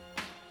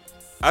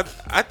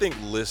 I think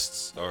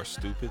lists are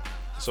stupid.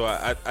 So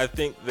I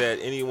think that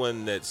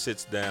anyone that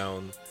sits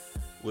down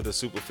with a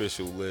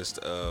superficial list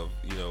of,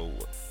 you know,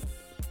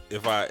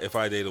 if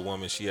I date a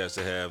woman, she has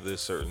to have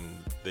this certain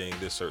thing,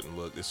 this certain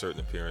look, this certain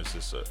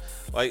appearance,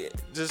 like,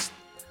 just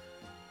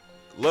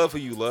love who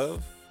you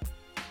love.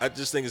 I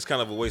just think it's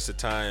kind of a waste of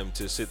time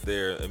to sit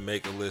there and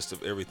make a list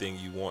of everything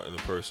you want in a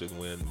person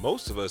when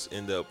most of us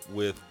end up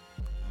with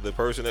the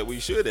person that we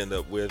should end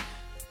up with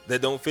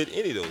that don't fit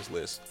any of those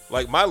lists.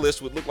 Like, my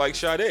list would look like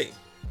Sade.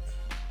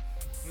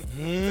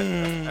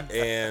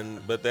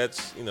 But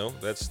that's, you know,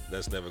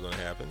 that's never going to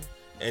happen.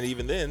 And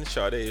even then,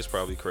 Sade is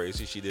probably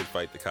crazy. She did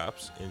fight the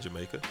cops in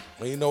Jamaica.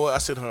 Well, you know what? I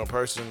seen her in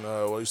person when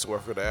I used to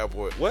work at the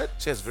airport. What?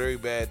 She has very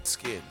bad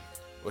skin.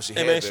 Well, she Hey,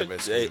 had man, very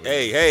bad skin.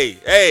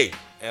 Hey.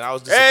 And I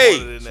was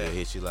disappointed in that. She'll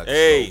hit you like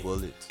a slow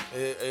bullet.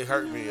 It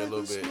hurt me a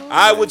little bit.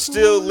 I would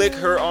still lick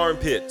her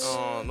armpits.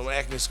 No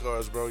acne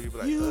scars, bro. You'd be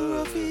like,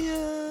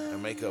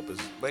 and makeup is.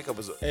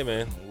 Hey,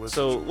 man.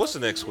 So what's the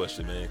next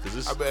question, man?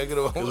 Because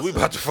we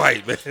about to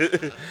fight, man.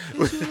 You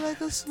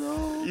like a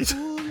slow bullet.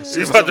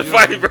 You about to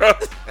fight, bro.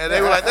 And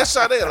they were like, that's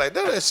Sade. Like,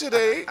 no, that shit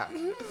ain't.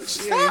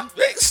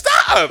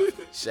 Stop.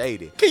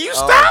 Shady. Can you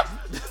stop?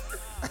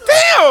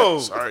 Damn.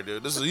 Sorry,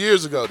 dude. This is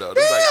years ago, though.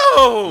 This is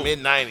like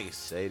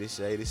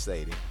mid-90s.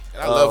 Shady.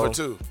 And I love her,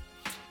 too.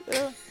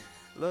 Yeah.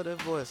 Love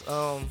that voice.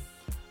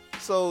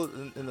 So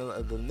in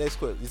the next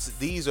question,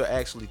 these are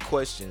actually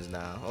questions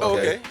now.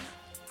 Okay.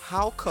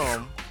 How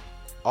come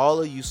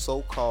all of you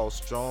so-called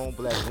strong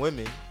black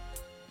women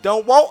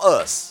don't want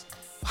us?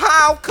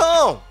 How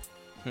come?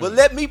 But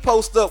let me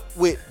post up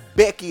with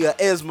Becky or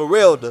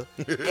Esmeralda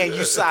and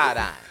you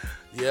side-eyeing.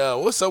 Yeah,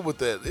 what's up with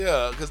that?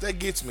 Yeah, because that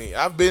gets me.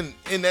 I've been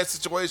in that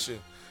situation.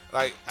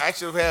 Like, I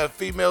actually have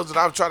females that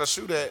I've tried to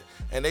shoot at,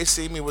 and they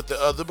see me with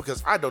the other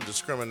because I don't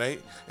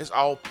discriminate. It's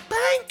all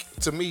bank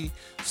to me.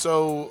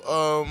 So,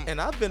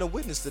 and I've been a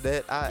witness to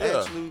that.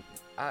 I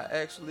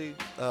actually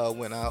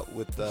went out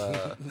with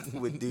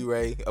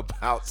D-Ray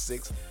about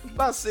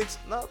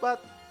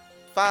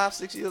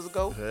 5-6 years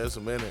ago. Yeah, it's a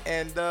minute.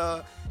 And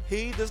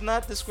he does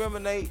not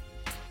discriminate.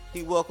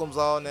 He welcomes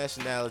all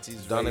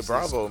nationalities, Donnie races,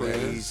 Bravo,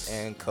 creeds,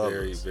 man. and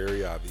colors. Very,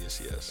 very obvious,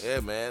 yes.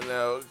 Yeah, man.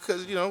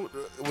 Because, you know,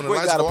 when the We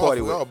lights got a go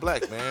party off, with. we're all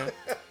black, man.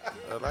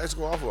 Lights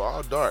go off are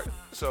all dark.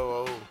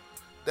 So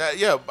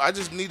I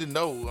just need to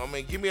know. I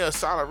mean, give me a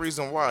solid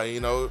reason why. You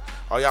know,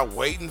 are y'all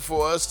waiting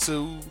for us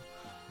to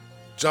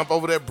jump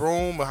over that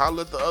broom and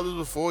holler at the others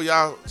before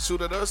y'all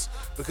shoot at us?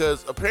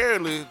 Because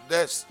apparently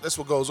that's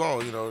what goes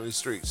on, you know, in these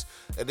streets.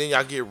 And then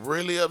y'all get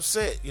really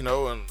upset, you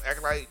know, and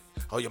act like,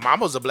 oh, your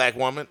mama's a black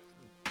woman.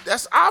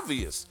 That's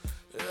obvious.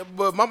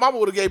 But my mama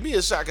would have gave me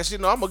a shot because, you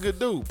know, I'm a good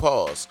dude.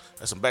 Pause.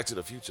 That's some Back to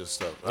the Future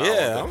stuff.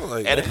 I'm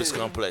like, Oedipus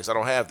complex. I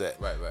don't have that.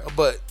 Right.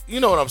 But you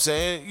know what I'm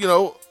saying? You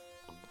know,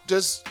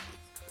 just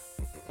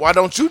why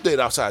don't you date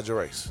outside your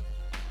race?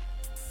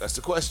 That's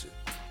the question.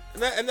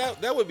 And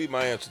that would be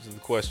my answer to the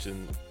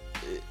question,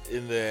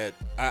 in that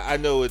I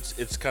know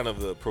it's kind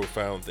of a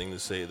profound thing to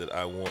say that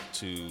I want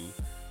to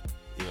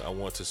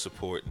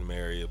support and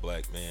marry a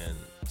black man,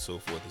 so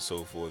forth and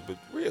so forth. But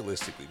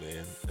realistically,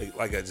 man,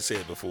 like I just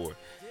said before,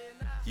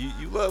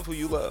 you love who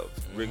you love,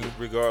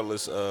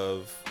 regardless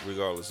of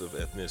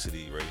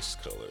ethnicity, race,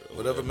 color,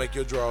 whatever make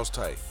your draws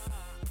tight.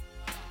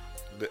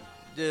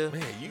 Yeah,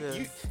 man,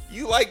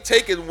 you like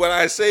taking what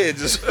I said,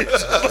 just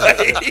it's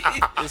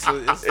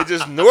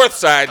just north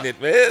siding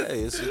it, man.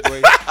 Hey, it's a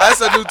great.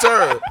 That's a new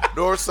term,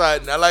 north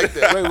siding. I like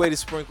that. Great way to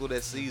sprinkle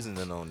that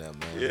seasoning on that,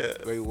 man. Yeah,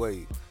 great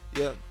way.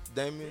 Yeah,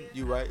 Damien,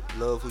 you right.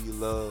 Love who you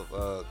love,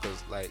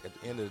 because like at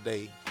the end of the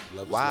day,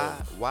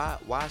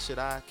 why should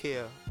I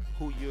care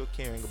who you're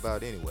caring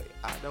about anyway?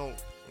 I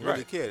don't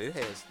really care. It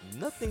has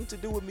nothing to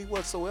do with me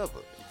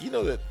whatsoever. You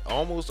know that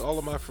almost all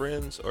of my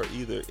friends are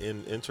either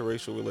in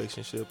interracial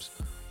relationships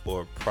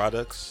or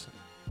products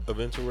of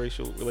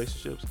interracial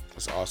relationships.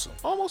 That's awesome.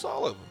 Almost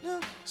all of them. Yeah.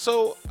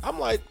 So I'm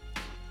like,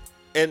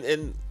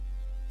 and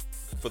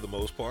for the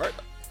most part,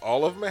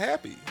 all of them are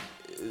happy,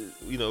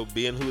 you know,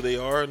 being who they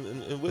are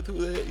and with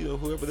who they, you know,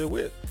 whoever they're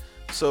with.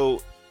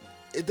 So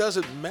it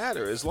doesn't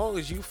matter as long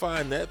as you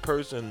find that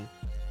person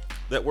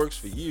that works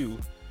for you.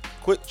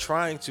 Quit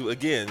trying to,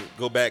 again,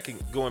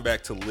 going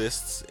back to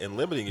lists and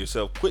limiting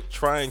yourself. Quit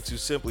trying to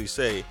simply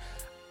say,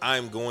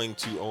 I'm going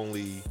to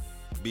only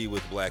be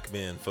with black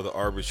men for the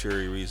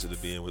arbitrary reason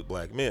of being with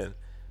black men.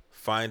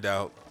 Find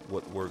out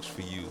what works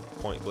for you,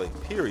 point blank,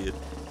 period,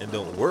 and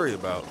don't worry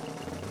about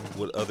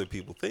what other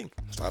people think.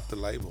 Stop the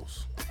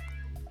labels.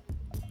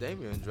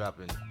 Damien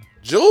dropping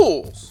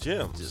jewels,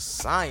 gems, just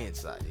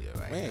science out here,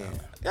 right? Man,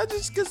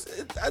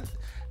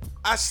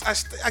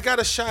 I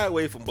gotta shy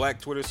away from Black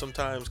Twitter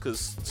sometimes,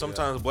 because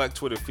sometimes Black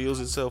Twitter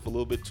feels itself a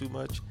little bit too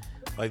much.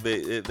 Like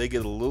they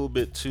get a little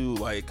bit too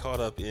like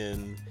caught up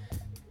in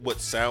what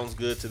sounds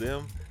good to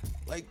them.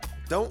 Like,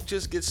 don't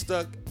just get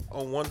stuck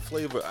on one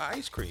flavor of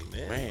ice cream,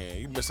 man. Man,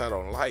 you miss out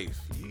on life.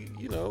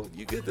 You know,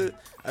 you get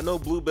I know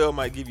Bluebell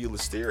might give you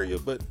listeria,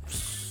 but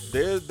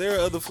there are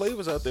other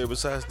flavors out there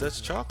besides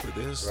Dutch chocolate.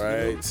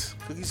 There's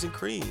cookies and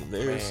cream.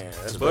 There's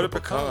butter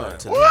pecan.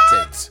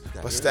 What?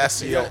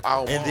 Pistachio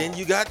almond. And then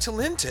you got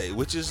Talente,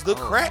 which is the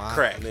crack.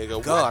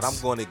 Nigga, God, I'm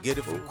going to get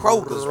it from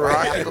Kroger's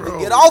right now.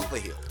 Get off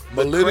of here.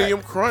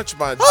 Millennium Crunch,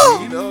 my G.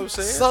 You know what I'm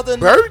saying? Southern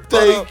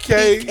birthday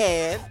cake.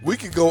 Pecan. We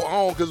could go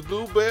on because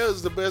Bluebell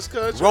is the best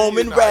country.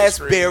 Roman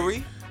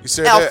raspberry. You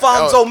said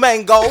Alfonso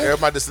mango.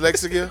 Everybody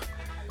dyslexia.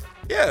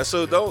 Yeah,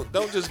 so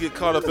don't just get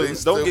caught up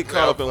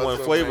in one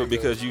flavor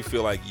because you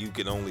feel like you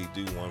can only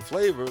do one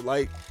flavor.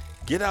 Like,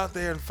 get out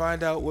there and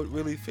find out what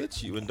really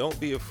fits you, and don't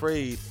be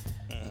afraid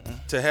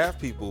to have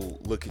people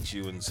look at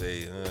you and say,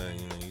 you know,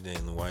 you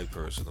dating the white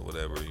person or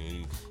whatever.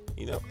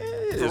 You know,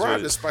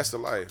 variety is spice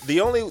of life. The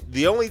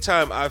only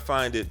time I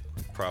find it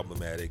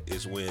problematic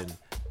is when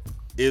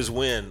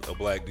a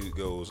black dude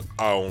goes,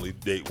 I only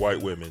date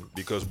white women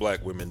because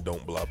black women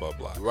don't blah blah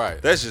blah.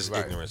 Right. That's just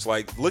ignorance.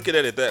 Like, looking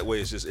at it that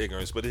way is just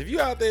ignorance. But if you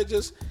out there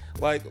just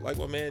like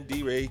my man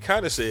D-Ray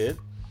kind of said,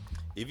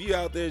 if you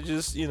out there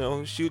just, you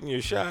know, shooting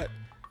your shot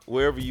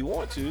wherever you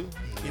want to,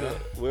 you know,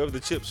 wherever the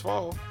chips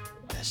fall,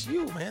 that's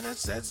you, man.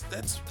 That's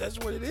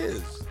what it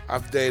is.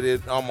 I've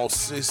dated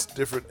almost 6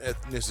 different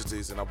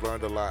ethnicities, and I've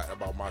learned a lot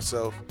about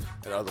myself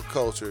and other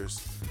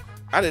cultures.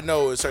 I didn't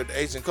know in certain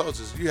Asian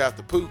cultures you have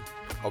to poop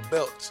or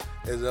belch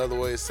is the other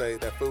way to say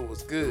that food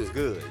was good. It was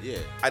good, yeah.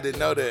 I didn't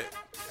know that.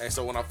 And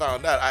so when I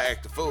found out, I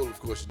acted fool. Of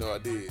course, you know I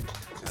did.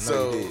 I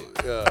know you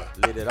did. Yeah.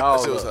 Lit it all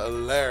That shit was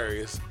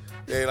hilarious.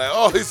 They like,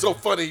 oh, he's so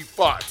funny, he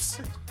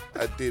farts.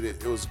 I did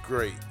it. It was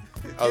great.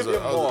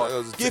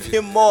 Give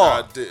him more.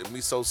 I did.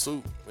 Miso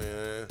soup,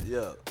 man.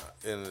 Yeah.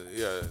 And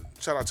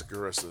shout out to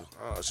Carissa.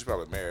 She's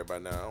probably married by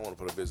now. I don't want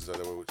to put a business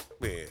out there.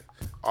 Man,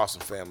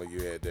 awesome family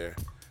you had there.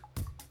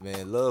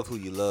 Man, love who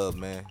you love,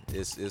 man.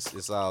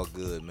 It's all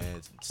good,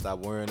 man. Stop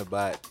worrying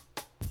about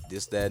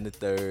this, that, and the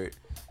third.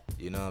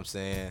 You know what I'm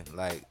saying?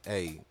 Like,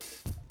 hey,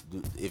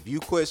 if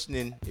you're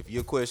questioning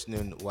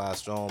why a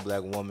strong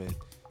black woman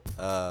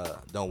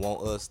don't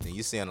want us, then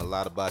you're saying a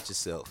lot about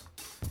yourself.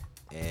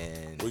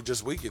 And we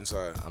just weak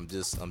inside. I'm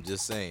just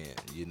saying,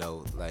 you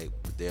know, like,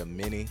 there are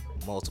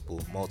multiple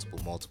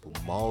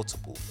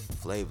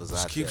flavors just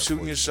out there. Keep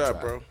shooting your shot,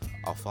 bro.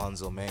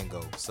 Alfonso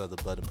mango, southern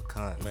butter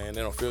pecan. Man,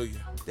 they don't feel you.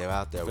 They're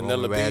out there.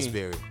 Vanilla Roman bean.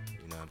 raspberry.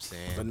 You know what I'm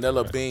saying?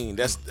 Vanilla Bean.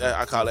 That's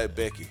I call that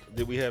Becky.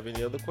 Did we have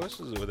any other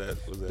questions, or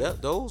was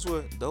that? Those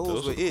were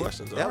it.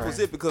 Questions. That was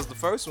it, because the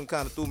first one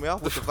kind of threw me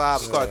off with the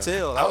Vibes Yeah.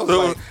 Cartel.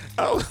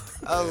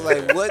 I was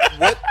like,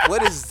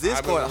 what is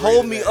this going?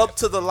 Hold me up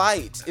to the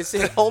light. It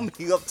said, hold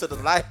me up to the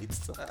light.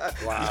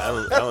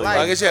 Wow.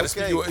 I guess you had to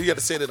speak. You had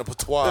to say it in a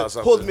patois or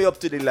something. Hold me up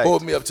to the light.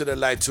 Hold me up to the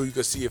light so you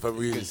can see if I'm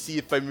real. You can see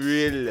if I'm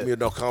real. Me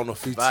no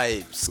counterfeit.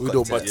 Vibes. We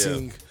know my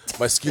thing.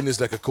 My skin is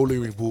like a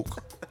coloring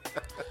book.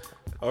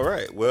 All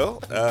right.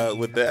 Well,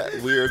 with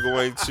that, we're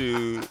going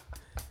to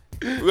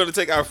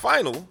take our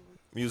final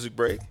music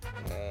break,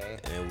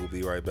 and we'll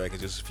be right back in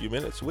just a few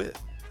minutes with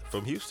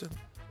From Houston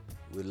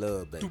with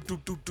Love, baby.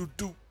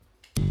 Do.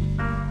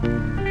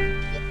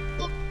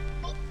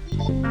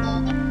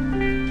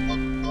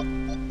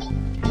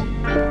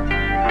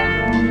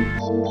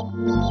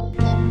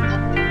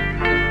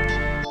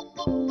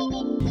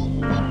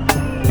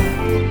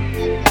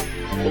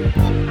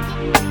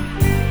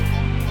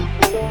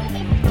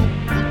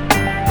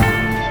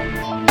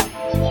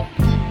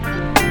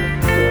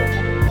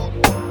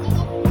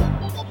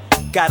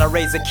 Gotta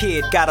raise a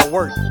kid, gotta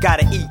work,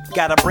 gotta eat,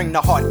 gotta bring the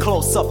heart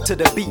close up to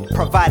the beat,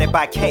 provided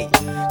by K.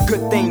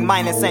 Good thing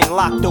Minus ain't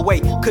locked away.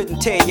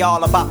 Couldn't tell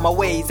y'all about my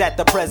ways at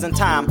the present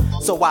time,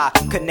 so I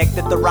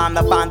connected the rhyme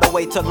to find a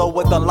way to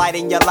lower the light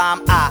in your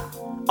lime. I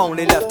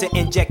only left to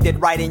inject it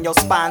right in your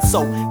spine,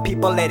 so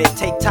people let it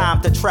take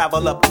time to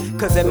travel up,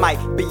 cause it might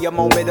be a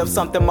moment of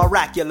something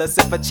miraculous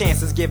if a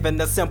chance is given.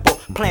 A simple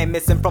plan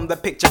missing from the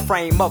picture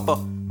frame of a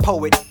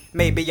poet.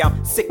 Maybe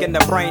I'm sick in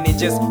the brain and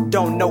just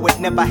don't know it.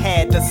 Never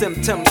had the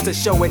symptoms to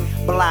show it.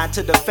 Blind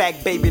to the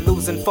fact, baby,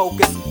 losing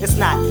focus. It's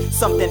not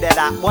something that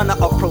I wanna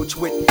approach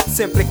with,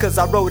 simply cause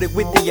I wrote it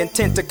with the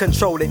intent to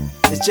control it.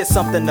 It's just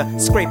something to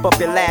scrape up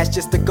your last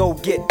just to go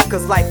get,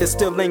 cause life is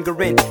still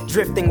lingering,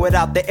 drifting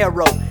without the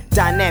arrow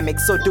dynamic.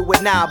 So do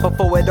it now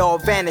before it all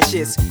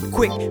vanishes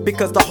quick,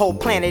 because the whole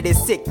planet is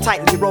sick.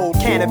 Tightly rolled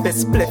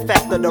cannabis spliff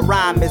after the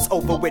rhyme is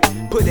over with.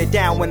 Put it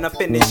down when I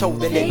finish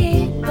holding it.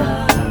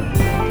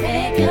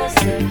 Make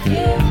yourself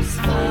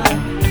useful.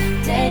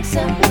 Take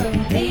some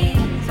of these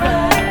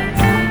words.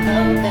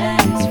 Hope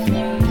that it's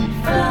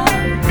fruitful.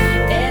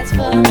 It's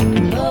for the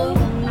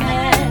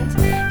movement.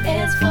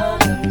 It's for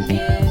the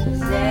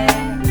music.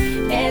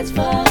 It's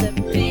for the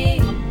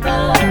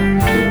people.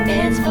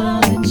 It's for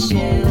the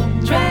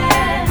children.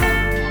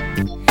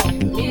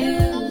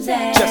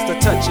 Music. Just a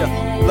touch of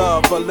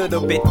love, a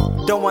little bit.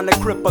 Don't wanna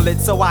cripple it,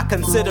 so I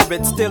consider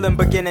it still in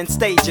beginning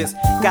stages.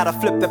 Gotta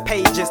flip the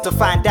pages to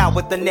find out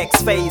what the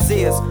next phase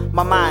is.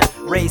 My mind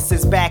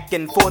races back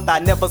and forth. I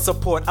never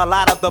support a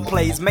lot of the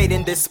plays made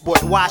in this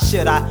sport. Why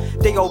should I?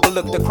 They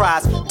overlook the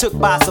cries, took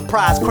by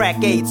surprise.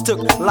 Crack AIDS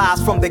took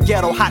lives from the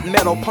ghetto. Hot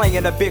metal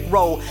playing a big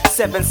role.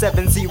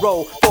 770,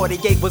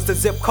 48 was the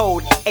zip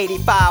code.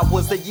 85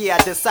 was the year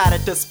I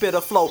decided to spit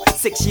a flow.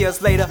 6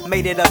 years later,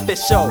 made it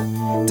official.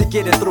 To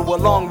get it through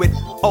along with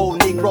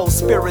old Negro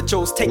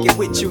spirituals. Take it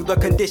with you. The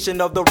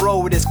condition of the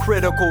road is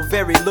critical.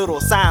 Very little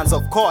signs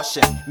of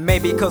caution.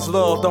 Maybe cause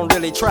love don't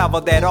really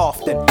travel that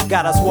often.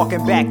 Got us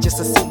walking back just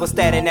to see what's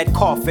that in that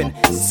coffin.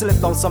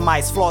 Slipped on some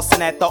ice, flossing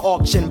at the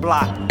auction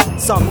block.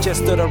 Some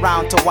just stood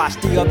around to watch,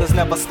 the others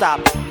never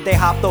stopped. They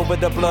hopped over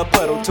the blood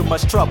puddle, too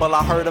much trouble,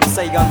 I heard them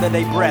say under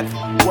their breath.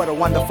 What a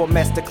wonderful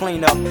mess to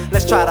clean up.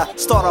 Let's try to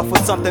start off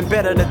with something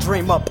better to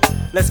dream up.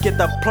 Let's get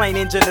the plane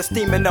engine to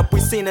steaming up.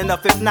 We seen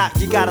enough, if not,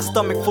 you got a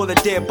stomach full of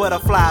dead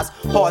butterflies.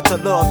 Hard to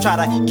love, try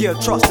to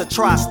give trust a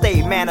try.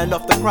 Stay man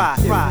enough to cry,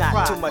 if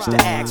not too much to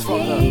ask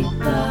from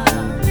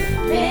love.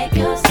 Make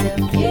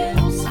yourself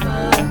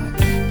useful.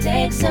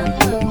 Take some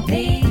of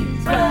these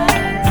words.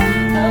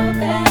 Hope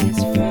that it's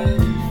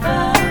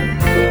fruitful.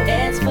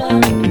 It's for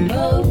the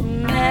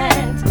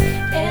movement.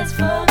 It's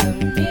for the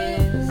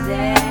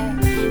music.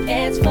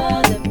 It's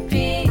for the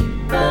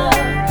people.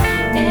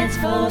 It's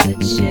for the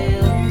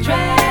children.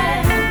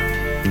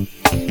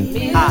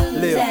 Music. I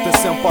live the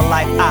simple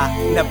life.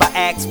 I never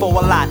ask for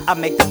a lot. I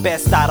make the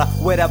best out of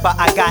whatever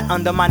I got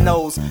under my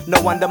nose.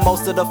 No wonder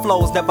most of the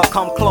flows never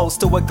come close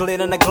to a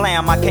glitter and a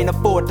glam. I can't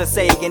afford to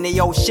say any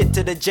old shit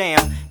to the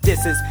jam.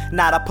 This is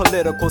not a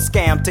political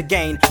scam to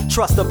gain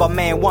trust of a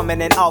man,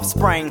 woman, and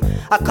offspring.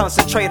 I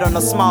concentrate on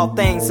the small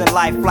things in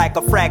life, like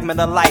a fragment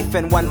of life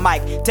and one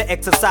mic to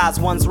exercise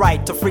one's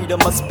right to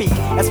freedom of speak.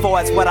 As far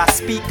as what I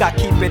speak, I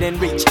keep it in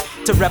reach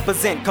to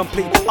represent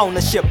complete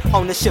ownership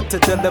to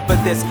deliver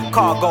this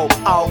cargo.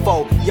 All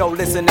for your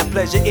listening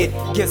pleasure. It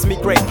gives me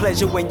great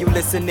pleasure when you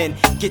listen in.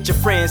 Get your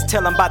friends,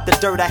 tell them about the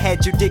dirt I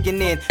had you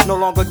digging in. No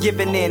longer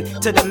giving in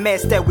to the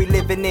mess that we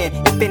living in.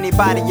 If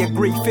anybody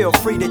agree, feel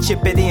free to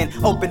chip it in.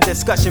 Open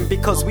discussion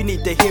because we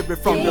need to hear it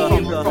from the.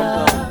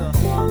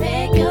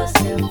 Make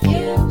yourself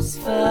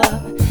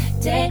useful.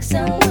 Take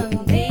some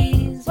of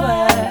these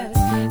words.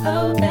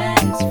 Hope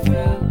that it's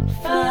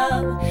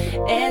fruitful.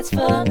 It's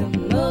for the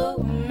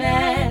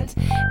movement.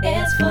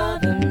 It's for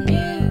the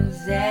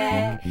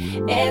music.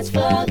 It's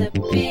for the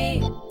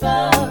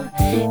people.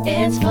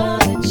 It's for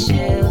the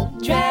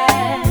children.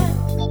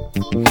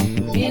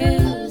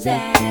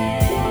 Music.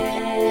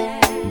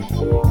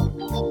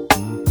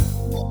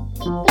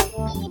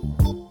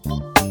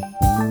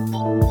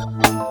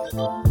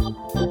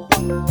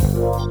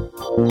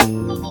 People,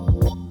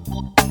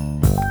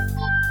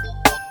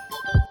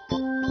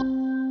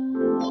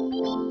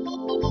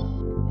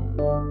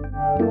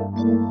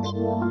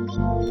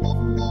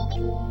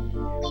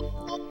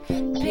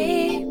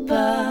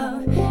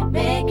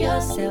 make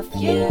yourself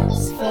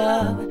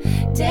useful.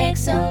 Take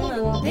some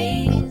of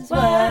these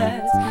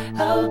words.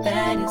 Hope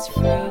that it's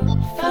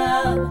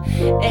fruitful.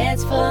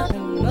 It's for the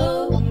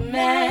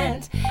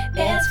movement.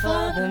 It's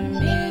for the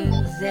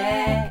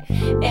music.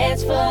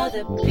 It's for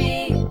the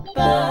people.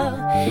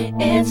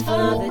 It's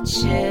for the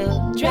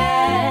children.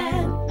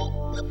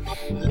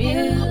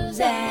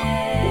 Music.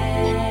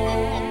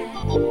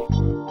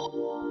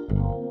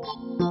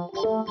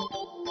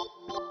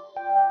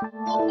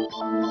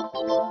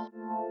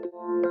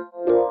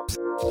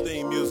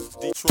 Theme music,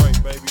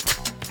 Detroit, baby.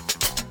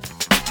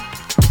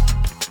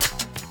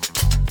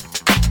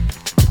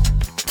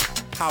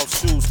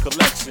 House Shoes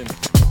Collection.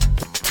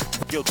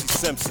 Guilty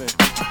Simpson.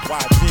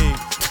 YG.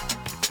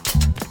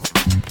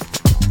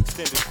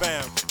 Extended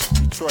fam.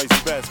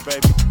 Detroit's best,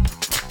 baby.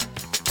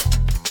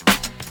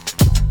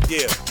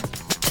 Yeah.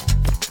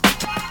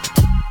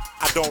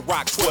 I don't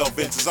rock 12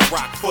 inches, I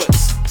rock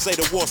foots. Say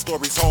the war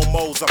stories,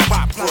 homos, I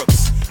pop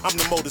crooks. I'm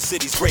the Motor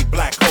City's great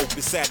black hope.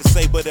 It's sad to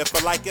say, but if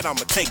I like it,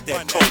 I'ma take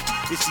that coat.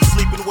 If she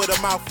sleeping with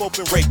her mouth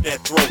open, rape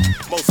that throat.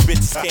 Most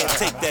bitches can't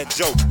take that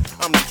joke.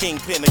 I'm the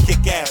kingpin to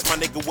kick ass. My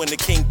nigga, when the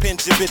king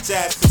pins your bitch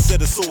ass,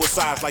 consider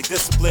suicides like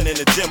discipline in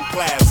a gym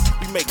class.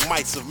 We make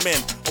mice of men.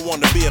 I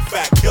wanna be a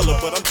fat killer,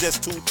 but I'm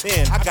just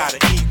 210. I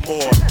gotta eat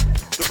more.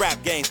 The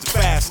rap game's the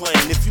fast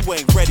lane. If you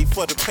ain't ready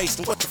for the pace,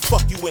 then what the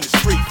fuck you in the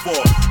street for?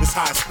 It's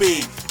high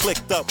speed,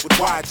 clicked up with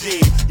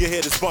YG. You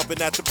hear this bumping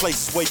at the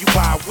places where you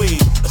buy weed.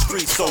 A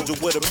street soldier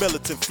with a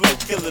militant flow,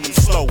 killing them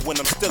slow when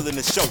I'm still in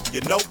the show. You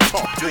know,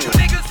 talk to Do you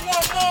him. niggas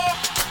want more?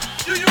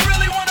 Do you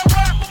really wanna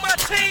rock with my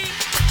team?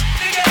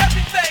 Nigga,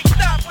 everything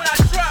stop when I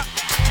drop.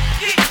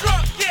 Get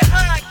drunk, get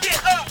high,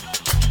 get up.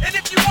 And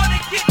if you wanna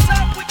get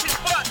tough, we can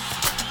bust.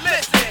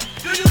 Listen,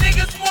 do you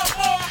niggas want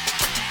more?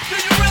 Do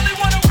you really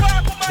wanna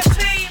rock with my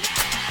team?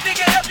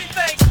 Nigga,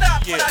 everything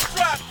stop when I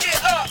drop, get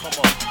up. Come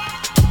on.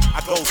 I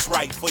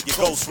ghostwrite for your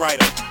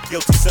ghostwriter.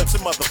 Guilty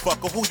Simpson,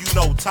 motherfucker, who you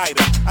know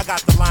tighter. I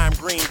got the lime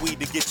green weed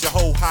to get your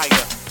hoe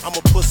higher. I'm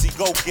a pussy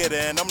go-getter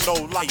and I'm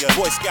no liar.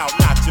 Boy Scout,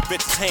 knock your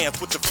bitch's hands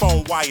with your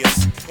phone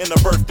wires. In a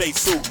birthday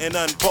suit and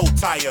unbow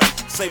tire.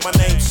 Say my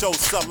name, show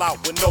sell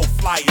out with no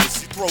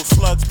flyers. You throw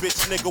slugs,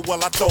 bitch, nigga,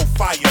 well I throw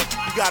fire.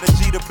 You got a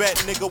G to bet,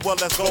 nigga, well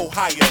let's go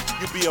higher.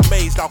 You be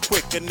amazed how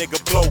quick a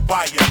nigga blow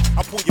by you.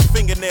 I pull your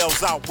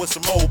fingernails out with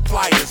some old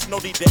pliers. No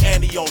need to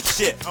ante on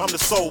shit, I'm the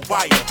sole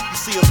buyer. You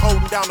see us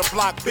holding down the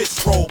block,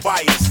 bitch, roll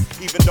by us.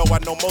 Even though I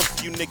know most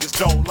of you niggas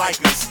don't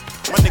like us.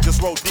 My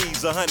niggas roll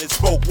D's, 100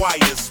 spoke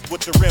wires.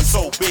 With the rim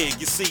so big,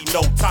 you see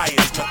no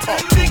tires. Now talk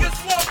Do to you him. niggas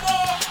want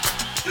more?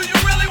 Do you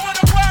really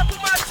wanna rock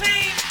with my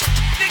team?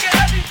 Nigga,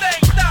 everything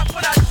stop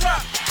when I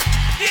drop.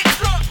 Get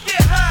drunk,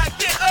 get high,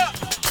 get up.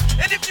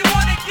 And if you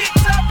wanna get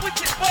tough, we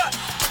can bust.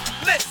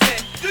 Listen,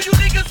 do you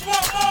niggas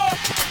want more?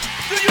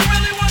 Do you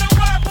really wanna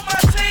rock with my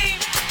team?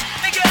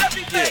 Nigga,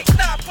 everything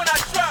stop when I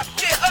drop,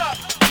 get up.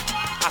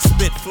 I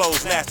spit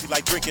flows nasty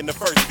like drinking the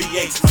first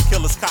V8s. My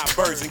killers cop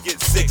birds and get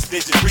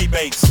 6-digit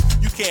rebates.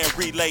 You can't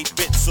relate,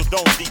 bitch, so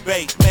don't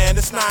debate. Man,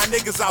 it's 9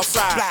 niggas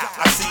outside,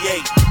 I see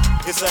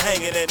 8. It's a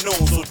hanging at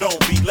noon, so don't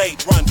be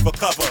late. Run for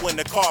cover when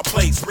the car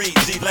plates read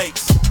G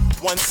Lakes.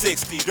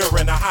 160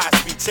 during a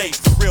high-speed chase.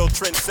 The real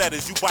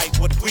trendsetters, you bite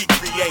what we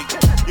create.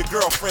 Your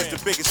girlfriend's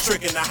the biggest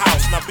trick in the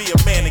house. Now be a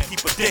man and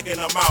keep a dick in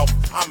her mouth.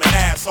 I'm an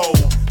asshole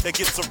that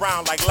gets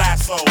around like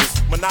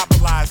lassos.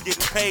 Monopolize,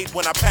 getting paid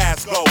when I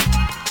pass go.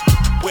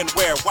 When,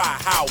 where,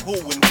 why, how, who,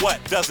 and what.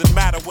 Doesn't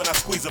matter when I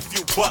squeeze a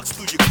few bucks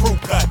through your crew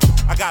cut.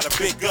 I got a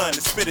big gun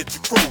to spit at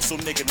your crew, so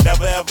nigga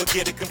never ever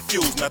get it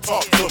confused. Now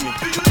talk to me.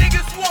 Do you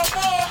niggas want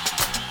more?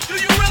 Do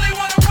you really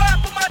wanna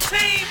rock with my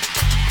team?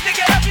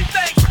 Nigga,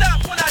 everything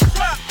stop when I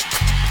drop.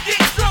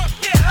 Get drunk,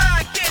 get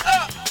high, get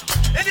up.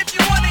 And if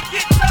you wanna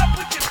get tough,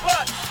 we can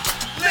bust.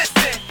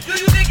 Listen, do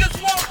you niggas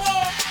want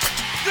more?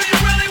 Do you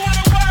really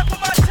wanna rock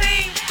with my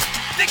team?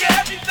 Nigga,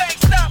 everything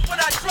stop when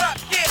I drop.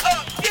 Get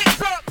up, get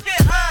drunk, get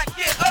high,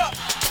 get up.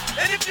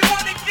 And if you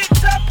wanna get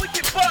tough, we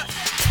can bust.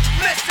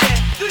 Listen,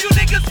 do you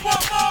niggas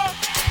want more?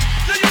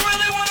 Do you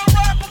really wanna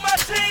rock with my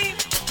team?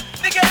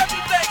 Nigga,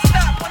 everything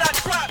stop when I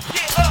drop.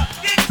 Get up,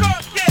 get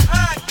drunk, get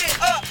high, get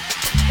up.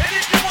 And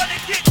if you wanna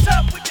get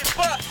tough, we can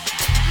bust.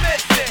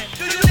 Listen,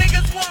 do you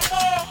niggas want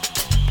more?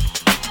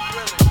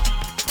 Really?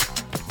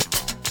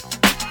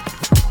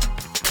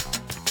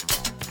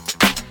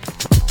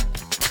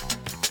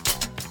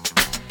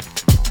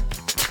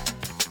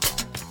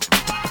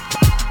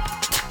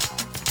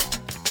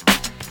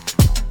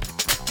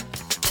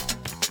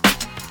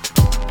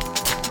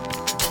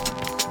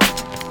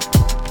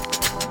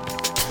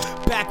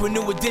 Back when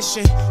New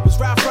Edition was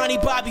Ralph, Ronnie,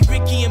 Bobby,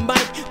 Ricky, and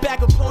Mike. Back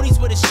with ponies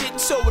with a shit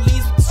and so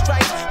released with the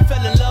stripes.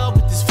 Fell in love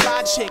with this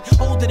fly chick,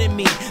 older than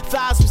me.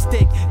 Thighs was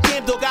thick.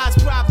 Damn, dog, I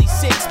was probably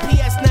 6.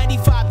 PS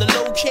 95, the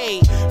low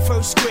K.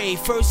 First grade,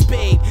 first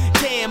babe.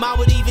 Damn, I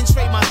would even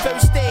trade my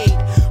first aid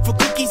for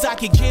cookies I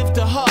could give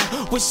to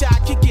her. Wish I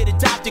could get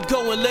adopted,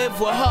 go and live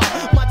with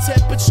her. My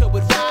temperature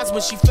would rise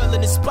when she fell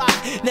in the spot.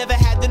 Never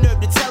had the nerve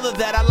to tell her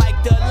that I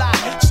liked her a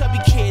lot. Chubby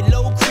kid,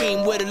 low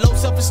cream, with a low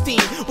self-esteem.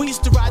 We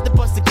used to ride the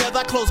bus together,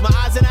 I close my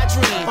eyes and I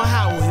dream on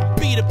how it would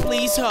be to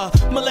please her,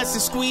 molest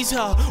and squeeze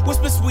her,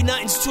 whisper sweet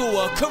nothings to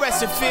her,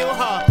 caress and feel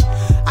her.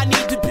 I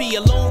need to be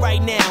alone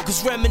right now,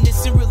 cause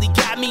reminiscing really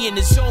got me in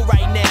the zone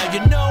right now, you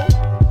know?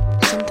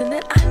 Something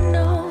that I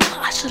know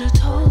I should've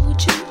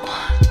told you.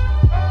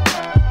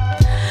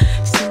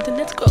 Something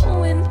that's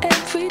growing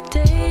every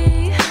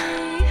day.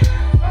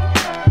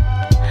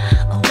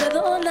 Whether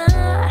or not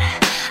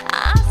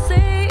I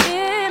say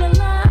it a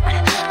lot,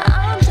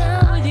 I'm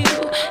down with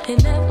you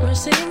in every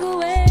single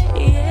way.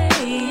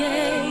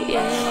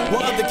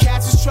 While other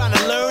cats was trying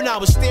to learn, I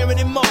was staring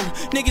at Mo.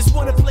 Niggas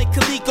wanna play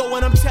Coleco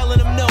and I'm telling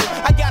them no.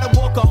 I gotta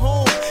walk her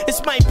home.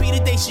 This might be the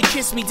day she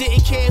kissed me.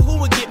 Didn't care who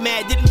would get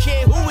mad, didn't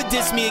care who would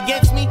diss me.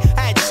 Against me,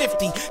 I had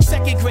shifty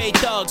second grade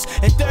thugs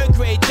and third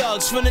grade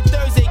thugs from the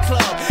Thursday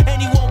club.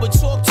 Anyone would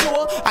talk to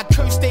her, I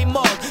cursed they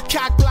mug.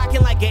 Cock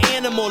blocking like an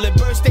animal and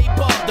burst they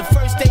bug. The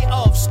first day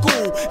of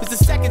school is the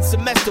second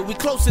semester. We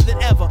closer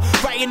than ever,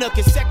 writing up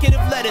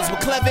consecutive letters with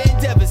clever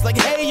endeavors. Like,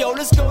 hey yo,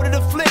 let's go to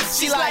the flips.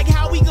 She's like,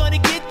 how we gonna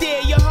get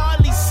there? You're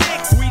hardly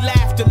 6. We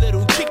laughed a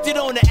little, kicked it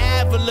on the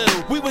Ave a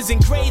little. We was in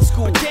grade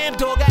school, but damn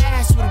dog, I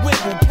ass would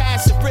wiggle,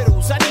 pass the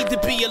riddles. I need to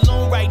be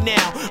alone right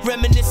now.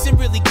 Reminiscing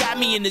really got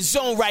me in the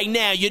zone right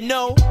now, you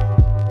know?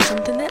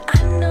 Something that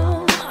I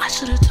know I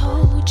should've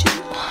told you.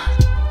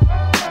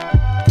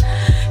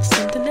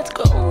 Something that's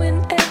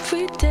growing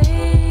every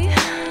day.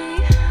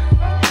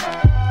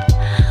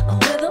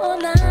 Whether or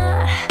not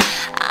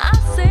I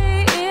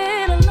say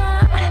it a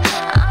lot,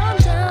 I'm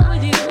down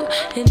with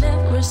you in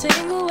every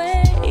single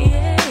way.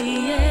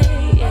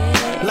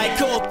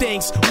 Like all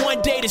things,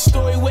 one day the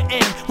story would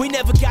end. We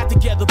never got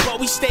together, but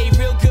we stayed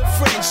real good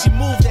friends. She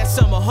moved that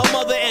summer, her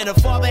mother and her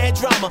father had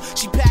drama.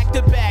 She packed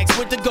her bags,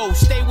 went to go,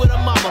 stay with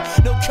her mama.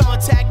 No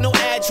contact, no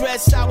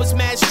address, I was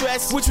mad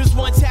stressed. Which was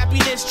once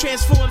happiness,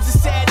 transforms to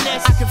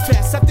sadness. I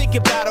confess, I think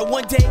about her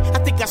one day. I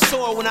think I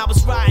saw her when I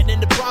was riding in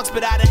the Bronx,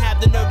 but I didn't have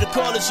the nerve to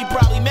call her. She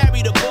probably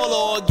married a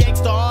baller or a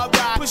gangster hard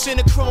ride. Pushing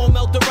a chrome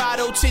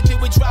Eldorado,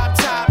 tinted with drop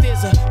top.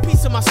 There's a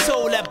piece of my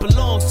soul that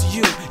belongs to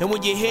you. And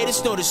when you hear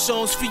this, know the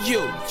song's for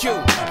you.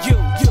 You.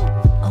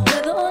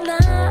 Whether or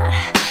not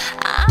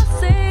I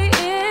say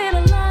it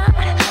a lot,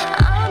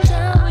 I'm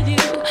down with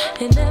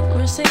you in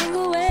every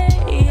single way.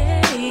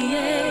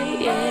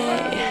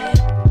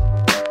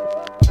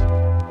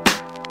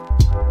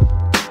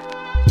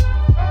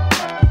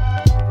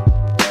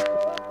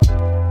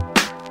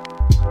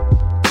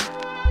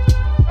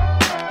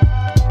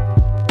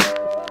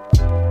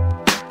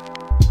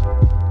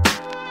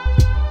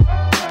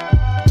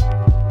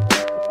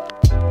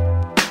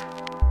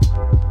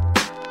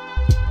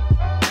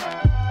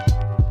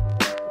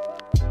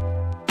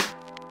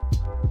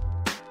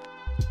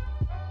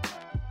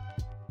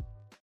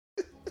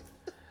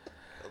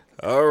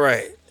 All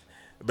right,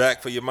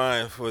 back for your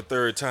mind for a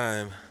third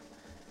time.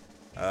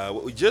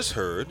 What we just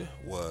heard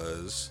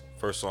was,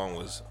 first song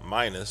was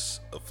Minus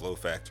of Flow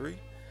Factory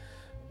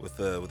with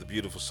a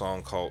beautiful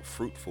song called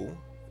Fruitful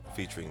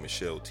featuring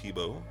Michelle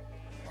Tebow,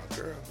 My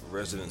girl.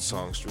 resident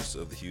songstress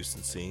of the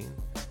Houston scene.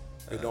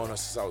 Been knowing her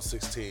since I was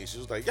 16. She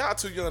was like, y'all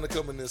too young to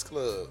come in this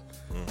club.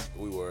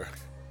 We were.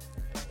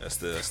 That's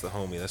the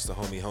homie. That's the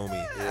homie.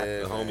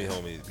 Yeah, the man.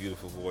 homie.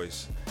 Beautiful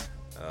voice,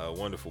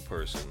 wonderful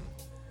person.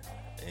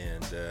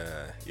 And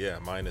yeah,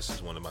 Minus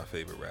is one of my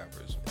favorite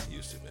rappers in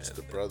Houston, man. It's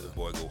the brother. The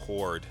boy go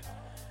hard.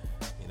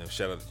 You know,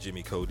 shout out to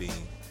Jimmy Codeine.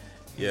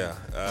 Yeah,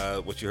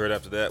 what you heard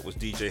after that was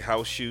DJ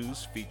House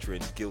Shoes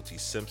featuring Guilty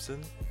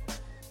Simpson.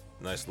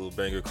 Nice little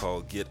banger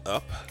called Get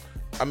Up.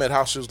 I met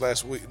House Shoes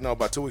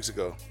about 2 weeks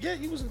ago. Yeah,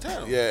 he was in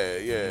town. Yeah.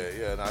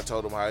 And I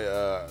told him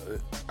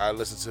I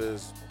listened to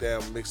his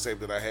damn mixtape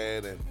that I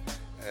had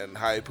and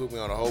how he put me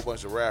on a whole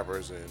bunch of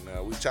rappers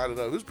and we chatted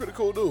up. He was a pretty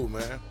cool dude,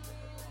 man.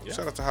 Yeah.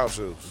 Shout out to House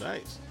Shoes.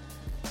 Nice.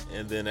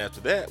 And then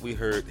after that, we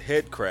heard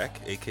Head Crack,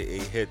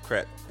 a.k.a. Head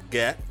Crack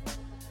Gat.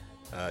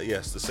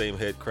 Yes, the same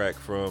Head Crack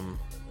from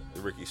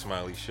the Ricky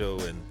Smiley Show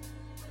and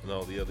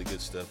all the other good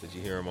stuff that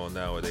you hear him on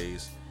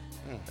nowadays.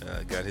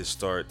 Got his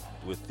start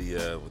with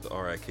the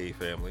RIK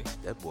family.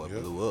 That boy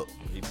blew up.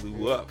 He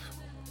blew up.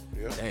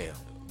 Yeah. Damn.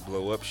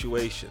 Blow up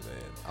situation,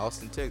 man.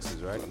 Austin, Texas,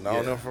 right?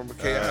 Known him from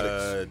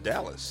Chaotix.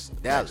 Dallas.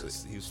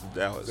 Dallas. He was from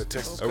Dallas. The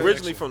Texas Originally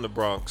connection. from the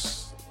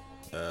Bronx.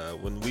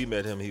 When we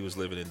met him, he was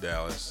living in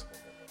Dallas.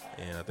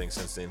 And I think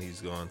since then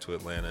he's gone to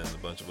Atlanta and a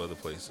bunch of other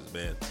places,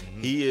 man.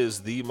 He is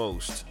the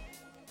most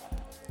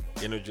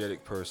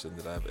energetic person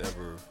that I've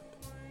ever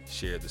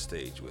shared the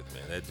stage with,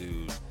 man. That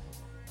dude,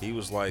 he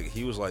was like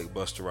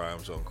Busta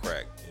Rhymes on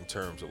crack in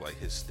terms of like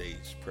his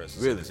stage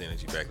presence and his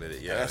energy back then.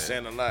 Yeah, that's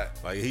saying a lot.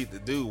 Like the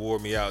dude wore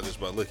me out just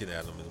by looking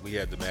at him, and we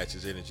had to match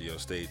his energy on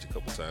stage a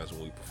couple times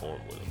when we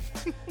performed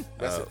with him.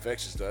 That's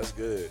infectious, though. That's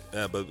good.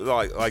 Yeah, but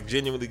like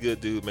genuinely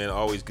good dude, man.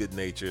 Always good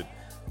natured.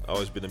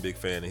 Always been a big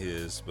fan of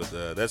his.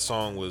 But that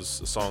song was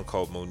a song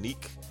called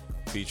Monique,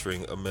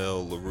 featuring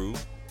Amel LaRue.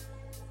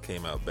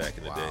 came out back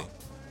in the day.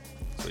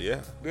 So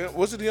yeah.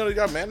 Was it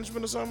y'all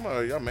management or something?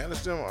 Or y'all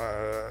managed them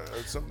or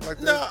something like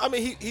that? No, I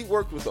mean he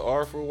worked with the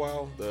R for a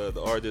while.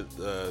 The R did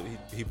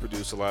he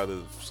produced a lot of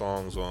the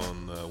songs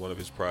on one of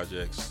his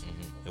projects,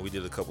 and we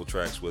did a couple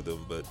tracks with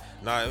him. But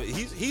nah,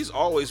 he's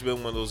always been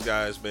one of those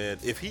guys, man.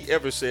 If he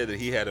ever said that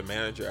he had a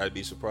manager, I'd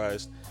be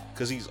surprised,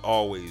 because he's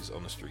always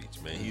on the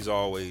streets, man. He's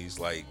always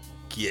like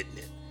getting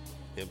it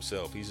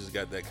himself. He's just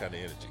got that kind of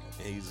energy,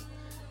 and he's.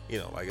 You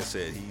know, like I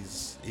said,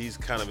 he's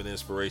kind of an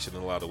inspiration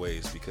in a lot of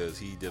ways, because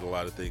he did a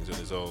lot of things on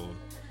his own,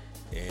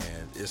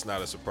 and it's not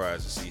a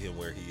surprise to see him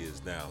where he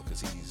is now,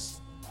 because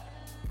he's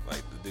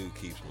like, the dude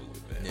keeps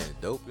moving, man. Yeah,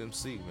 dope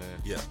MC,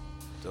 man. Yeah,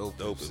 dope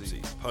MC.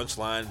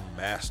 Punchline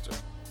master,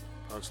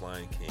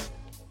 punchline king.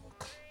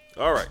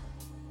 All right.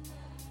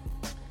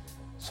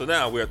 So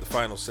now we're at the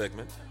final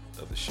segment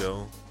of the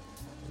show,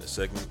 in the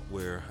segment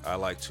where I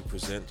like to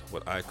present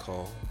what I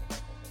call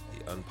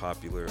the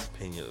unpopular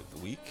opinion of the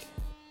week.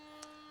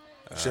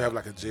 You should have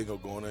like a jingle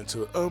going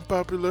into it.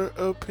 Unpopular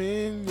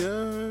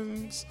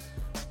opinions.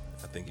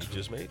 I think you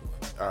just made one.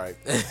 All right.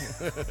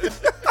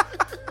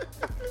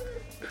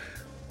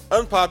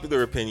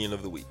 Unpopular opinion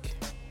of the week,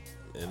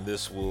 and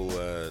this will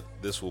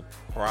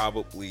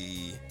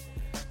probably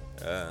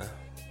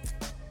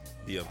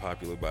be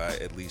unpopular by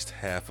at least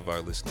half of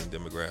our listening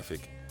demographic.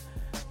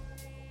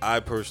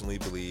 I personally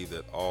believe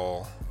that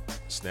all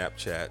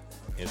Snapchat,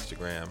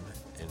 Instagram,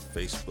 and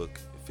Facebook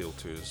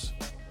filters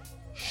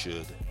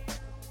should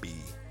be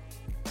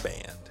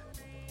banned.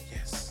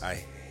 Yes.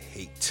 I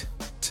hate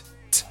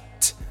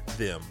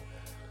them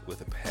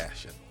with a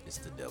passion. It's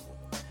the devil.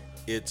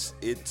 It's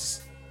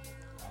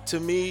to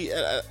me,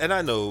 and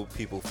I know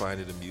people find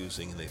it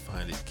amusing and they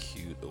find it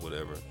cute or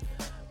whatever,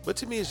 but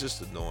to me it's just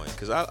annoying,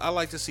 because I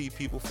like to see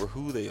people for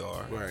who they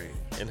are, right,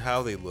 and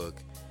how they look,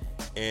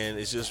 and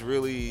it's just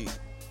really,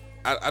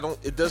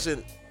 it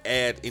doesn't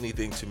add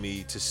anything to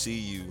me to see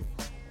you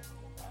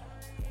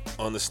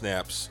on the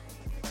snaps,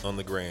 on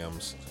the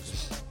grams,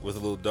 with a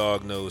little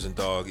dog nose and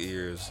dog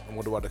ears. I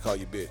wonder why they call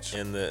you bitch.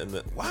 And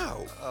the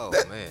wow. Oh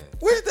man.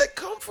 Where did that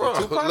come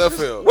from? Left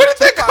field. Where did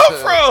that come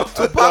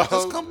from? Tupac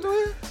just come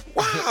through here?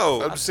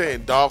 Wow. I'm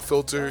saying dog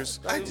filters,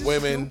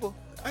 women,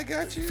 I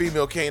got you.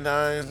 female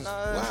canines.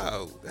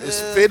 Wow. It's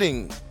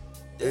fitting.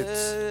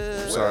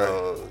 It's I'm sorry.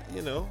 Well,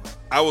 you know,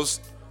 I was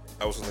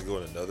gonna go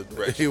in another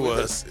direction. He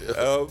was.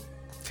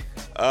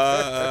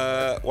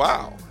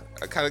 Wow.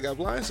 I kind of got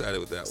blindsided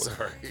with that one.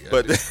 Sorry.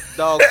 But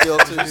dog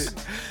filters.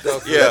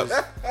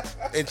 Yeah.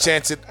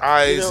 Enchanted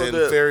eyes and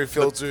fairy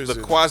filters.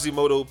 The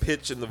Quasimodo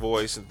pitch in the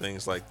voice and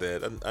things like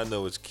that. I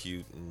know it's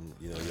cute and,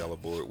 you know, y'all are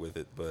bored with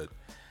it, but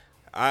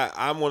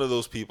I'm one of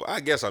those people.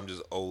 I guess I'm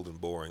just old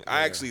and boring.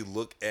 I actually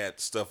look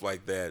at stuff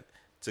like that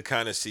to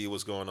kind of see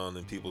what's going on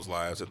in people's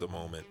lives at the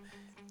moment.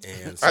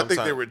 And I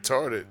think they're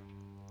retarded.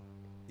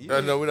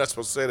 No, we're not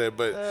supposed to say that,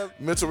 but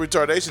mental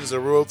retardation is a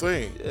real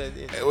thing.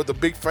 And with the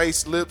big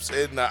face, lips,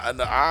 and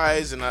the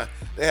eyes, and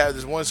they have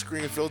this one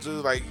screen filter.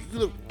 Like, you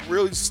look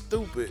really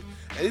stupid.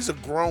 And these are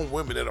grown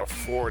women that are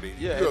 40.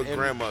 Yeah, you're a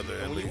grandmother,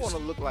 at least. You want to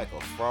look like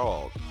a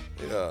frog.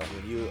 Yeah.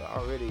 When you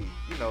already,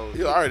 you know.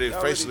 You're already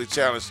facially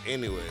challenged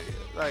anyway.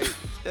 Like,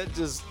 that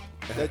just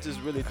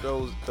really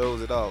throws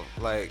it off.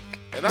 Like,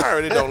 and I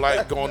already don't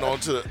like going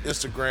on to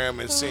Instagram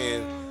and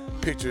seeing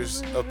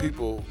pictures of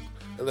people,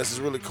 unless it's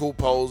really cool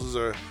poses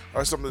or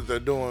something that they're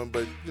doing.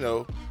 But, you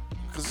know,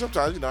 because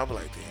sometimes, you know, I'm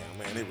like, damn,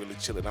 man, they really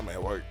chilling. I'm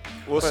at work.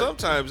 Well,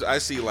 sometimes I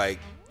see, like,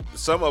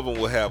 some of them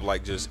will have,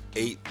 like, just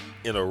 8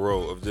 in a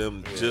row of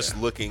them just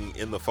looking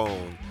in the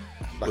phone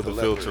like with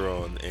a filter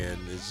on, and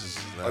it's just...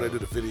 Oh, they do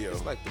the video.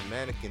 It's like the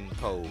mannequin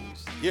pose.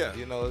 Yeah.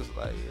 You know, it's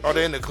like... Or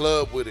they're in the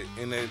club with it,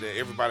 and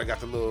everybody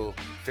got the little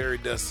fairy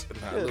dust.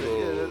 And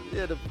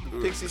the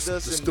pixie dust. The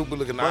and stupid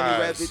looking bunny eyes.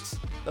 rabbits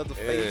of the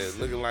face.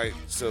 Yeah, looking like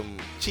some...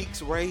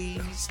 Cheeks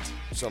raised.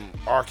 Some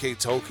arcade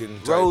token.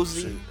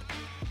 Rosy.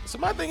 So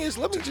my thing is,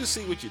 let me just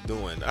see what you're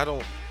doing. I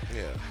don't...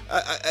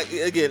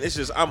 Yeah. Again, it's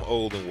just I'm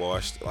old and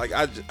washed. Like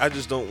I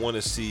just don't want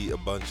to see a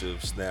bunch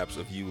of snaps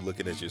of you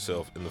looking at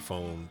yourself in the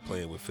phone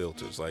playing with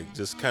filters. Like,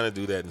 just kind of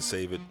do that and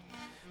save it.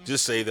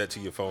 Just save that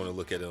to your phone and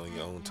look at it on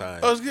your own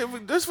time.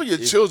 That's for your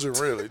children,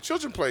 really.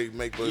 Children play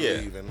make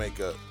believe and make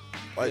up.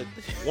 Like,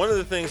 one of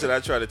the things that I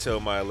try to tell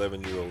my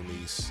 11-year-old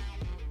niece,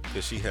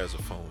 because she has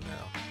a phone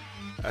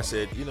now, I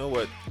said, you know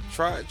what?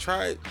 Try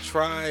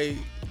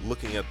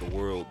looking at the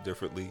world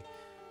differently.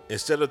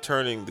 Instead of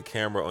turning the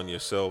camera on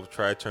yourself,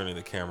 try turning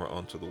the camera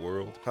onto the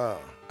world.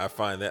 I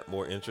find that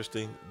more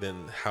interesting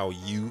than how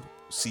you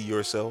see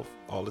yourself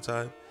all the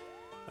time.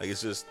 Like,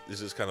 it's just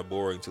kind of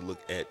boring to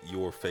look at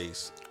your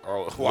face.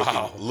 Oh,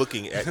 wow.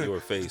 Looking at your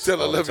face. Tell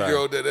an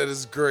 11-year-old that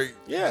is great.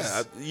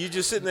 Yeah. You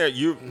just sitting there.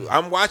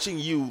 I'm watching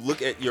you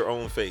look at your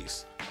own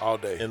face. All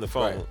day. In the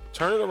phone. Right.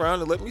 Turn it around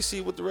and let me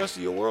see what the rest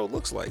of your world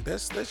looks like.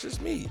 That's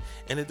just me.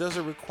 And it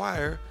doesn't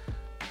require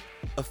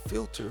a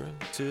filter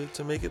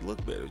to make it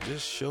look better.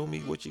 Just show me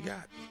what you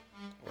got.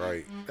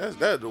 Right.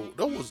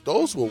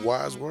 Those were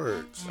wise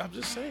words. I'm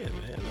just saying,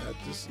 man.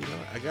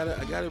 I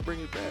gotta bring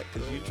it back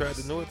because you tried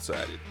to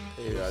north-side it.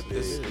 Yeah, I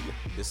did.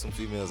 There's some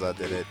females out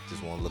there that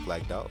just want to look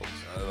like dogs.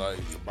 Like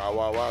bow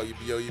wow wow,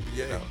 yippee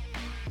yippee.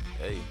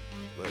 Hey,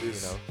 but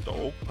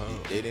dog.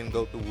 They didn't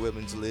go through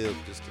women's lib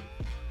just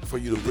for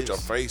you to put your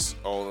face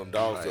on them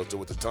dog filter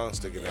with the tongue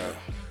sticking out.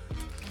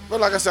 But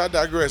like I said, I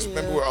digress. Yeah.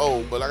 Maybe we're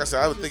old, but like I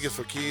said, I would think it's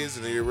for kids,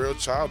 and you're real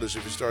childish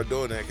if you start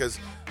doing that. Because,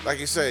 like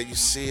you said, you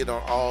see it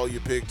on all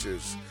your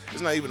pictures. It's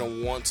not even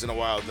a once in a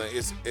while thing.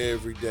 It's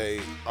every day,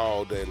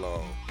 all day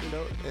long.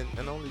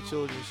 And only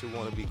children should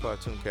want to be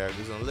cartoon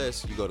characters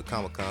unless you go to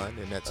Comic-Con,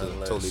 and that's a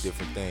totally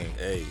different thing.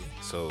 Hey,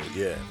 so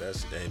yeah,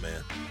 hey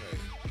man. Hey.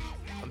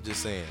 I'm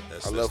just saying.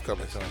 I love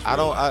Comic-Con.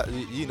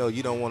 You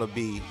don't want to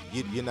be.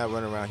 You're not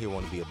running around here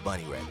wanting to be a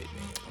bunny rabbit,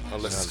 man.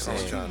 Unless it's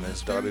Comic-Con, man.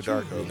 Started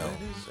dark.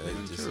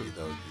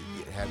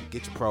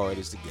 Get your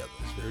priorities together.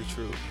 It's very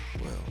true.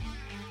 Well,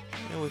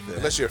 and with that,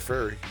 unless you're a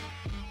furry.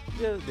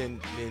 Yeah, then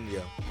yeah.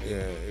 Yeah,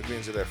 it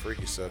means that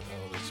freaky stuff.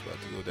 Oh, it's about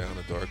to go down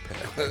a dark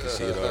path. I can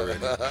see it already.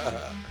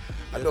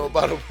 I know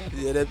about them.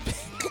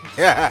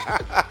 Yeah,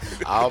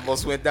 I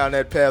almost went down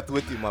that path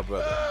with you, my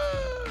brother.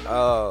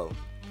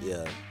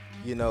 Yeah.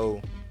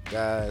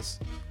 Guys,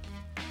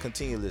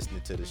 continue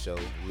listening to the show.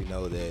 We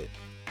know that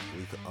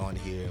we on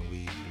here and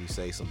we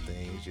say some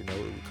things.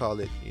 We call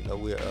it.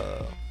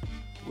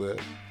 We're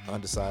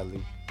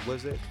undecidedly.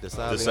 What's that?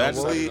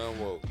 Decidedly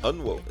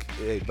unwoke.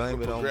 Hey,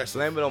 blame it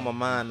on my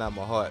mind, not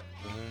my heart.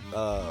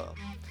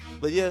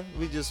 But yeah,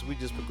 we just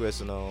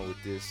progressing on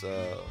with this.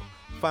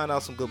 Find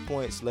out some good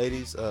points,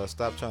 ladies.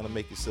 Stop trying to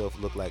make yourself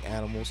look like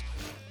animals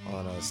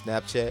on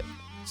Snapchat.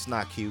 It's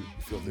not cute.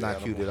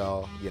 Not cute at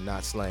all. You're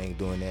not slaying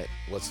doing that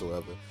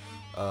whatsoever.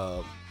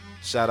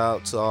 Shout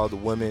out to all the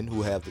women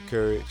who have the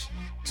courage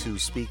to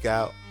speak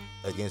out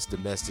against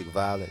domestic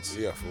violence.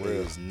 Yeah, for real.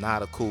 It is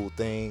not a cool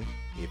thing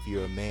if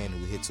you're a man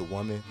who hits a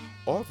woman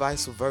or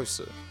vice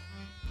versa.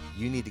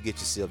 You need to get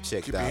yourself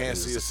checked out. Keep your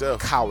hands to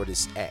yourself. It's a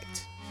cowardice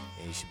act,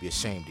 and you should be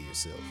ashamed of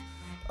yourself.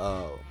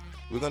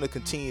 We're going to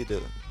continue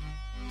to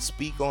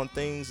speak on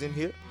things in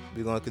here.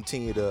 We're going to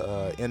continue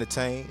to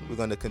entertain. We're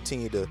going to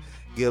continue to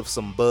give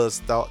some buzz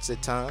thoughts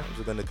at times.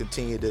 We're going to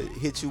continue to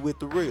hit you with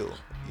the real.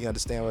 You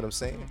understand what I'm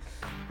saying?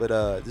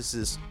 But this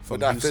is from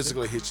but not Houston.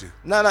 physically hit you.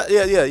 No,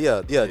 yeah.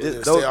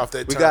 Stay off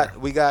that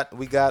time. We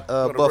got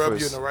buffers. Rub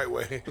you in the right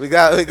way. We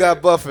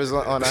got buffers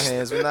on our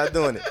hands. We're not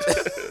doing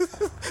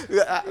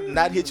it.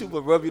 Not hit you,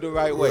 but rub you the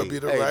right way. Rub you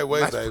the right way,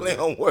 nice baby. Play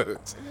on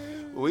words.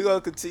 We're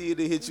gonna continue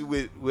to hit you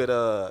with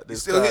this.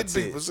 He's still content.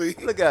 hitting people. See,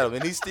 look at him,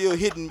 and he's still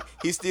hitting.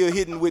 He's still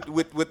hitting with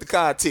the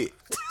content.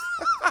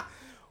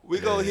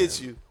 We're gonna hit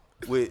you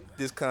with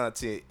this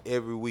content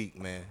every week,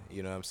 man.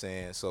 You know what I'm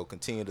saying? So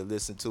continue to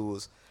listen to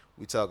us.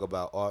 We talk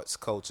about arts,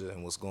 culture,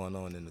 and what's going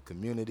on in the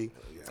community.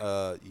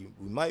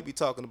 We might be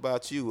talking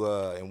about you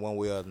in one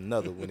way or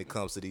another when it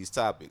comes to these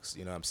topics.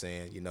 You know what I'm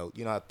saying? You know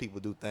how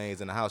people do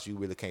things in the house, you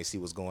really can't see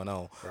what's going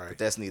on. Right. But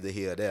that's neither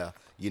here or there.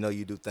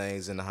 You do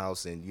things in the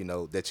house and,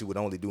 that you would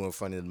only do in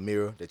front of the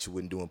mirror that you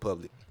wouldn't do in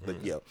public.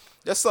 But, yeah,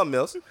 that's something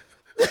else.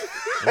 You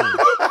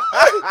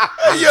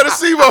gotta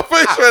see my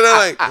face right now,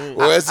 like,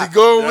 where's he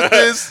going with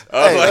this?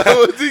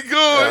 Where's he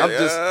going?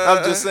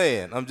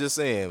 I'm just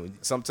saying.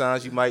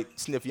 Sometimes you might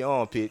sniff your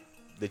armpit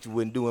that you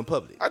wouldn't do in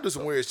public. I do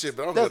some weird shit,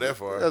 but I don't go that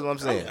far. That's what I'm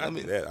saying. I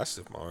mean, I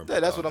sniff my armpit.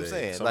 That's what I'm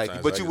saying.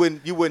 Like, but you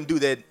wouldn't do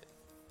that.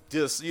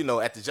 Just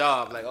at the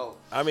job, like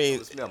I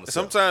mean,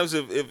 sometimes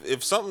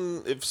if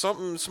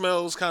something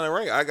smells kind of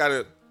rank, I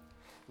gotta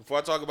before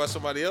I talk about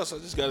somebody else, I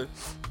just gotta.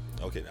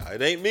 Okay, now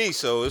it ain't me,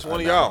 so it's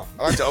one of y'all.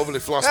 I like to overly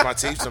floss my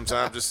teeth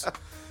sometimes, just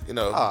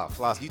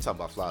floss. You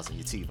talking about flossing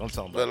your teeth? I'm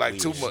talking about. But like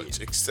too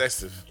much,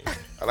 excessive.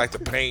 I like the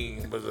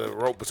pain with the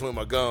rope between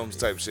my gums,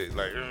 type shit.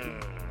 Like.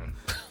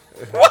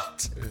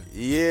 What?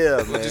 Yeah,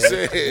 man. What you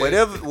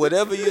saying?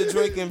 Whatever you're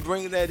drinking,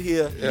 bring that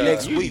here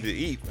next week. To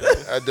eat, man.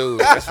 I do.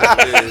 That's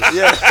what it is.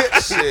 Yeah,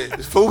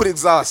 shit. Food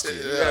exhaustion.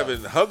 You're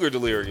having hunger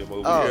delirium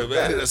over here,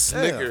 man. A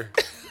snicker.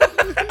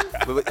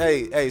 But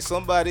hey,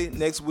 somebody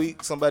next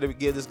week, somebody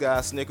give this guy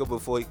a snicker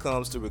before he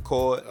comes to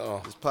record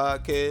this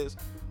podcast.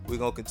 We're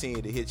gonna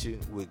continue to hit you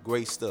with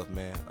great stuff,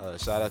 man.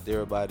 Shout out to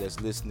everybody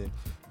that's listening.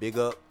 Big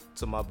up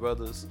to my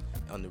brothers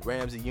on the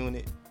Ramsey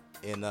unit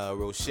in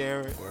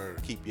Rosharon.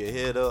 Keep your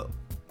head up.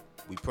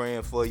 We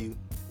praying for you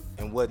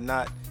and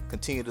whatnot.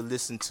 Continue to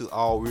listen to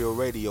All Real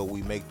Radio.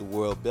 We make the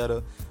world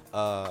better.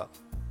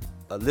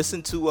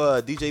 Listen to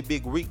DJ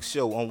Big Reek's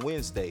show on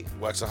Wednesday.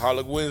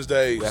 Waxaholic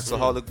Wednesdays.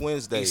 Waxaholic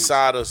Wednesdays.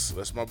 Eastside us.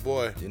 That's my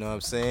boy. You know what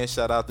I'm saying?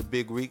 Shout out to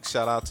Big Reek.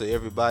 Shout out to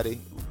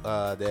everybody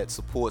that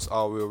supports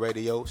All Real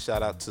Radio.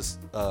 Shout out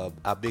to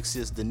our big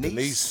sis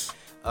Denise.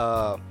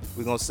 We're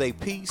going to say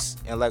peace.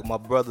 And like my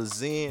brother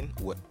Zen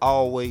would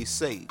always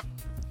say,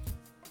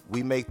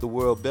 we make the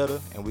world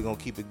better, and we're going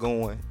to keep it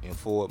going in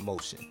forward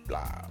motion.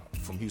 Blah.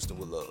 From Houston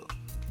with love.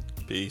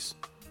 Peace.